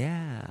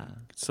 Yeah.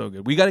 It's so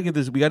good. We got to give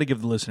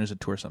the listeners a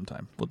tour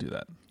sometime. We'll do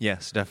that.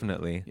 Yes,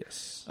 definitely.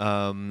 Yes.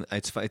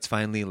 It's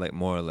finally like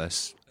more or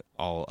less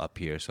all up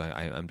here, so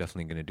I'm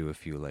definitely going to do a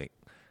few like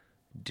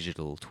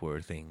digital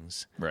tour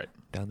things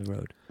down the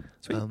road.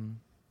 Sweet.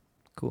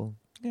 Cool.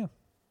 Yeah.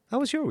 How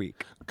was your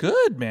week?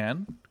 Good,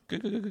 man.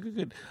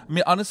 Good. I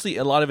mean, honestly,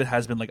 a lot of it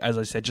has been like, as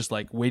I said, just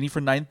like waiting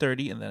for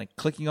 9:30 and then like,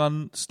 clicking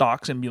on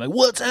stocks and be like,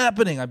 "What's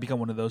happening?" I've become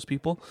one of those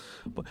people,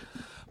 but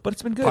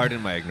it's been good.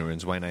 Pardon my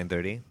ignorance. Why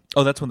 9:30?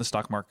 Oh, that's when the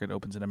stock market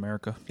opens in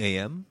America.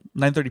 A.M.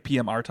 9:30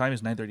 p.m. our time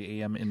is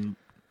 9:30 a.m. in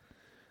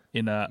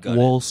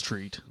Wall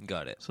Street.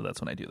 Got it. So that's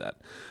when I do that.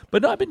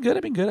 But no, I've been good.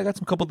 I got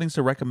some couple things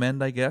to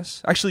recommend, I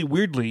guess. Actually,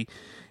 weirdly,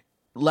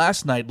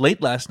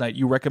 late last night,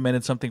 you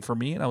recommended something for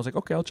me, and I was like,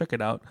 okay, I'll check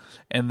it out.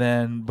 And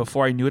then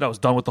before I knew it, I was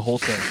done with the whole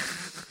thing.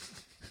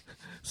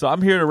 So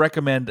I'm here to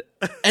recommend,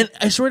 and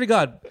I swear to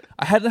God,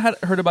 I hadn't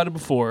heard about it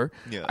before.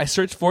 Yeah. I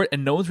searched for it,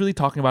 and no one's really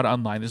talking about it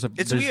online. There's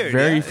weird,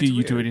 very few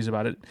YouTube videos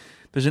about it.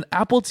 There's an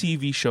Apple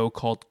TV show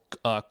called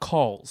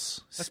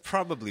Calls. That's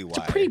probably why. It's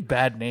a pretty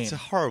bad name. It's a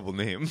horrible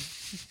name.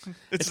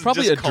 it's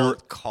probably just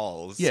called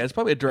Calls. Yeah, it's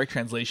probably a direct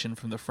translation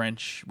from the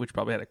French, which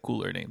probably had a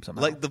cooler name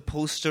somehow. Like the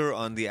poster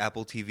on the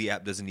Apple TV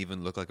app doesn't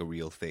even look like a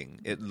real thing.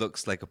 It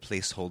looks like a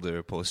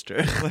placeholder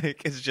poster.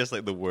 Like it's just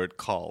like the word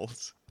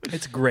Calls.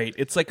 It's great.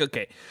 It's like,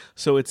 okay,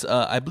 so it's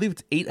I believe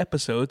it's 8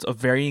 episodes of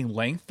varying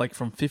length, like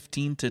from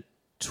 15 to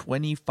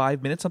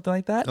 25 minutes, something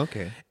like that.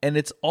 Okay. And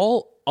it's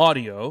all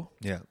audio.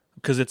 Yeah.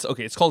 Because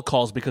it's called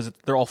Calls because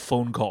they're all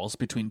phone calls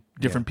between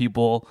different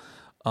people,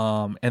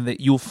 and that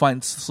you'll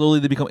find slowly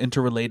they become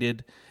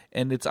interrelated.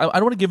 And it's I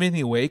don't want to give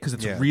anything away because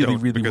it's really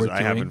worth doing.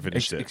 I haven't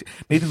finished it.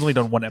 Nathan's only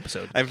done one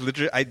episode.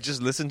 I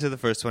just listened to the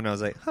first one. I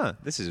was like,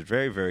 this is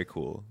very, very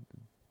cool.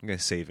 I'm gonna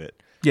save it.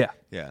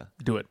 Yeah,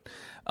 do it.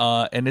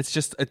 And it's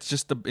just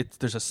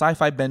there's a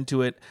sci-fi bend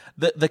to it.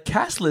 The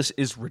cast list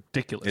is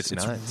ridiculous. It's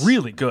nuts.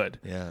 Really good.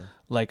 Yeah.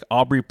 Like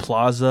Aubrey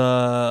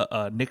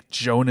Plaza, Nick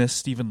Jonas,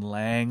 Stephen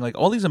Lang, like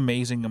all these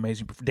amazing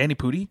Danny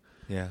Pudi.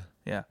 Yeah.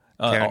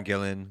 Karen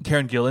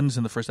Gillan's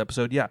in the first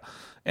episode. Yeah.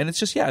 And it's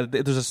just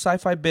there's a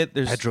sci-fi bit.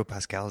 There's Pedro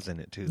Pascal's in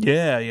it too.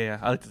 Yeah.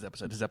 I like this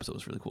episode. This episode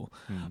was really cool.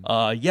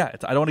 I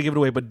don't want to give it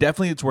away, but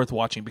definitely it's worth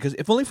watching because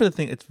if only for the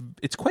thing,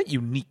 it's quite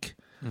unique.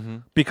 Mm-hmm.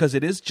 Because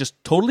it is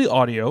just totally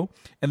audio,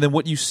 and then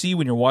what you see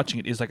when you're watching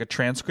it is like a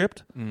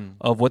transcript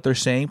of what they're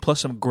saying,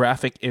 plus some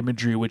graphic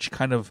imagery, which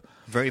kind of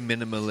very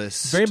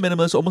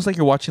minimalist, almost like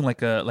you're watching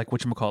like a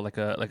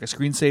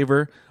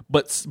screensaver.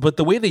 But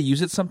the way they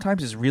use it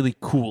sometimes is really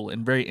cool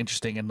and very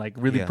interesting, and like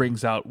really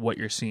brings out what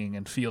you're seeing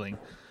and feeling.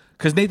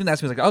 Because Nathan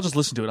asked me, like, I'll just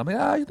listen to it. I'm like,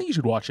 I think you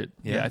should watch it.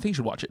 Yeah. Yeah, I think you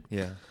should watch it.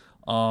 Yeah.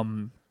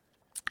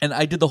 And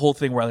I did the whole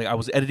thing where like I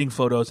was editing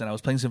photos and I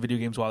was playing some video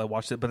games while I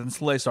watched it. But then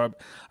slowly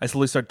I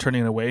slowly started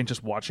turning it away and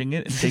just watching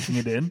it and taking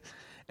it in.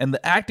 And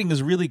the acting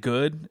is really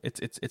good. It's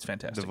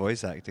fantastic. The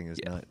voice acting is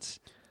nuts.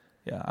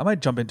 Yeah, I might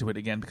jump into it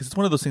again because it's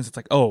one of those things that's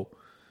like, oh,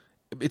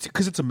 it's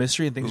because it's a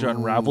mystery and things are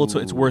unraveled. So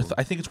it's worth.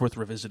 I think it's worth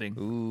revisiting.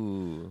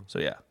 Ooh. So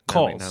yeah, Now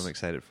Calls I'm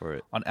excited for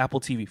it. on Apple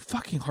TV.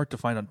 Fucking hard to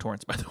find on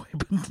torrents, by the way.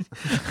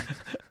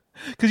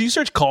 Because you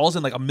search Calls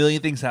and like a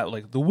million things happen,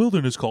 like the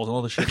Wilderness Calls and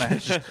all this shit. And I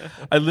had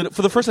to just,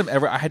 for the first time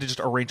ever, I had to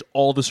just arrange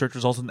all the search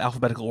results in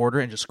alphabetical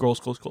order and just scroll.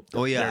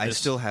 Oh yeah, There it I is.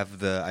 still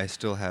have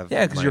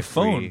Yeah, 'cause my your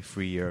phone.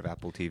 free year of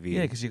Apple TV.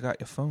 Yeah, because you got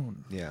your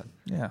phone. Yeah.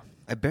 Yeah,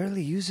 I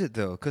barely use it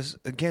though, because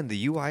again,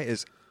 the UI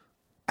is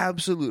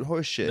absolute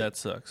horseshit. that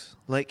sucks.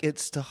 Like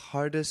it's the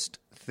hardest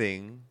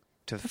thing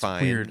to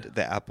find weird.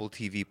 the Apple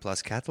TV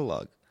Plus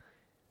catalog.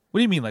 What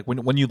do you mean? Like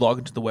when you log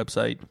into the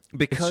website?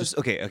 Because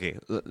okay,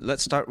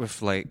 let's start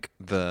with like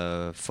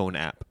the phone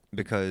app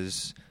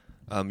because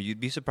you'd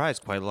be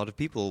surprised. Quite a lot of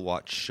people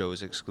watch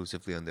shows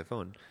exclusively on their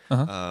phone,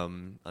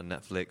 on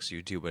Netflix,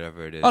 YouTube,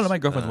 whatever it is. Oh no, my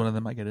girlfriend's one of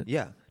them. I get it.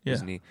 Yeah, Yeah.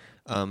 Disney.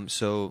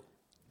 So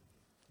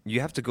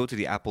you have to go to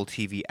the Apple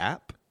TV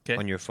app 'Kay.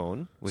 on your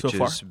phone, which So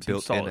far, is seems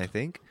built in, solid. I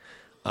think.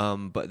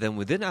 But then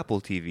within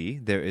Apple TV,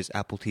 there is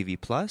Apple TV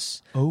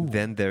Plus. Oh.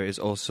 Then there is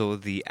also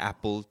the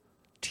Apple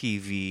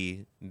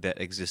TV that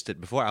existed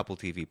before Apple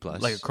TV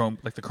Plus, like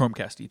the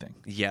Chromecast-y thing.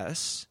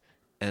 Yes,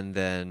 and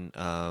then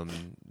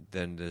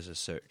there's a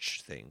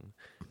search thing,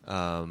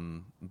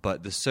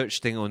 but the search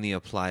thing only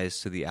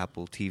applies to the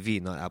Apple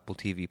TV, not Apple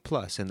TV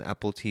Plus. And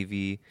Apple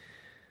TV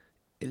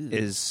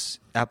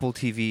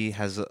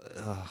has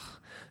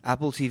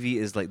Apple TV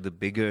is like the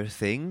bigger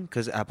thing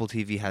because Apple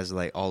TV has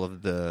like all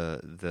of the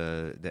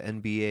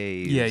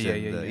NBA,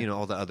 Yeah.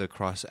 all the other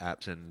cross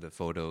apps and the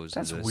photos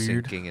That's and the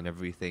weird. syncing and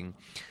everything.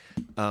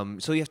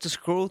 So you have to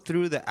scroll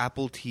through the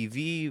Apple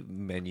TV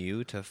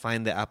menu to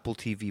find the Apple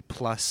TV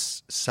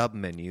Plus sub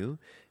menu,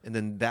 and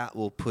then that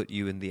will put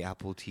you in the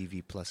Apple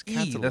TV Plus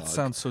catalog. That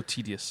sounds so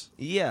tedious.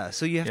 Yeah,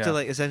 so you have Yeah. to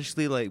like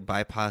essentially like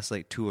bypass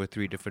like 2 or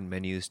 3 different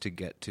menus to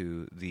get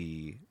to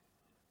the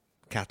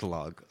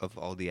catalog of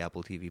all the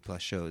Apple TV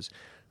Plus shows.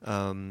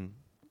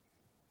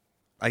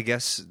 I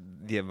guess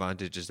the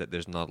advantage is that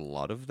there's not a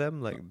lot of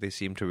them. Like they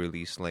seem to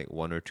release like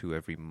 1 or 2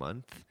 every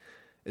month.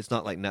 It's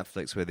not like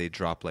Netflix where they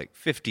drop like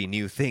 50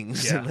 new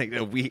things Yeah. in like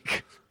a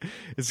week.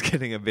 It's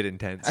getting a bit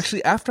intense.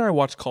 Actually, after I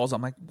watched Calls,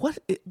 I'm like,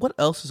 what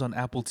else is on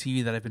Apple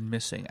TV that I've been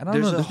missing? I don't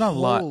know. There's not a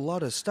lot.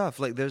 lot of stuff.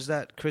 Like there's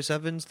that Chris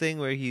Evans thing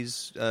where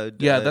he's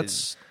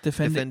That's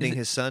defending is it-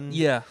 his son,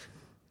 Yeah,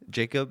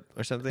 Jacob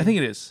or something. I think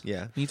it is.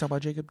 Yeah. Can you talk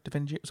about Jacob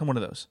defending Jacob? Some one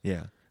of those.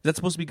 Yeah. Is that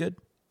supposed to be good?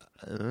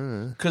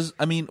 Because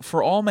I mean,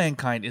 For All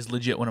Mankind is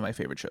legit one of my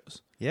favorite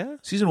shows. Yeah.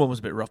 Season 1 was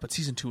a bit rough, but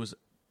season 2 was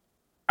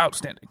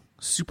outstanding,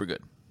 super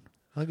good.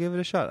 I'll give it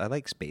a shot. I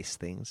like space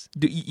things.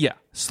 Yeah,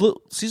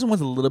 season 1's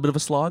a little bit of a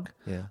slog.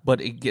 Yeah. But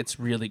it gets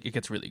really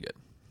good.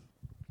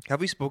 Have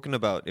we spoken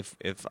about if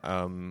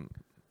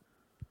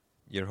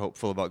you're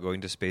hopeful about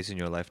going to space in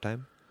your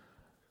lifetime?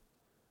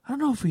 I don't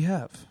know if we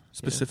have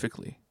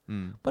specifically,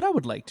 but I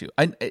would like to.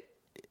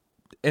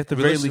 At the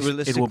very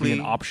least, it will be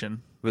an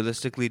option.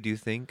 Realistically, do you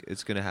think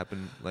it's going to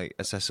happen like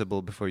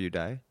accessible before you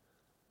die?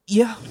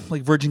 Yeah,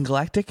 like Virgin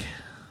Galactic.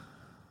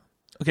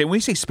 Okay, when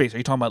you say space, are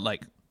you talking about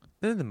like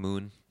Then the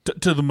moon.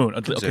 to the moon?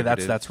 Okay,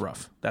 Conservative. that's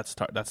rough. That's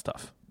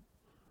tough.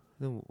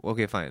 No,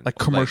 okay, fine. Like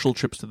commercial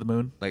trips to the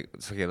moon. Like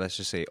okay, let's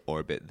just say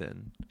orbit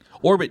then.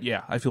 Orbit,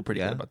 yeah, I feel pretty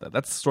Yeah? good about that.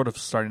 That's sort of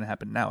starting to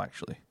happen now,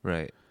 actually.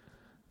 Right.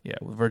 Yeah,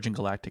 with Virgin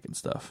Galactic and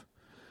stuff.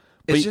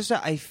 It's But- just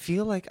that I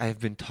feel like I've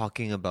been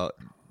talking about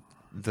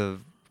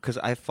because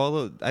I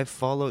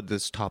followed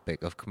this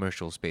topic of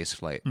commercial space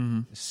flight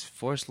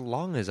for as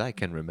long as I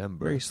can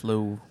remember. Very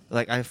slow.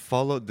 Like I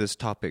followed this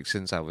topic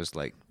since I was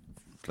like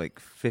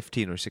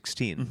 15 or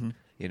 16.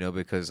 You know,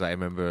 because I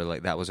remember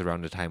like that was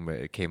around the time where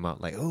it came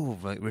out. Like, oh,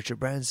 like Richard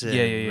Branson,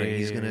 Yeah,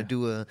 he's yeah, gonna yeah.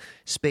 do a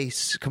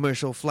space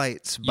commercial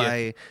flights Yeah.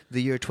 by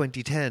the year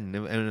 2010,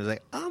 and it was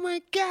like, oh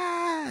my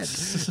god!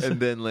 And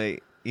then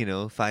like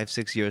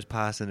 5-6 years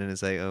pass, and then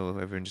it's like, oh,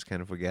 everyone just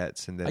kind of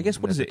forgets. And then I guess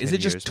what is another it? Is 10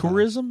 it just years pass.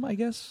 tourism? I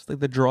guess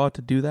like the draw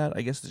to do that.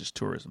 I guess it's just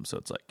tourism. So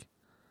it's like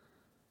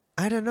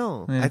I don't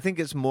know. Yeah. I think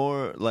it's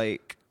more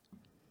like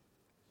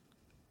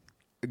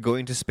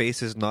going to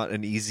space is not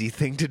an easy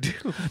thing to do.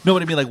 no.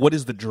 What I mean, like, what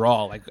is the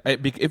draw? Like,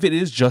 if it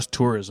is just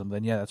tourism,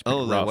 then yeah, that's pretty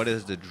Oh, rough. like, what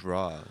is the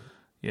draw?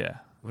 Yeah,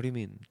 What do you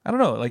mean? I don't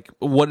know. Like,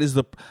 what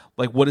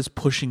is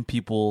pushing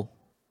people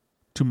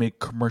to make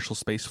commercial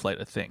space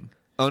flight a thing?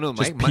 Oh no,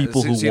 Just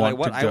people who want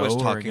what to I was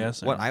go, I talking,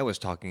 guess, what or- I was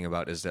talking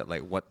about is that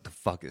like, what the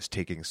fuck is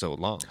taking so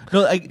long?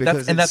 No,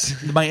 Because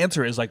that's my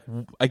answer is like,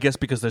 I guess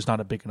because there's not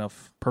a big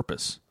enough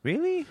purpose.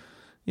 Really?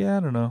 Yeah, I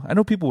don't know. I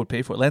know people would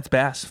pay for it. Lance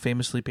Bass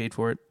famously paid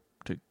for it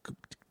to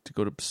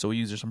go to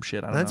Soyuz or some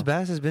shit. I don't Lance know.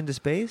 Bass has been to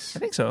space. I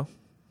think so.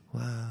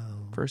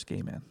 Wow. First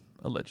gay man,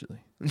 allegedly,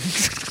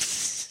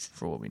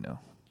 for what we know.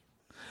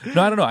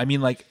 No, I don't know. I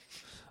mean, like,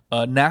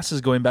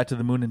 NASA's going back to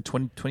the moon in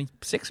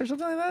 2026 or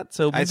something like that.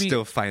 So I maybe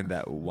still find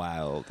that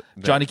wild.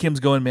 Johnny Kim's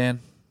going, man.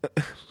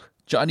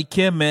 Johnny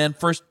Kim, man,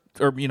 first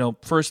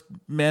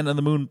man on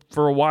the moon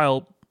for a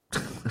while.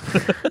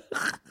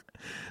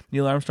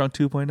 Neil Armstrong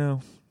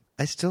 2.0.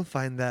 I still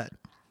find that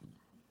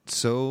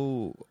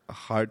so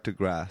hard to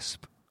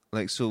grasp,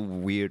 like so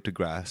weird to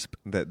grasp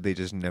that they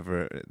just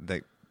never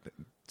like.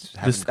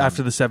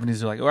 After the 70s,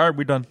 they're like, all right,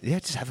 we're done. Yeah,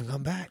 just haven't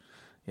gone back.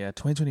 Yeah,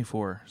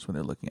 2024 is when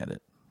they're looking at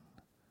it.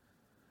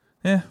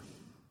 Yeah.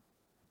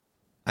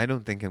 I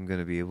don't think I'm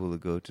gonna be able to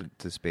go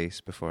to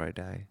space before I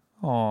die.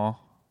 Aw.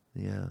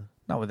 Yeah,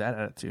 Not with that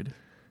attitude.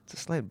 it's a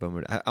slight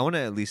bummer. I want to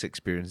at least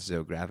experience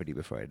zero gravity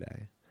before I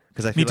die,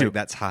 because I feel too. like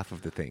that's half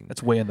of the thing.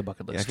 That's way on the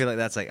bucket list. Yeah, I feel like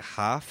that's like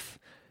half,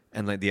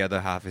 and like the other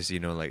half is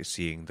like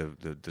seeing the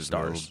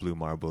Stars. little blue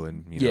marble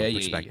and Yeah.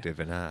 perspective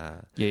and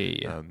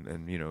Yeah.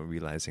 and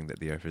realizing that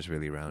the Earth is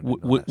really round.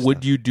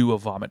 Would you do a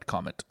vomit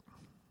comet?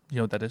 You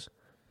know what that is?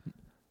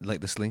 like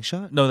the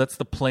slingshot? No, that's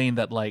the plane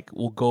that like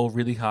will go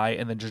really high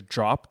and then just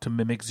drop to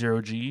mimic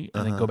 0G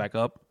and then go back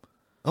up.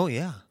 Oh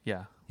yeah,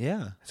 Yeah.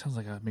 yeah. It sounds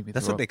like a maybe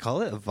That's what they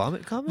call it, a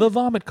vomit comet. The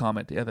vomit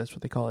comet. Yeah, that's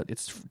what they call it.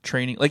 It's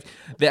training. Like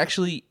they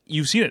actually,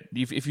 you've seen it.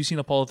 If you've seen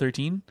Apollo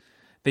 13,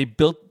 they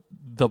built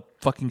the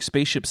fucking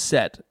spaceship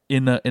set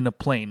in a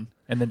plane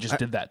and then just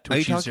did that to Are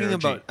you achieve talking 0G.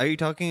 about? Are you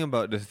talking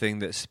about the thing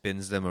that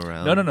spins them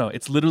around? No.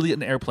 It's literally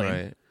an airplane,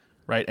 Right.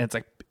 right? And it's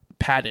like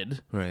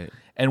padded. Right.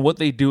 And what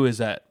they do is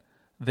that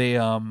they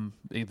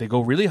go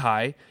really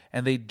high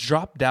and they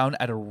drop down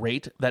at a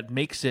rate that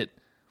makes it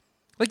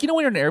like, when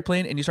you're in an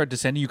airplane and you start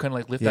descending, you kind of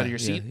like lift out of your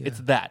seat. yeah. It's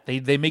that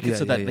they make it Yeah,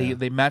 so that yeah.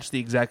 they match the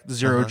exact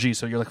 0G,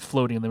 so you're like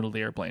floating in the middle of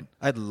the airplane.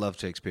 I'd love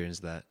to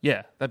experience that.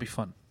 Yeah, that'd be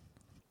fun.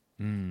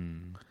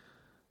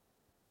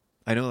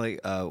 I know, like,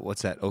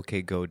 what's that?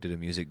 OK Go did a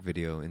music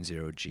video in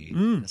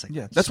 0G. It's like,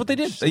 Yeah, that's what they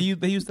did. They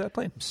used that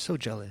plane. I'm so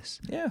jealous.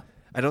 Yeah,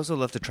 I'd also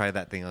love to try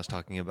that thing I was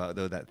talking about,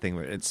 though. That thing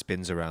where it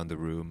spins around the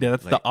room. yeah.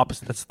 That's like, the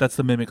opposite. That's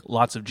the mimic.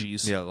 Lots of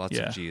G's. Yeah, lots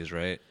of G's,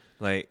 right?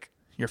 Like,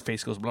 Your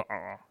face goes blah,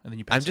 and then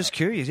you. Pass I'm just out.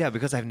 curious, yeah,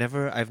 because I've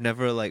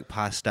never like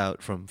passed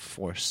out from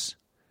force.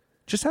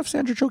 Just have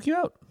Sandra choke you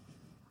out.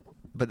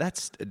 But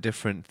that's a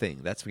different thing.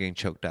 That's getting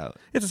choked out.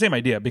 It's the same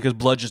idea because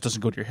blood just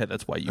doesn't go to your head.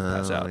 That's why you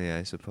pass Oh, out. yeah,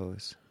 I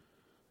suppose.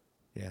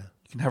 Yeah.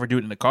 You can have her do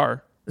it in the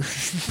car.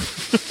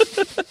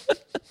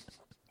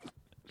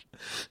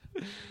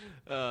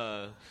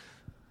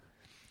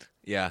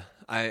 Yeah,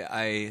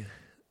 I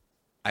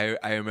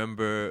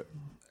remember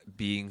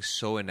being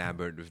so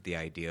enamored with the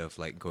idea of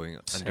like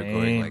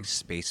undergoing like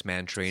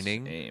spaceman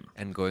training Same.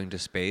 and going to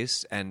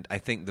space. And I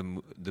think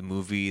the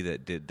movie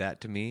that did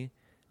that to me,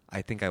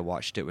 I think I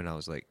watched it when I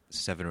was like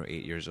 7 or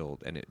 8 years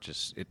old, and it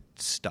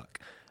stuck.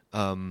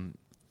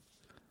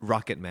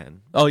 Rocket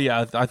Man. Oh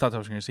yeah, I thought I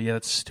was going to say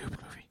that's a stupid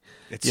movie.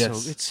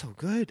 It's so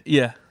good.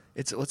 Yeah,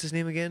 It's what's his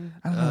name again?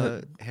 I don't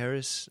know.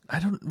 Harris. I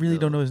don't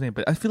know his name,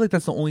 but I feel like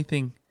that's the only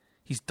thing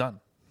he's done.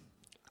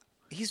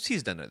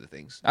 He's done other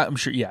things. I'm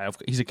sure. Yeah,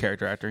 he's a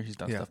character actor. He's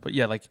done Yeah. stuff, but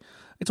yeah, like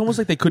it's almost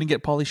like they couldn't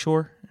get Pauly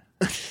Shore.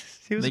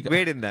 He was They got-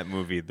 great in that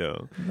movie,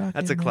 though. Rocket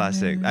That's a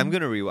classic. Man. I'm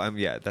gonna rewatch.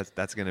 Yeah,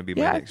 that's gonna be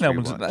my Yeah, I next think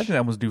rewatch.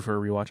 that one's due for a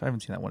rewatch. I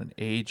haven't seen that one in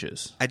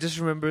ages. I just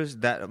remember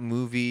that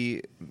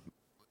movie,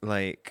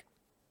 like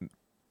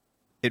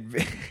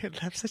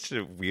it left such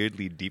a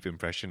weirdly deep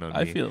impression on me.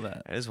 I feel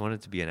that. I just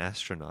wanted to be an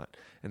astronaut,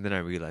 and then I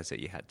realized that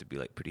you had to be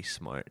like pretty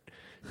smart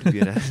to be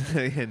an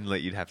astronaut, and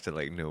like you'd have to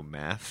like know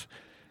math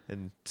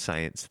and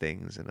science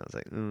things, and I was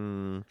like,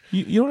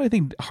 You know what I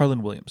think?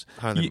 Harlan Williams.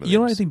 Harlan You know what I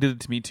Williams. think did it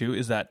to me too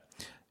is that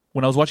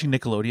when I was watching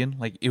Nickelodeon,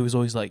 like it was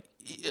always like,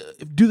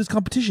 do this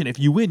competition. If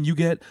you win, you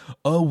get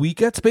a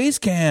week at space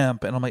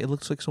camp, and I'm like, it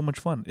looks like so much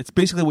fun. It's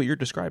basically what you're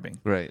describing.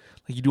 right.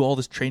 Like you do all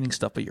this training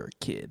stuff, but you're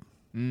a kid.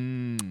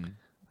 Mm.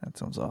 That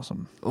sounds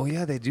awesome. Oh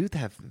yeah, they do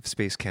have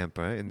space camp,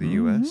 right, in the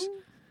Mm-hmm. U.S.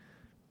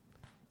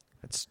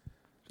 That's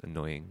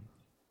annoying.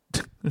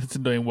 It's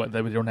annoying what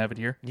that we don't have it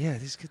here. Yeah,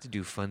 these get to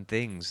do fun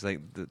things. Like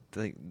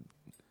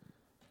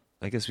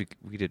I guess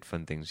we did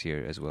fun things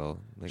here as well.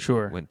 Like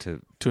Sure. went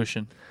to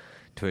Tuition.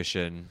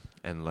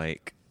 and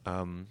like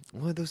one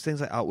of those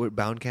things like Outward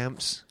Bound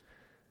camps.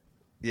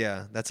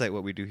 Yeah, that's like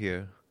what we do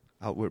here.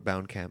 Outward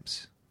Bound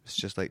camps. It's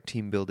just like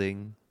team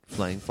building,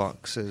 flying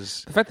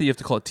foxes, The fact that you have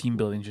to call it team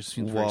building just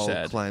seems very wall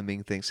sad.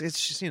 climbing things.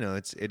 It's just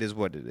it is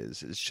what it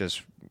is. It's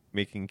just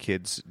making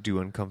kids do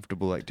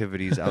uncomfortable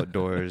activities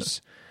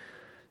outdoors,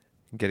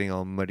 getting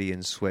all muddy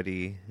and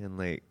sweaty, and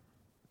like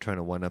trying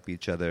to one up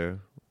each other,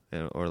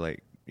 or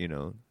like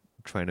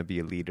trying to be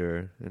a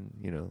leader,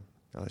 and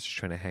I was just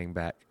trying to hang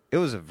back. It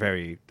was a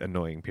very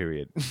annoying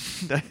period.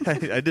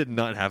 I did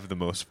not have the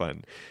most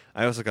fun.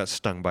 I also got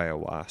stung by a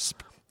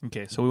wasp.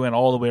 Okay, so we went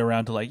all the way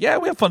around to like, yeah,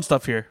 we have fun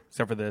stuff here,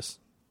 except for this.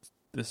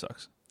 This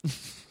sucks.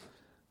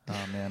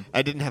 Oh man.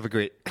 I didn't have a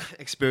great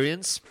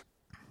experience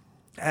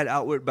at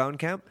Outward Bound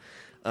Camp.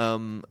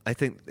 I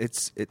think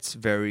it's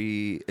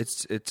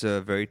a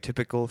very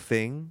typical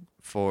thing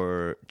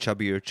for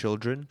chubbier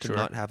children to Sure.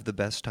 not have the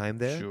best time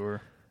there.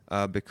 Sure.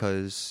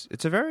 Because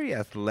it's a very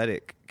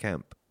athletic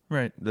camp.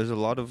 Right. There's a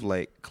lot of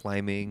like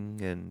climbing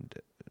and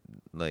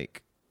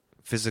like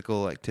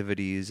physical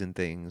activities and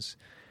things.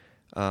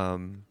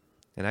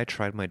 And I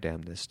tried my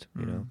damnedest,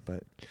 you know,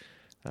 but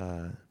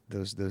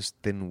those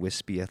thin,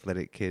 wispy,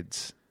 athletic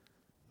kids,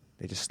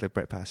 they just slip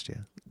right past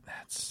you.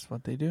 That's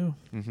what they do.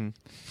 Mm-hmm.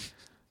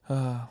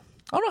 I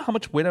don't know how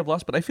much weight I've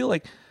lost, but I feel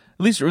like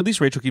at least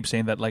Rachel keeps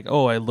saying that, like,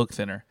 oh, I look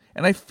thinner,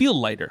 and I feel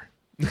lighter.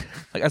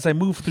 Like as I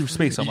move through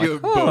space, I'm Your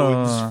like,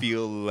 bones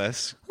feel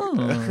less.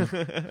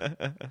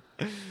 I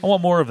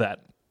want more of that.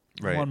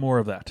 Right. I want more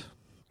of that.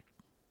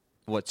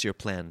 What's your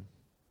plan?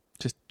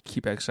 Just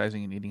keep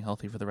exercising and eating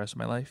healthy for the rest of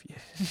my life.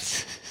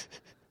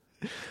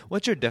 Yeah.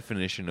 What's your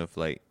definition of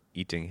like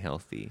eating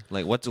healthy?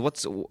 Like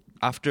what's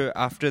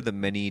after the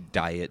many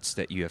diets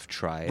that you have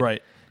tried,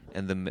 Right.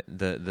 and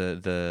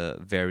the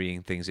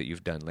varying things that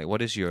you've done? Like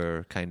what is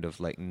your kind of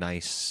like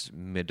nice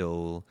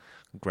middle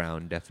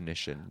ground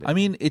definition? I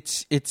mean,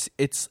 it's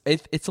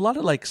a lot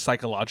of like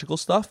psychological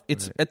stuff.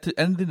 It's at the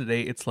end of the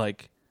day, it's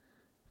like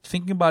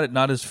thinking about it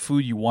not as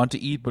food you want to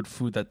eat, but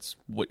food that's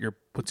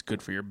what's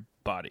good for your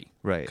body,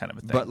 right? Kind of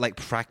a thing. But like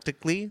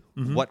practically,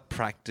 what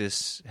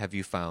practice have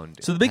you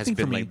found? So the big has thing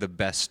been for me, like the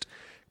best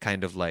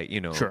kind of like,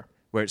 you know, Sure.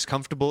 where it's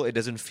comfortable. It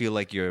doesn't feel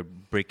like you're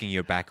breaking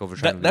your back over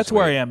trying to lose that's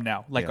where I weight. am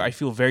now. Like Yeah. I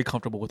feel very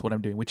comfortable with what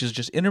I'm doing, which is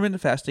just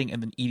intermittent fasting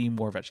and then eating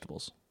more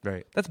vegetables.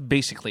 Right. That's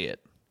basically it.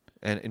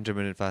 And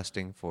intermittent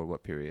fasting for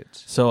what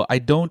periods? So I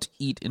don't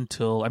eat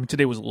until, I mean,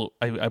 today was a little,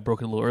 I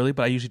broke it a little early,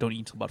 but I usually don't eat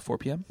until about 4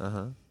 p.m.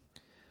 Uh-huh.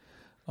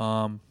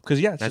 Because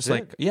it's That's just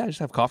like, it? I just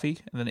have coffee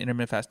and then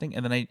intermittent fasting,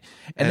 and then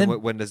And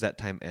then when does that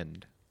time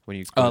end? When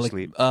you go to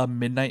sleep?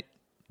 midnight.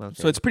 Okay.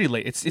 So it's pretty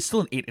late. It's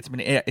still an 8.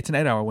 It's an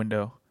 8-hour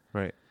window,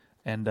 right.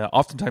 and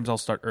oftentimes I'll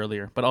start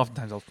earlier, but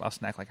oftentimes I'll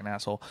snack like an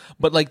asshole.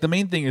 But like the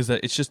main thing is that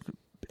it's just,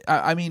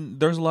 I mean,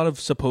 there's a lot of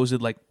supposed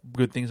like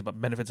good things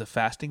about benefits of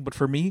fasting, but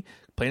for me,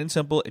 plain and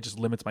simple, it just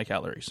limits my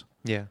calories.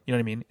 Yeah. You know what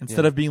I mean?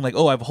 Instead of being like,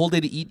 oh, I have a whole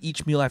day to eat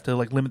each meal, I have to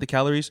like limit the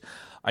calories.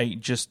 I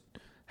just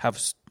have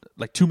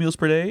like 2 meals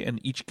per day, and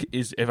each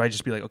is, if I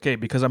just be like, okay,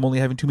 because I'm only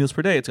having 2 meals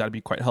per day, it's got to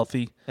be quite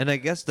healthy. And I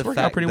guess the It's worked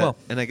out fact pretty that, well.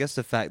 and I guess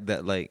the fact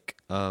that like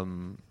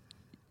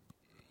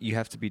you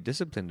have to be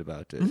disciplined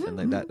about it, and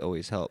like that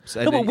always helps.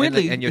 And, but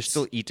weirdly, and you're it's-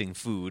 still eating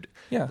food,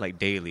 Yeah. like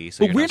daily, so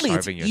But you're weirdly, not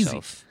it's starving easy.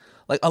 yourself.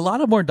 Like a lot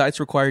of more diets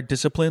require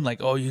discipline.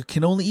 Like, oh, you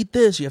can only eat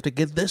this. You have to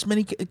get this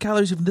many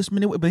calories from this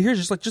many. But here's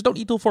just like, just don't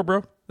eat till 4,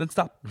 bro. Then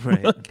stop.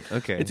 Right.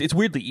 Okay. It's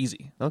weirdly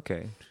easy.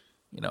 Okay.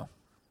 You know.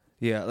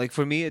 Yeah, like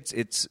for me, it's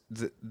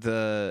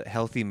the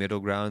healthy middle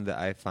ground that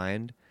I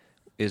find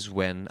is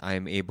when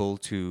I'm able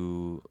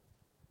to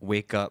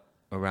wake up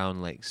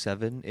around like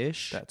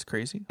 7-ish. That's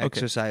crazy.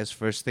 Exercise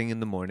first thing in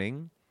the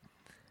morning,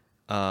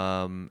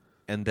 and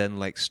then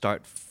like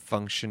start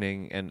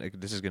functioning. And like,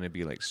 this is going to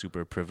be like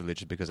super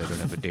privileged because I don't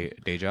have a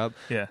day job.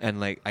 Yeah. And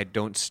like I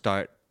don't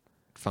start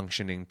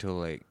functioning till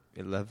like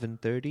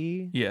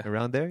 11:30. Yeah.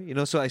 Around there. You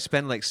know, so I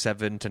spend like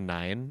 7 to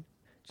 9,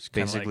 Just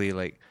kinda basically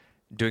like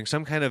doing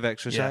some kind of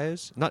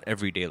exercise. Not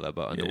every day, but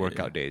on the Yeah,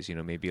 workout yeah. days. You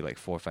know, maybe like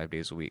 4 or 5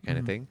 days a week kind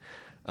of thing.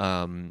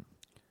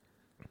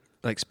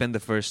 Like spend the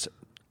first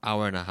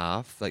hour and a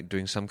half like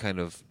doing some kind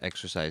of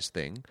exercise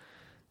thing,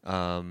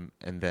 and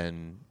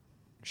then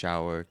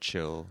shower,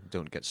 chill,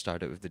 don't get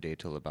started with the day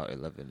till about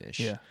 11-ish.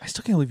 Yeah. I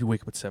still can't believe you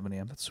wake up at 7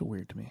 a.m. That's so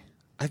weird to me.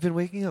 I've been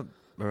waking up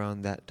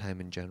around that time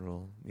in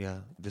general. Yeah,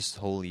 this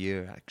whole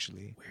year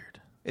actually.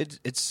 Weird.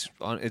 It's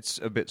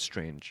a bit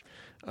strange.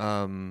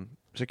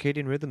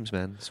 Circadian rhythms,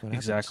 man. That's what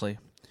happens. Exactly.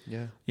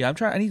 Yeah. Yeah,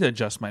 I need to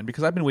adjust mine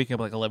because I've been waking up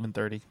at like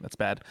 11:30. That's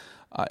bad.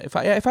 If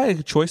I had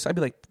a choice, I'd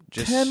be like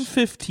Just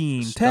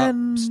 10:15,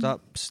 10.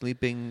 Stop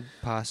sleeping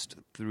past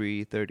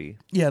 3:30.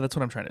 Yeah, that's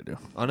what I'm trying to do.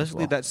 Honestly,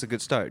 Well. that's a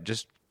good start.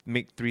 Just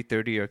make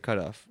 3:30 your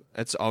cutoff.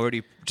 That's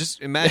already.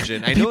 Just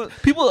imagine. I know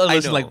People are I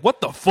listening know. like,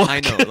 what the fuck? I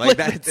know, like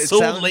that. It's It so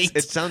sounds, late.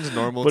 It sounds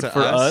normal But to for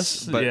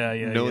us, but yeah,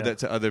 know yeah. that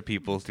to other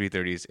people,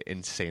 3:30 is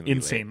insanely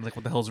Insane. late. Like,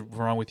 what the hell's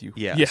wrong with you?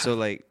 Yeah. So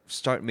like,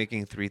 start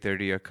making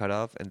 3:30 your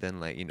cutoff, and then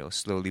like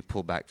slowly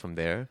pull back from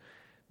there,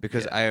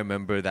 because Yeah. I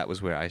remember that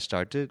was where I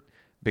started,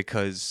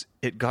 because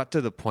it got to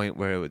the point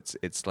where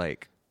it's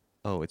like,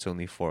 oh, it's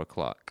only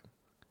 4:00.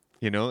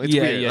 It's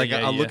Yeah, weird. yeah, Like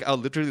yeah, I'll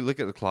literally look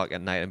at the clock at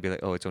night and be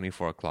like, oh, it's only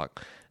 4:00.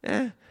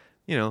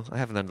 I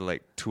have another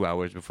like 2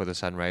 hours before the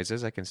sun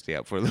rises. I can stay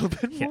up for a little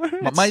bit more.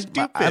 It's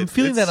stupid. I'm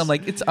feeling that. I'm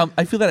like, it's.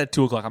 I feel that at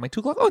 2:00. I'm like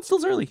 2:00. Oh, it's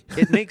still early.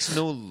 It makes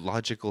no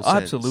logical Oh,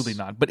 sense. absolutely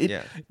not. But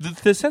Yeah.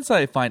 the sense that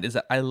I find is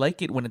that I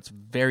like it when it's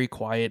very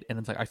quiet and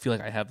it's like I feel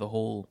like I have the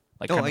whole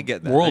like Oh, kind I of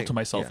get that. world I- to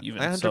myself. yeah.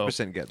 Even I 100%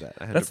 so, get that.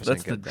 I 100%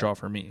 that's get the that. draw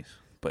for me.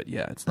 But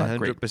yeah, it's I not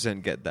great.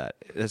 100% get that,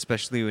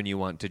 especially when you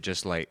want to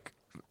just like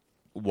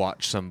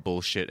watch some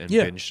bullshit and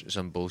Yeah. binge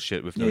some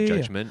bullshit with no Yeah, yeah, yeah.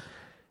 judgment.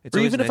 It's Or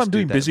always even if nice I'm to do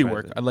doing that busy in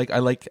work, private.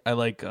 I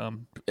like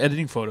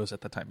editing photos at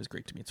the time is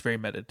great to me. It's very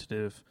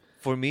meditative.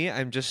 For me,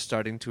 I'm just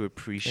starting to Editing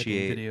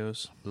appreciate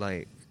videos.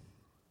 like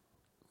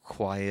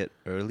quiet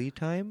early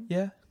time.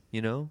 Yeah.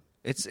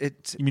 It's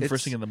You mean it's-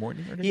 first thing in the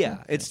morning? Or Yeah,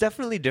 anything? it's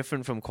definitely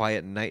different from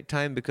quiet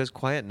nighttime, because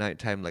quiet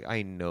nighttime, like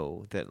I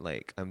know that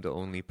like I'm the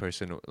only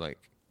person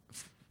like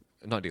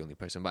not the only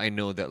person, but I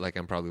know that like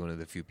I'm probably one of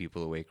the few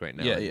people awake right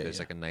now. Yeah, and yeah, there's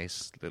yeah. like a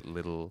nice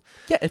little.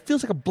 Yeah, it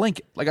feels like a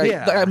blanket. Like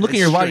Yeah, I'm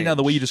looking at it's your body now,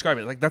 the way strange. you describe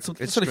it. Like that's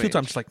what I feel.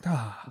 I'm just like,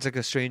 It's like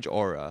a strange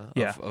aura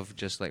Yeah. of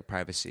just like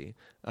privacy.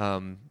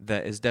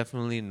 That is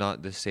definitely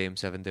not the same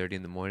 7:30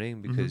 in the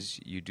morning because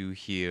you do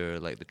hear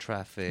like the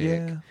traffic.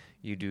 Yeah.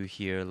 You do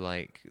hear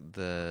like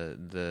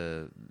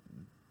the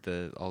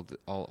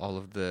all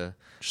of the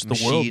Just the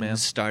machines world, man.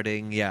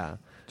 starting. Yeah.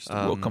 just the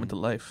world coming to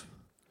life.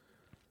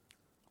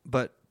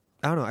 But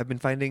I don't know. I've been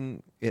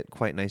finding it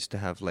quite nice to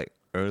have like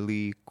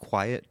early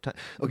quiet time.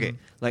 Okay,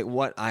 like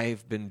what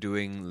I've been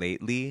doing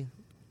lately,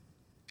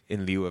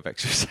 in lieu of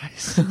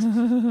exercise.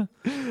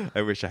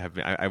 I wish I've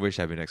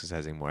been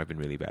exercising more. I've been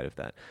really bad at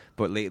that.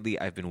 But lately,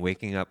 I've been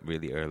waking up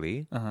really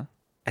early,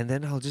 and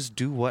then I'll just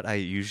do what I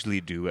usually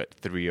do at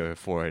 3 or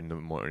 4 in the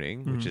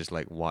morning, which is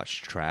like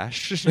watch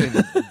trash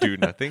and do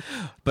nothing.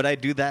 But I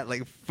do that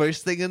like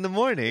first thing in the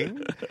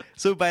morning.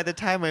 So by the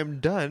time I'm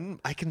done,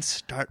 I can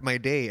start my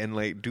day and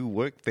like do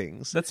work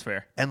things. That's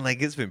fair. And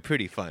like it's been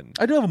pretty fun.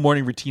 I do have a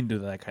morning routine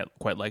that I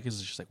quite like.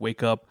 It's just like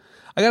wake up.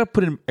 I gotta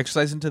put in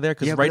exercise into there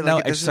because Yeah, right but, now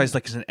like, it exercise doesn't-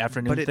 like is an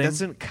afternoon But it thing.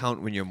 doesn't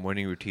count when your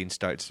morning routine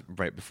starts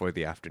right before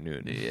the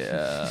afternoon.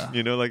 Yeah.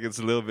 You know, like it's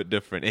a little bit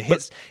different. It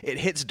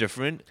hits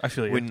different. I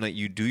feel you. When like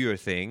you do your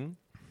thing,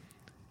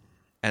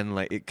 and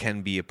like it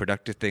can be a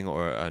productive thing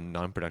or a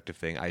non-productive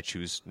thing. I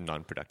choose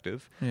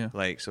non-productive. Yeah.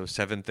 Like so,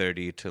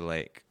 7:30 to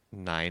like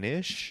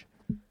 9ish.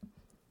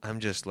 I'm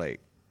just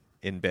like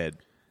in bed,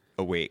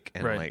 awake,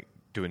 and Right. like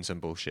doing some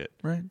bullshit.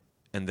 Right.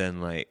 And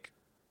then like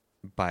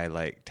by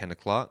like 10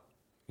 o'clock,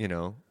 you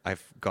know,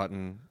 I've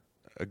gotten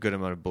a good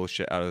amount of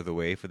bullshit out of the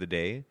way for the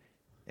day,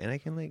 and I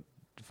can like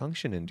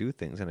function and do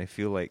things, and I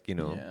feel like, you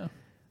know, Yeah.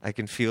 I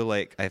can feel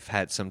like I've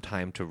had some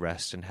time to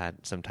rest and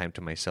had some time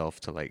to myself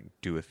to like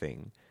do a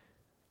thing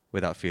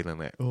without feeling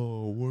like,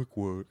 oh, work,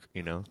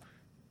 you know.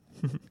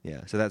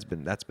 Yeah, so that's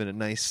been a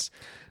nice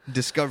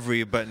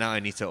discovery, but now I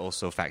need to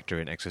also factor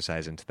in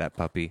exercise into that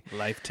puppy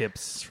Life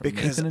tips from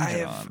because Nathan and I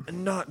John. have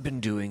not been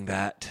doing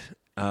that.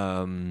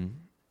 And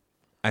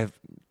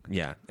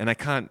I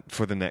can't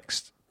for the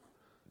next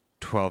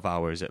 12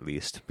 hours at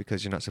least,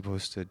 because you're not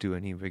supposed to do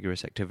any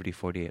rigorous activity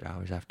 48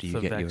 hours after you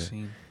The get your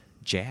vaccine.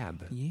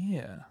 jab.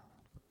 Yeah.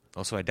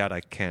 Also, I doubt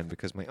I can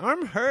because my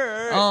arm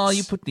hurts. Oh,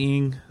 you poor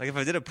thing. Like if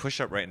I did a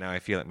push-up right now, I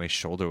feel like my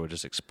shoulder would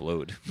just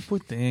explode. You poor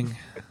thing.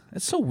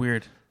 It's so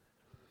weird.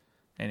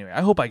 Anyway,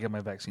 I hope I get my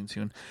vaccine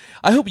soon.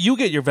 I hope you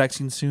get your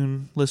vaccine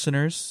soon,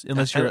 listeners,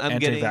 unless you're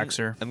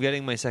anti-vaxxer. I'm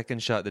getting my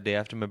second shot the day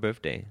after my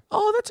birthday.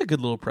 Oh, that's a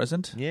good little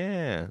present.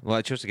 Yeah. Well,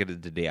 I chose to get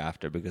it the day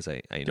after because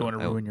I Don't want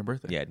to ruin your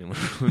birthday. Yeah, I didn't want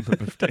to ruin my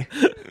birthday.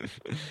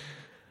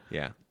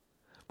 Yeah.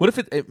 What if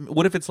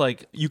it's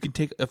like you can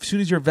take as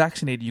soon as you're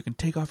vaccinated, you can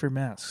take off your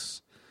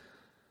masks.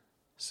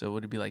 So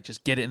would it be like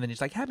just get it and then just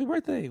like happy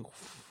birthday?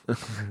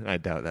 I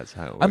doubt that's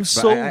how it works. I'm But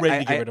so ready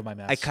to get rid of my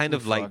mask. I kind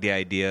of Oh, like fuck. the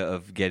idea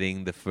of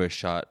getting the first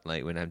shot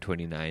like when I'm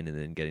 29 and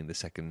then getting the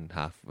second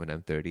half when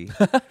I'm 30.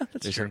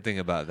 There's something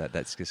about that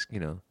that's just, you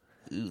know,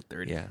 Ooh,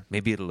 30. yeah,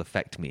 maybe it'll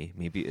affect me.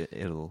 Maybe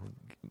it'll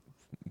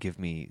give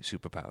me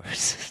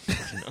superpowers.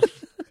 You know?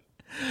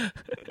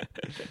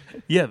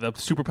 Yeah, the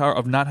superpower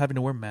of not having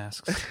to wear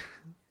masks.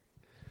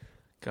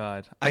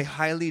 God. I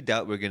highly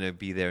doubt we're going to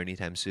be there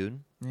anytime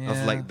soon. Of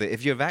Yeah. like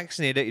if you're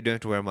vaccinated, you don't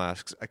have to wear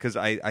masks because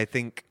I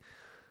think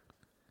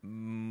I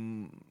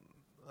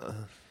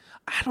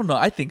don't know.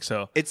 I think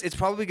so. it's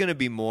probably going to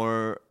be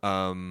more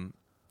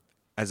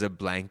as a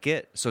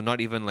blanket. So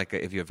not even like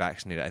if you're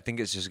vaccinated. I think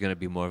it's just going to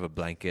be more of a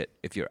blanket.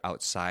 If you're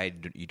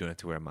outside, you don't have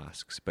to wear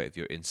masks. But if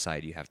you're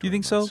inside, you have to You wear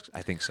think so? masks.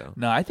 I think so.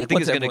 No, I think it's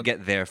once going to everyone-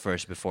 get there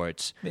first before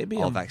it's Maybe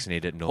all I'm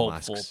vaccinated, no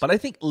hopeful. masks. But I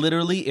think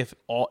literally if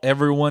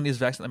everyone is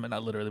vaccinated, I mean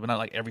not literally, but not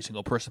like every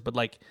single person, but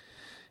like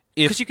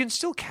if Because you can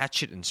still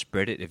catch it and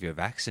spread it if you're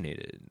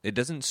vaccinated. It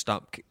doesn't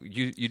stop.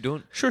 You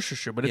don't. Sure.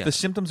 But if Yeah. the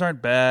symptoms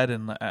aren't bad,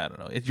 and I don't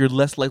know, if you're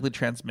less likely to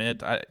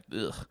transmit, I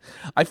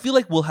feel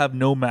like we'll have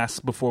no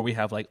masks before we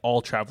have like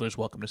all travelers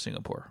welcome to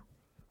Singapore,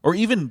 or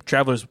even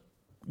travelers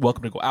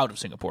welcome to go out of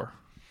Singapore.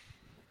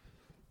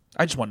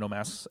 I just want no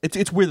masks.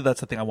 It's weird that that's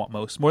the thing I want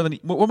most, more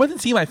than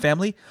seeing my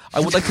family. I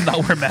would like to not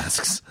wear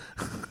masks.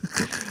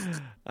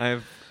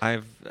 I've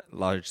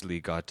largely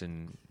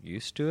gotten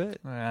used to it.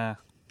 Ah,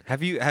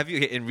 Have you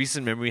in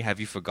recent memory have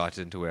you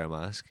forgotten to wear a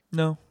mask?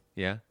 no.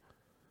 Yeah.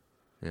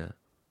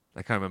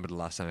 I can't remember the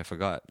last time I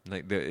forgot.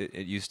 Like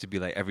it used to be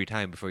like every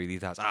time before you leave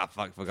the house,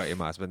 fuck, forgot your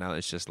mask. But now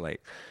it's just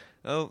like,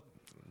 oh,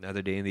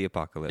 another day in the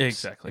apocalypse.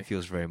 Exactly. It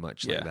feels very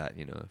much Yeah. like that.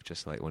 You know,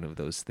 just like one of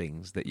those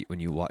things that when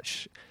you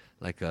watch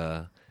like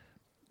a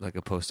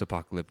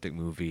post-apocalyptic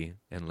movie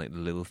and like the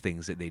little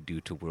things that they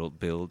do to world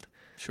build.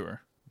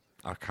 Sure.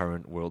 Our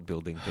current world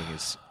building thing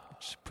is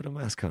just put a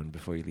mask on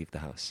before you leave the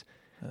house.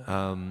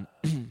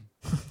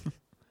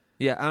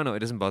 Yeah, I don't know. It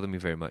doesn't bother me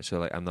very much. So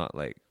like, I'm not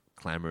like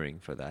clamoring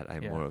for that.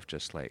 I'm Yeah. more of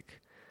just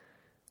like,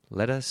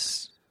 let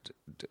us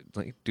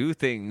like do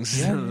things.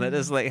 Yeah, Let yeah.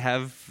 us like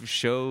have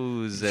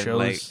shows and Shows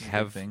like is a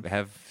good thing.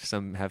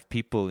 have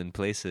people in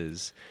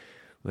places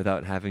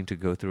without having to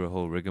go through a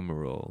whole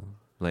rigmarole.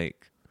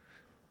 Like,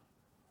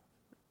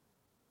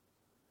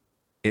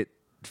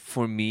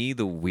 for me,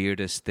 the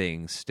weirdest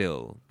thing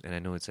still, and I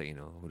know it's like,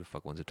 who the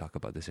fuck wants to talk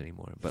about this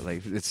anymore? But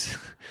like, it's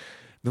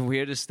the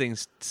weirdest thing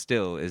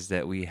still is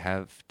that we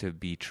have to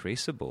be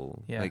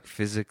traceable, like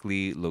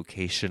physically,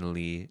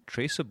 locationally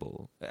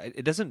traceable.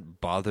 It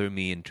doesn't bother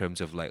me in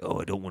terms of like,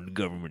 I don't want the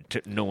government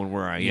knowing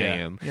where I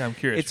am. Yeah, I'm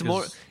curious.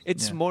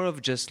 It's more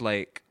of just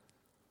like,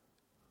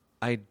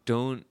 I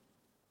don't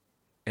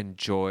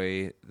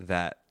enjoy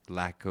that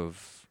lack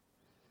of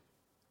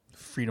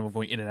freedom of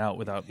going in and out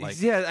without like...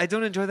 Yeah, I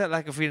don't enjoy that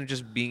lack of freedom,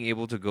 just being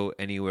able to go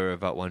anywhere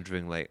without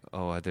wondering like,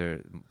 are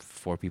there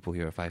 4 people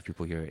here, 5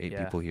 people here, 8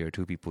 people here,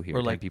 2 people here,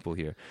 or 10 people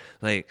here?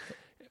 Like,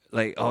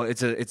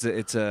 it's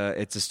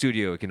a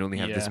studio, it can only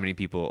have this many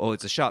people. Oh,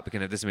 it's a shop, it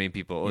can have this many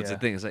people. Oh, it's a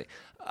thing. It's like,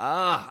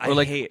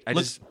 look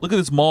at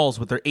these malls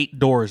with their 8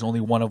 doors,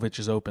 only one of which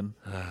is open.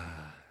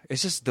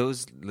 It's just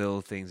those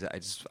little things that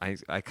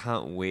I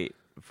can't wait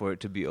for it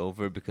to be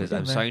over, because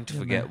I'm starting to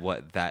forget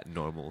what that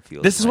normal feels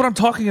like. This is what I'm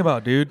talking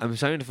about, dude. I'm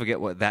starting to forget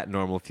what that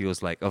normal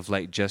feels like, of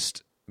like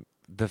just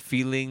the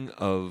feeling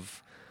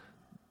of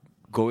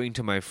going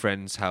to my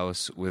friend's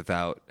house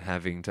without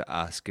having to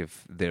ask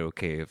if they're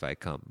okay if I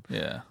come.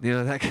 Yeah.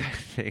 That kind of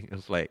thing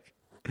of like,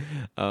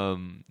 I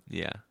don't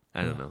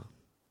know.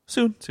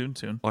 Soon.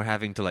 Or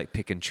having to like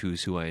pick and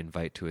choose who I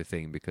invite to a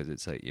thing because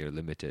it's like you're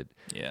limited.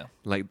 Yeah.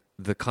 Like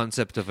the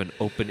concept of an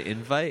open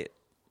invite.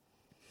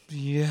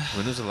 Yeah.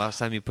 When was the last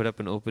time you put up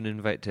an open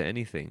invite to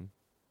anything?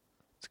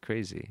 It's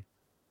crazy.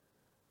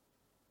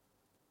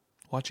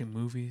 Watching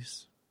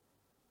movies.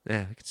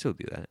 Yeah, we could still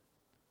do that.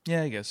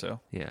 Yeah, I guess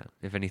so. Yeah.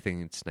 If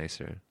anything, it's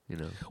nicer,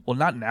 Well,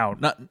 not now.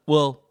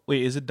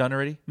 Wait, is it done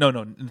already? No,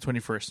 in the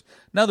 21st.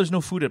 Now there's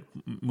no food at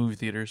movie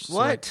theaters. So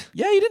What?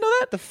 Yeah, you didn't know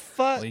that? The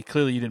fuck? Well,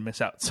 clearly you didn't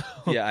miss out. So.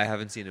 Yeah, I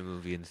haven't seen a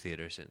movie in the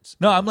theater since.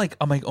 No, I'm like,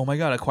 oh my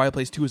god, A Quiet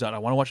Place 2 is out. I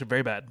want to watch it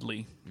very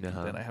badly.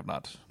 Uh-huh. Then I have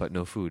not. But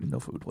no food. No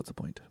food. What's the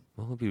point?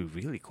 Well, it'll be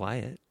really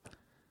quiet.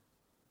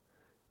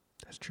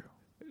 That's true.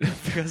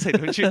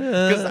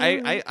 Because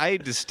I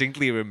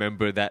distinctly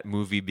remember that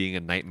movie being a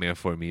nightmare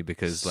for me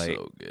because like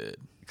so good.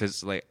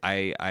 Because like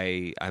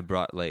I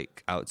brought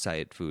like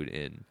outside food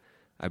in.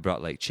 I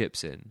brought like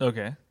chips in.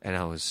 Okay. And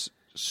I was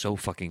so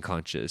fucking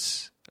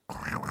conscious.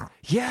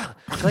 Yeah,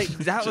 like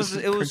that was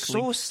it was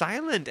so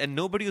silent and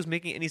nobody was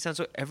making any sound.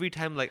 So every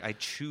time like I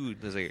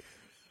chewed, there's like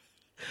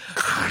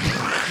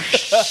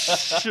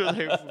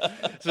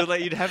so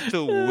like you'd have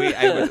to wait.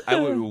 I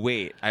would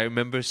wait. I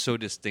remember so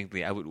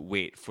distinctly. I would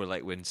wait for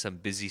like when some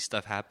busy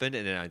stuff happened,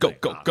 and then I'd go.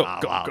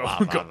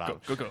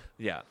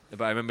 Yeah,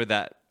 but I remember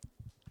that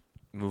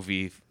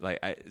movie. Like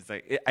I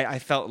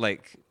felt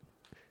like.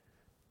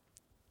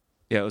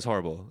 Yeah, it was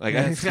horrible. Like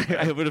I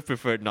would have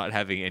preferred not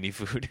having any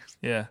food.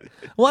 Yeah.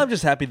 Well, I'm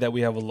just happy that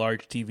we have a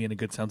large TV and a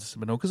good sound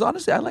system at home. Because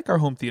honestly, I like our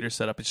home theater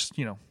setup. It's just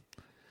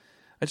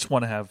I just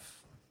want to have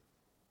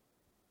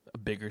a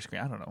bigger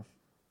screen. I don't know.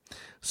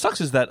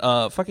 Sucks is that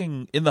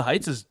fucking In the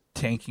Heights is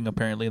tanking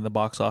apparently in the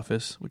box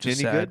office, which is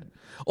sad. Good?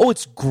 Oh,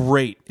 it's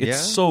great.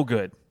 It's so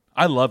good.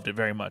 I loved it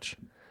very much.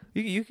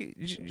 You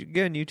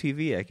get a new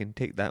TV. I can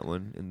take that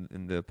one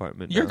in the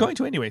apartment. You're going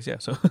to anyways, yeah.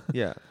 So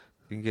yeah.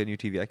 You can get a new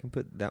TV. I can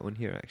put that one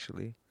here,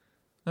 actually.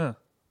 Huh.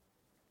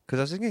 Because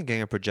I was thinking of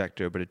getting a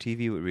projector, but a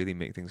TV would really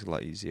make things a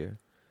lot easier.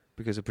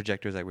 Because a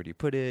projector is like, where do you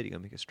put it? You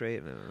gotta make it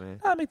straight.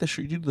 I'll make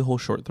you do the whole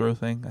short throw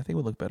thing. I think it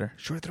would look better.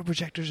 Short throw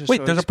projectors are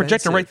Wait, so there's expensive. a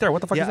projector right there.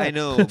 What the fuck is that? Yeah, I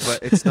know, but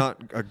it's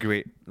not a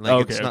great...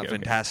 Like, it's not okay.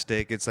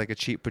 fantastic. It's like a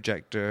cheap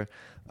projector.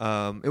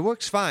 It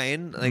works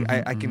fine. Like,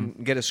 I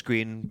can get a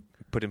screen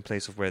put in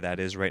place of where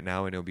that is right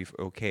now, and it'll be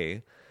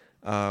okay.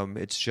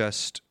 It's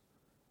just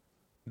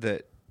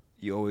that...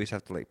 You always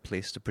have to like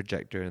place the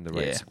projector in the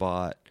right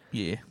spot.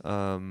 Yeah.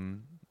 Yeah,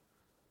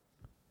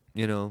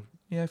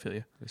 I feel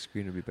you. The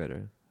screen would be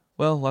better.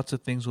 Well, lots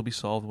of things will be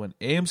solved when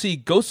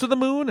AMC goes to the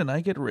moon and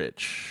I get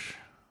rich.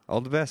 All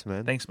the best,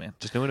 man. Thanks, man.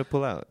 Just know when to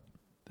pull out.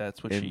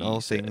 That's what in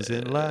all said. things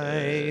in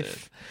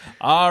life.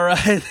 All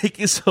right. Thank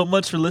you so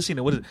much for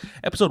listening. What is it?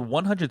 Episode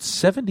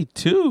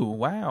 172.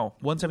 Wow.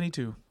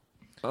 172.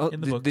 Oh,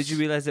 did you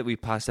realize that we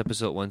passed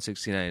episode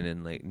 169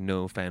 and like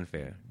no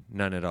fanfare?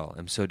 None at all.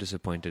 I'm so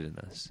disappointed in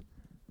us.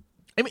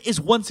 I mean,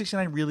 is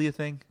 169 really a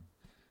thing?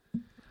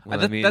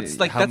 Well, I mean, it's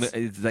like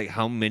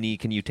how many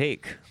can you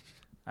take?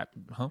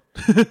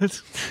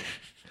 It's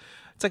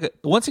like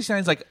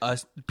 169 is like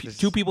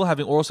two people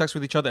having oral sex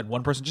with each other and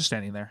one person just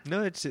standing there.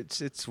 No, it's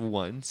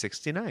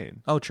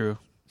 169. Oh, true.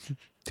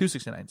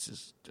 269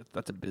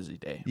 that's a busy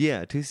day.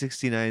 Yeah,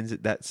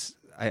 269s. That's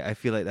I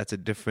feel like that's a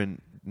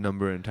different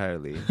number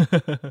entirely.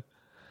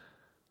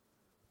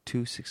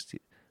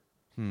 260.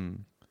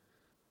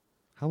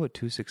 How would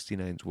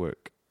 269s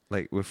work?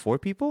 Like with 4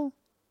 people?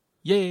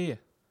 Yeah.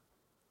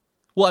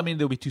 Well, I mean,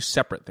 there would be 2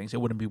 separate things. It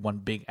wouldn't be one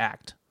big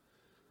act.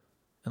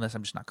 Unless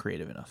I'm just not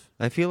creative enough.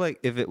 I feel like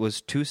if it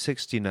was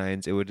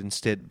 269s, it would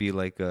instead be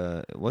like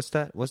a... What's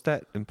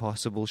that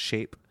impossible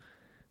shape?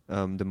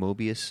 The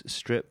Mobius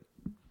strip?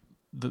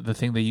 The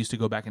thing they used to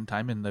go back in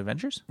time in the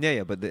Avengers?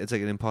 Yeah, but it's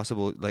like an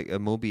impossible... Like a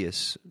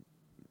Mobius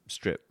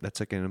strip. That's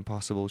like an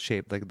impossible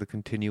shape. Like the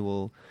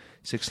continual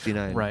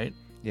 69. Right.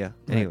 Yeah.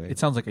 Right. Anyway, It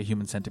sounds like a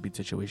human centipede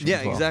situation. yeah,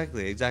 as well.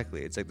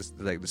 exactly. It's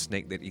like the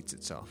snake that eats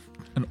itself.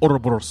 An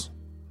Ouroboros.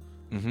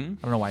 Mm-hmm. I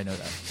don't know why I know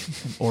that.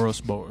 An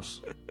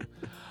Ouroboros.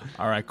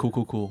 All right,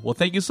 cool. Well,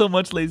 thank you so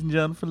much, ladies and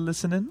gentlemen, for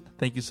listening.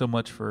 Thank you so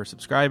much for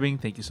subscribing.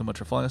 Thank you so much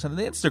for following us on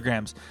the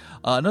Instagrams.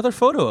 Another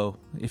photo,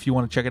 if you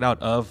want to check it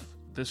out, of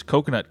this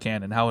coconut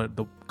can and how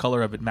the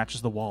color of it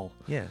matches the wall.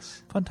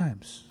 Yes. Fun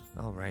times.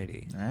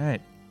 Alrighty. All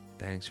right.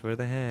 Thanks for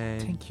the hang.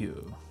 Thank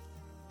you.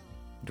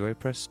 Do I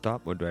press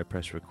stop or do I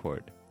press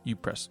record? You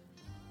press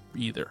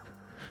either.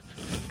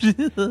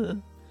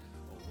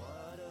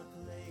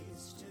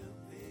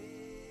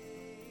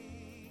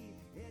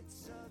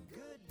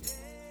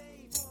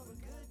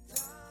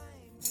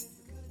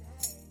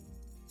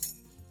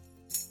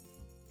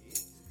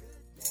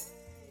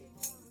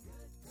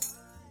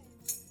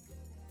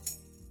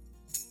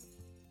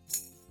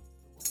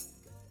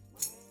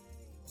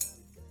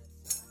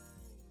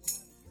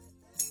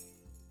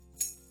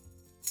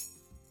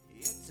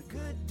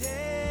 Good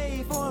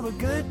day for a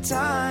good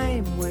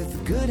time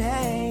with a good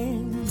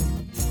hang.